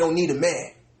say they don't need a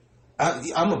man.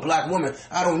 I'm a black woman.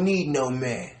 I don't need no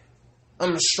man.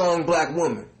 I'm a strong black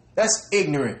woman. That's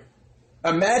ignorant.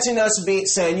 Imagine us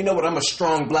saying, you know what, I'm a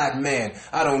strong black man.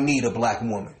 I don't need a black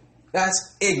woman.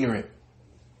 That's ignorant.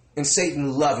 And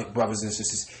Satan love it, brothers and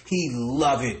sisters. He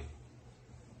love it.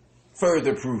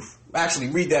 Further proof. Actually,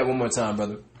 read that one more time,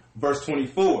 brother. Verse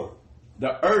 24.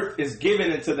 The earth is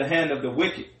given into the hand of the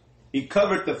wicked. He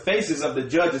covered the faces of the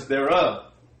judges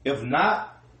thereof. If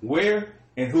not, where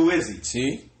and who is he?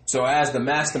 See? So as the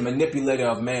master manipulator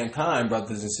of mankind,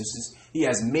 brothers and sisters, he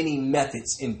has many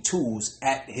methods and tools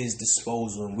at his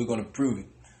disposal, and we're going to prove it.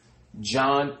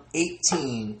 John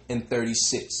 18 and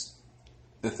 36.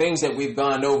 The things that we've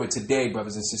gone over today,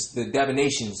 brothers and sisters, the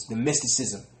divinations, the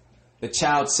mysticism, the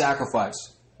child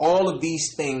sacrifice, all of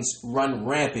these things run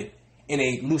rampant in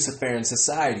a Luciferian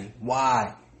society.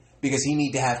 Why? Because he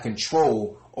need to have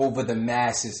control over the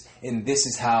masses, and this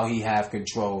is how he have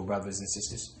control, brothers and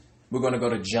sisters. We're going to go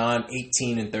to John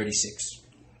 18 and 36.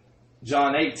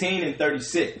 John 18 and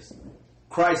 36.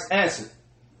 Christ answered,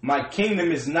 my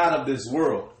kingdom is not of this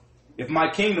world. If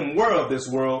my kingdom were of this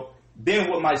world, then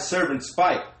would my servants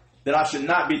fight, that I should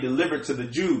not be delivered to the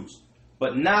Jews.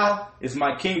 But now is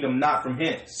my kingdom not from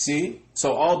hence. See?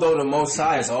 So although the Most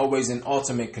High is always in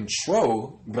ultimate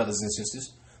control, brothers and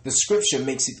sisters, the scripture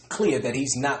makes it clear that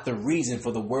he's not the reason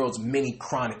for the world's many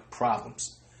chronic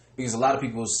problems. Because a lot of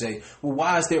people will say, well,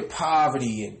 why is there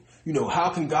poverty? And, how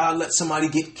can God let somebody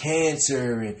get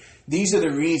cancer? And these are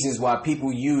the reasons why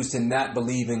people use to not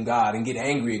believe in God and get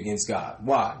angry against God.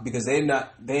 Why? Because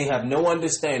they have no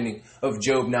understanding of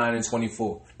Job 9 and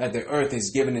 24, that the earth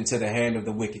is given into the hand of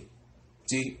the wicked.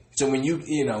 See? So when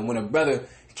when a brother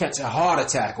catch a heart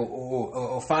attack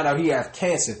or find out he has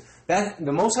cancer, that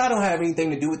the Most High don't have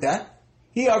anything to do with that.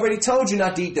 He already told you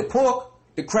not to eat the pork,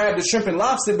 the crab, the shrimp, and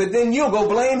lobster, but then you'll go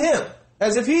blame him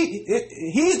as if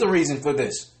he's the reason for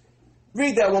this.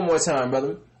 Read that one more time,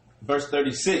 brother. Verse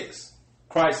 36.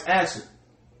 Christ answered,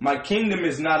 my kingdom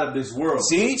is not of this world.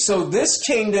 See, so this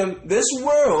kingdom, this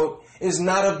world is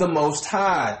not of the Most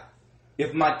High.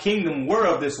 If my kingdom were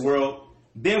of this world,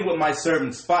 then would my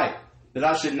servants fight, that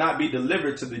I should not be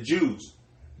delivered to the Jews.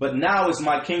 But now is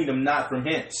my kingdom not from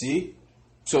hence. See?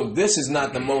 So this is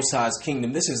not the Most High's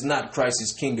kingdom. This is not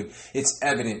Christ's kingdom. It's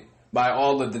evident by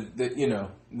all of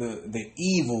the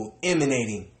evil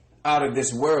emanating out of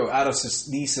this world, out of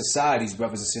these societies,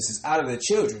 brothers and sisters, out of the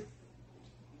children.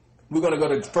 We're going to go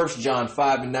to 1 John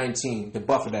 5 and 19 to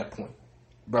buffer that point,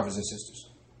 brothers and sisters.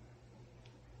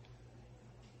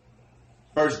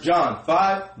 1 John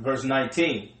 5, verse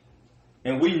 19.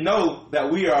 And we know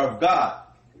that we are of God,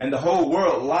 and the whole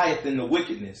world lieth in the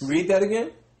wickedness. Read that again.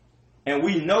 And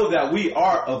we know that we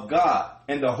are of God,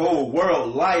 and the whole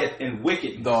world lieth in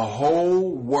wickedness. The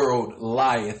whole world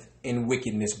lieth in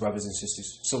wickedness, brothers and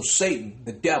sisters. So Satan,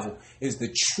 the devil, is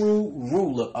the true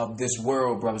ruler of this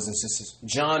world, brothers and sisters.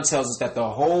 John tells us that the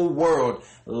whole world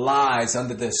lies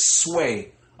under the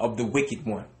sway of the wicked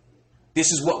one.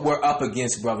 This is what we're up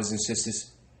against, brothers and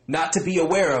sisters. Not to be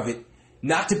aware of it,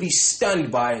 not to be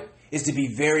stunned by it, is to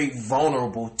be very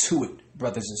vulnerable to it,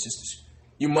 brothers and sisters.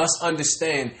 You must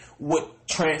understand what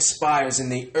transpires in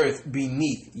the earth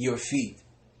beneath your feet.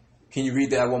 Can you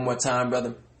read that one more time,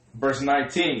 brother? Verse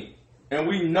 19. And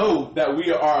we know that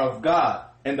we are of God,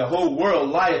 and the whole world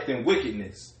lieth in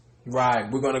wickedness. Right.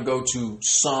 We're going to go to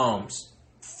Psalms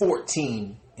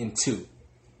 14 and 2.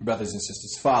 Brothers and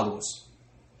sisters, follow us.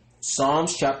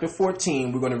 Psalms chapter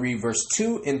 14, we're going to read verse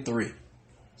 2 and 3.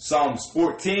 Psalms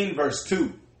 14, verse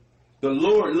 2. The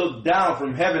Lord looked down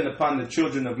from heaven upon the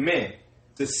children of men,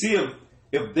 to see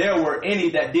if there were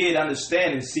any that did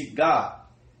understand and seek God.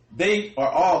 They are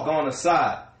all gone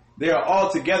aside. They are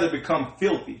altogether become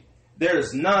filthy. There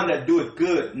is none that doeth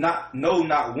good, not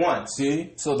one.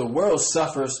 See? So the world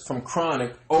suffers from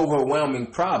chronic, overwhelming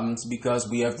problems because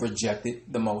we have rejected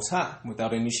the Most High,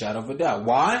 without any shadow of a doubt.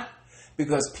 Why?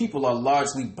 Because people are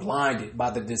largely blinded by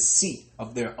the deceit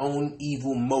of their own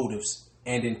evil motives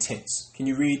and intents. Can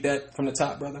you read that from the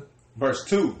top, brother? Verse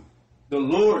 2. The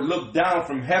Lord looked down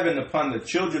from heaven upon the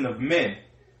children of men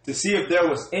to see if there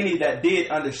was any that did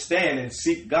understand and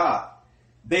seek God.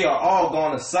 They are all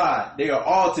gone aside. They are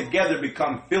all together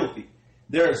become filthy.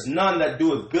 There is none that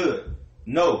doeth good.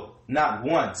 No, not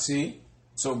one. See?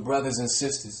 So, brothers and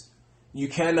sisters, you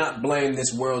cannot blame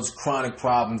this world's chronic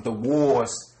problems, the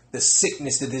wars, the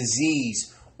sickness, the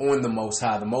disease on the Most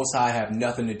High. The Most High have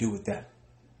nothing to do with that.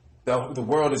 The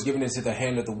world is given into the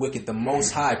hand of the wicked. The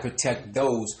Most High protect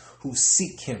those who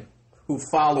seek Him, who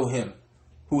follow Him,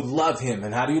 who love Him.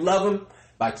 And how do you love Him?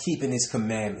 By keeping His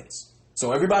commandments.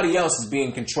 So everybody else is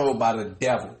being controlled by the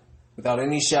devil. Without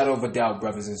any shadow of a doubt,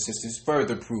 brothers and sisters.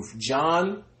 Further proof.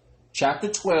 John chapter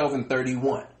 12 and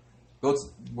 31.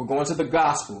 We're going to the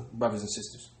gospel, brothers and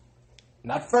sisters.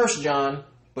 Not 1 John,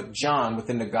 but John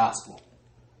within the gospel.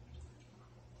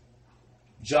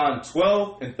 John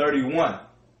 12 and 31.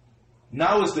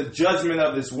 Now is the judgment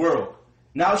of this world.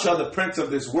 Now shall the prince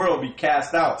of this world be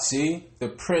cast out. See? The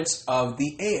prince of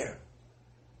the air.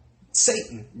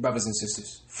 Satan, brothers and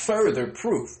sisters. Further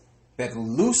proof that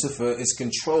Lucifer is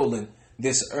controlling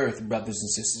this earth, brothers and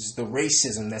sisters. The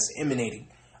racism that's emanating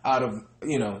out of,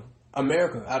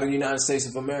 America, out of the United States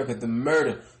of America. The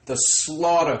murder, the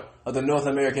slaughter of the North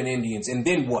American Indians. And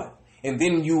then what? And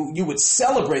then you would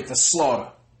celebrate the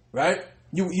slaughter, right?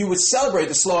 You would celebrate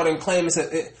the slaughter and claim it's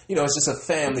just a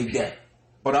family death.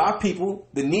 But our people,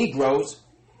 the Negroes,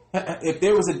 if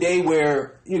there was a day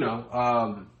where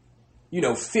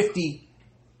 50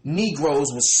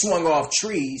 Negroes were swung off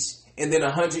trees, and then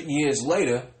 100 years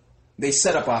later they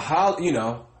set up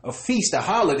a feast, a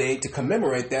holiday to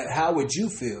commemorate that, how would you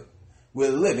feel?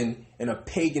 We're living in a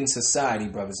pagan society,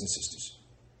 brothers and sisters.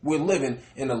 We're living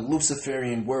in a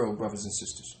Luciferian world, brothers and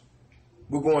sisters.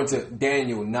 We're going to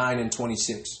Daniel 9 and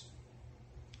 26.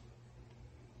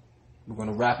 We're going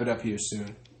to wrap it up here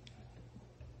soon.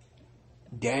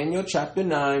 Daniel chapter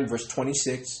 9, verse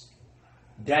 26.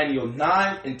 Daniel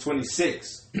 9 and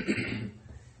 26.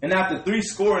 And after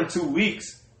 62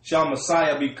 weeks shall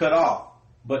Messiah be cut off,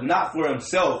 but not for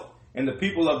himself, and the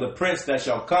people of the prince that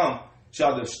shall come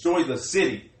shall destroy the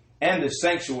city and the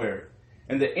sanctuary,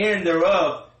 and the end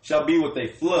thereof shall be with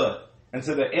a flood. And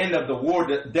to the end of the war,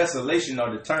 desolation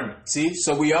are determined. See,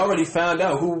 so we already found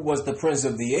out who was the prince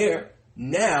of the air.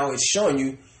 Now it's showing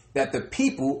you that the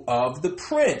people of the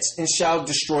prince and shall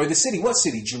destroy the city. What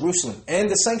city? Jerusalem. And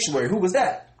the sanctuary. Who was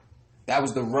that? That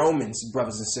was the Romans,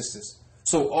 brothers and sisters.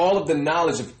 So all of the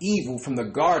knowledge of evil from the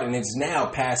garden is now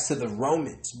passed to the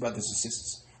Romans, brothers and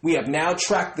sisters. We have now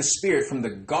tracked the spirit from the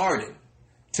garden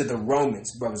to the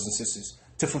Romans, brothers and sisters,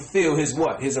 to fulfill his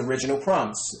what? His original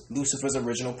promise. Lucifer's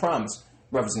original promise,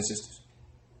 brothers and sisters.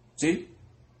 See?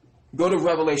 Go to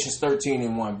Revelation 13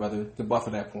 and 1, brother, to buffer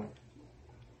that point.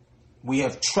 We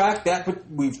have tracked that.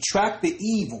 We've tracked the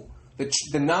evil,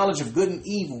 the knowledge of good and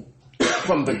evil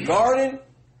from the garden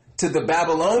to the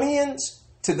Babylonians,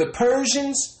 to the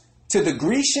Persians, to the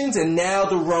Grecians, and now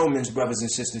the Romans, brothers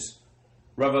and sisters.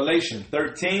 Revelation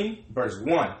 13, verse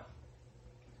 1.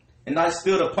 And I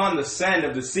stood upon the sand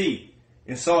of the sea,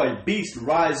 and saw a beast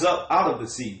rise up out of the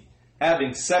sea,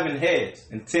 having 7 heads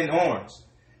and 10 horns,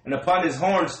 and upon his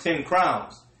horns 10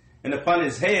 crowns, and upon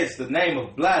his heads the name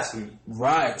of blasphemy.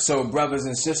 Right. So, brothers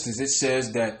and sisters, it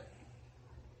says that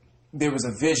there was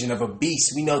a vision of a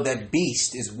beast. We know that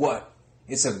beast is what?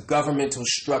 It's a governmental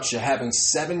structure having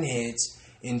 7 heads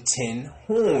and 10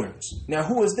 horns. Now,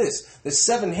 who is this? The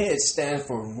 7 heads stand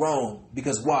for Rome.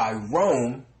 Because why?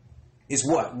 Rome is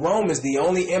what? Rome is the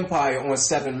only empire on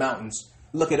 7 mountains.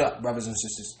 Look it up, brothers and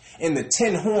sisters. And the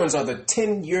 10 horns are the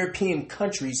 10 European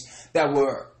countries that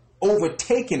were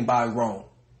overtaken by Rome.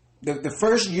 The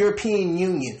first European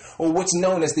Union, or what's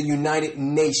known as the United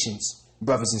Nations,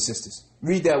 brothers and sisters.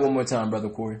 Read that one more time, Brother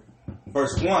Corey.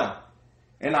 Verse 1.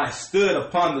 And I stood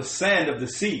upon the sand of the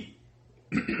sea,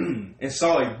 and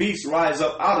saw a beast rise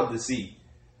up out of the sea,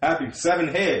 having 7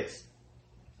 heads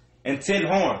and 10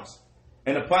 horns,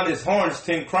 and upon his horns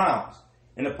 10 crowns,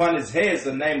 and upon his heads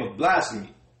the name of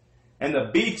blasphemy. And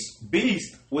the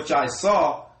beast which I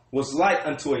saw was like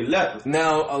unto a leopard.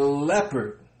 Now, a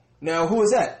leopard. Now, who is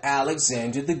that?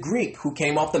 Alexander the Greek, who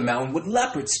came off the mountain with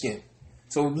leopard skin.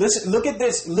 So listen, look at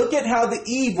this. Look at how the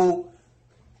evil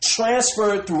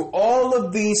transferred through all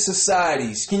of these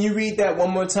societies. Can you read that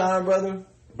one more time, brother?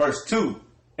 Verse 2.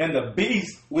 And the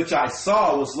beast which I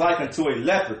saw was like unto a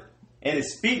leopard, and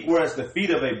his feet were as the feet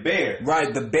of a bear.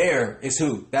 Right, the bear is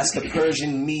who? That's the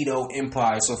Persian Medo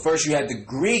Empire. So first you had the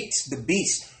Greeks, the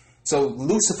beast. So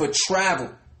Lucifer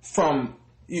traveled from,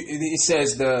 it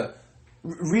says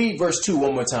Read verse 2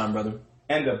 one more time, brother.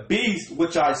 And the beast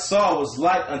which I saw was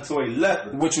like unto a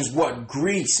leopard. Which was what?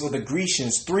 Greece, or the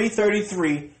Grecians,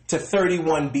 333 to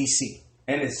 31 BC.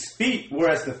 And his feet were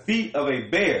as the feet of a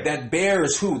bear. That bear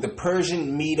is who? The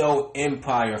Persian Medo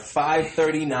Empire,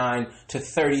 539 to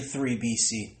 33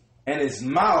 BC. And his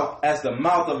mouth as the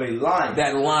mouth of a lion.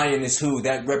 That lion is who?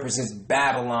 That represents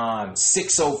Babylon,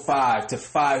 605 to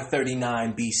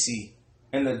 539 BC.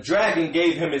 And the dragon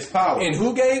gave him his power. And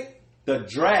who gave? The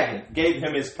dragon gave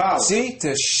him his power. See,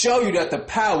 to show you that the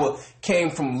power came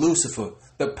from Lucifer.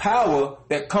 The power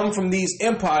that come from these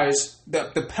empires,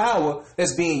 the power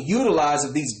that's being utilized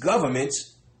of these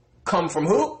governments, come from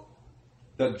who?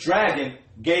 The dragon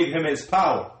gave him his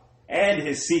power and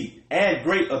his seat and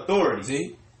great authority.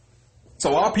 See?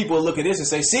 So our people look at this and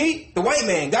say, see, the white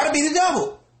man got to be the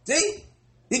devil. See?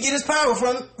 He get his power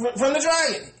from the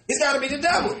dragon. He's got to be the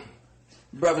devil.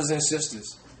 Brothers and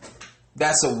sisters,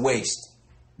 that's a waste.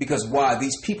 Because why?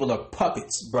 These people are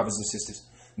puppets, brothers and sisters.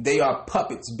 They are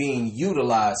puppets being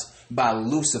utilized by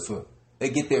Lucifer. They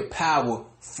get their power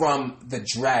from the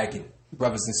dragon,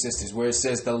 brothers and sisters. Where it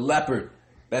says the leopard,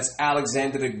 that's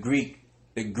Alexander the Greek,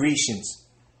 the Grecians.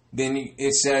 Then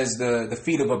it says the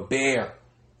feet of a bear,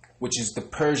 which is the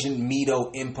Persian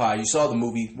Medo Empire. You saw the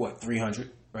movie,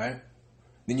 300, right?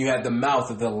 Then you had the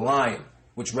mouth of the lion,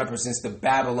 which represents the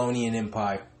Babylonian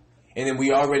Empire. And then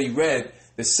we already read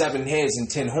the 7 heads and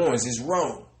 10 horns is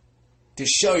Rome. To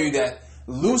show you that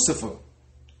Lucifer,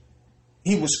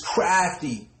 he was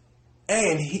crafty,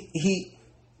 and he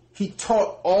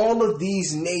taught all of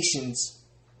these nations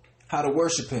how to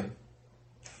worship him.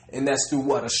 And that's through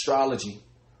what? Astrology,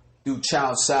 through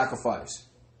child sacrifice,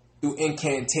 through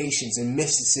incantations and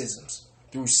mysticisms,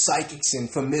 through psychics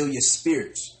and familiar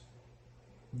spirits.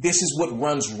 This is what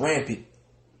runs rampant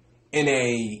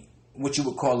in what you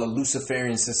would call a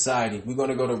Luciferian society. We're going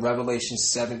to go to Revelation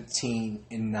 17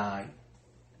 and 9.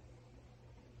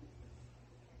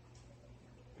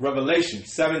 Revelation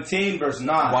 17 verse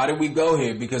 9. Why did we go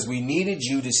here? Because we needed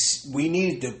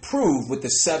to prove what the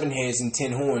 7 heads and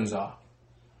 10 horns are.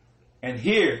 And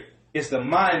here is the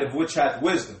mind of which hath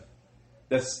wisdom.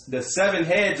 The 7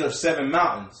 heads are 7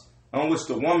 mountains on which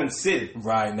the woman sitteth.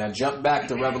 Right. Now jump back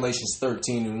to Revelation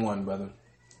 13 and 1, brother.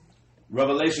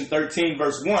 Revelation 13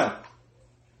 verse 1.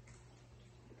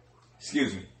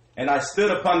 Excuse me. And I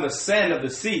stood upon the sand of the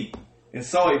sea and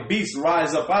saw a beast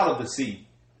rise up out of the sea,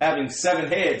 having 7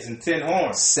 heads and 10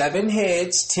 horns. 7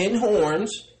 heads, 10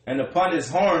 horns. And upon his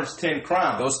horns 10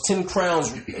 crowns. Those 10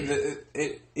 crowns,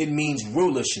 it means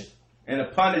rulership. And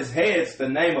upon his heads the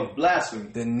name of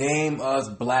blasphemy. The name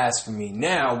of blasphemy.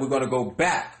 Now we're going to go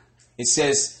back. It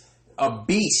says a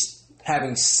beast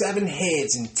having 7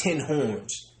 heads and 10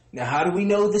 horns. Now how do we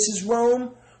know this is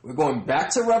Rome? We're going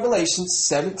back to Revelation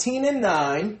 17 and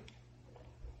 9.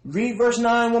 Read verse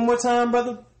 9 one more time,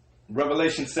 brother.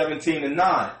 Revelation 17 and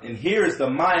 9. And here is the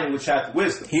mind which hath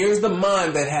wisdom. Here's the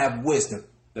mind that have wisdom.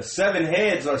 The 7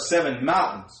 heads are 7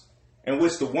 mountains, in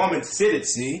which the woman sitteth.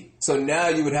 See? So now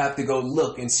you would have to go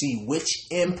look and see which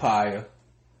empire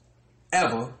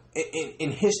ever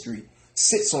in history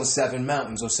sits on 7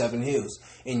 mountains or 7 hills.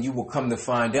 And you will come to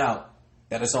find out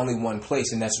that it's only one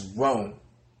place, and that's Rome.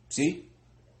 See?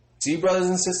 See, brothers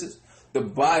and sisters? The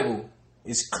Bible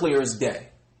is clear as day.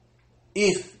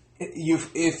 If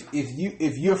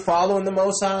you're following the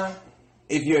Most High,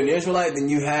 if you're an Israelite, then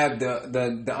you have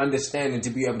the understanding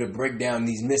to be able to break down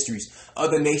these mysteries.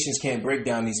 Other nations can't break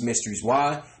down these mysteries.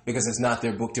 Why? Because it's not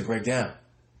their book to break down.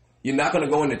 You're not going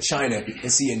to go into China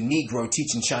and see a Negro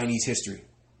teaching Chinese history.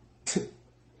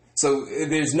 So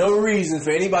there's no reason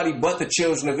for anybody but the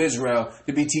children of Israel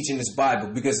to be teaching this Bible,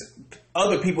 because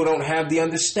other people don't have the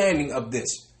understanding of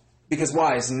this. Because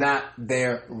why? It's not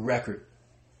their record.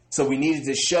 So we needed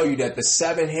to show you that the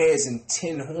 7 heads and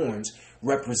 10 horns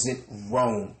represent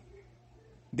Rome.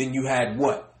 Then you had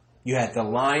what? You had the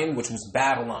lion, which was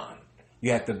Babylon.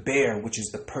 You had the bear, which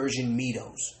is the Persian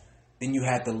Medos. Then you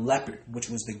had the leopard, which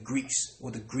was the Greeks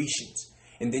or the Grecians.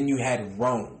 And then you had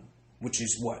Rome, which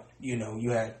is what?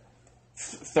 You had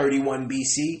 31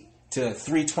 BC to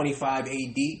 325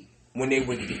 AD, when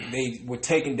they were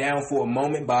taken down for a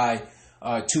moment by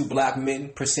 2 black men,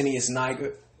 Priscillius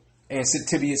Niger and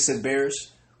Sentibius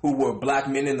Severus, who were black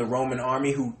men in the Roman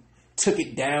army who took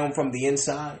it down from the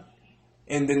inside.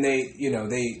 And then they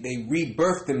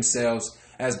rebirthed themselves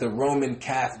as the Roman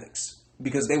Catholics,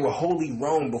 because they were Holy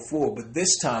Rome before. But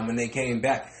this time when they came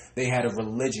back, they had a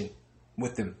religion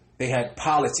with them. They had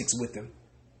politics with them,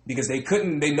 because they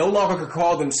no longer could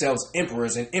call themselves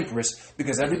emperors and empress,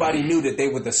 because everybody knew that they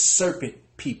were the serpent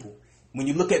people. When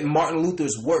you look at Martin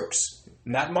Luther's works,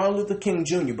 not Martin Luther King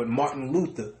Jr., but Martin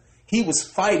Luther, He was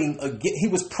fighting against, he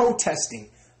was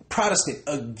protesting, Protestant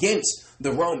against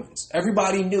the Romans.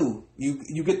 Everybody knew.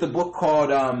 You get the book called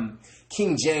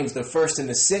King James, the First and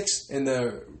the Sixth, in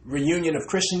the reunion of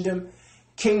Christendom.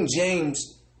 King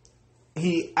James,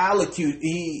 he allocated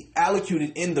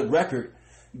in the record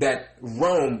that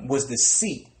Rome was the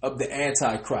seat of the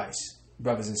Antichrist,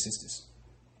 brothers and sisters.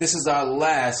 This is our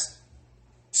last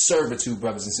servitude,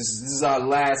 brothers and sisters. This is our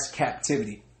last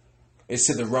captivity. It's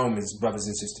to the Romans, brothers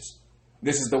and sisters.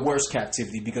 This is the worst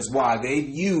captivity because why? They've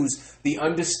used the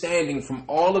understanding from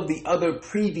all of the other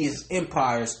previous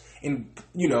empires and,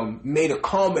 made a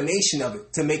culmination of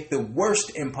it to make the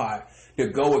worst empire to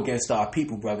go against our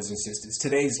people, brothers and sisters.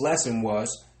 Today's lesson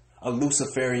was a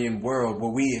Luciferian world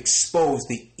where we expose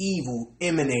the evil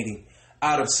emanating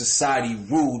out of society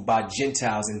ruled by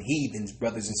Gentiles and heathens,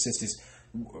 brothers and sisters,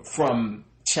 from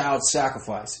child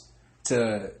sacrifice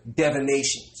to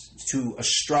divinations to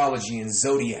astrology and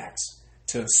zodiacs,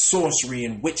 to sorcery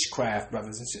and witchcraft,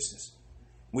 brothers and sisters.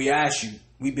 We ask you,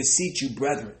 we beseech you,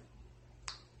 brethren,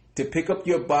 to pick up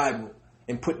your Bible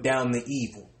and put down the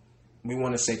evil. We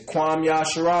want to say, Kwam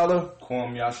Yasharala.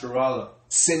 Kwam Yasharala.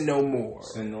 Sin no more.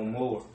 Sin no more.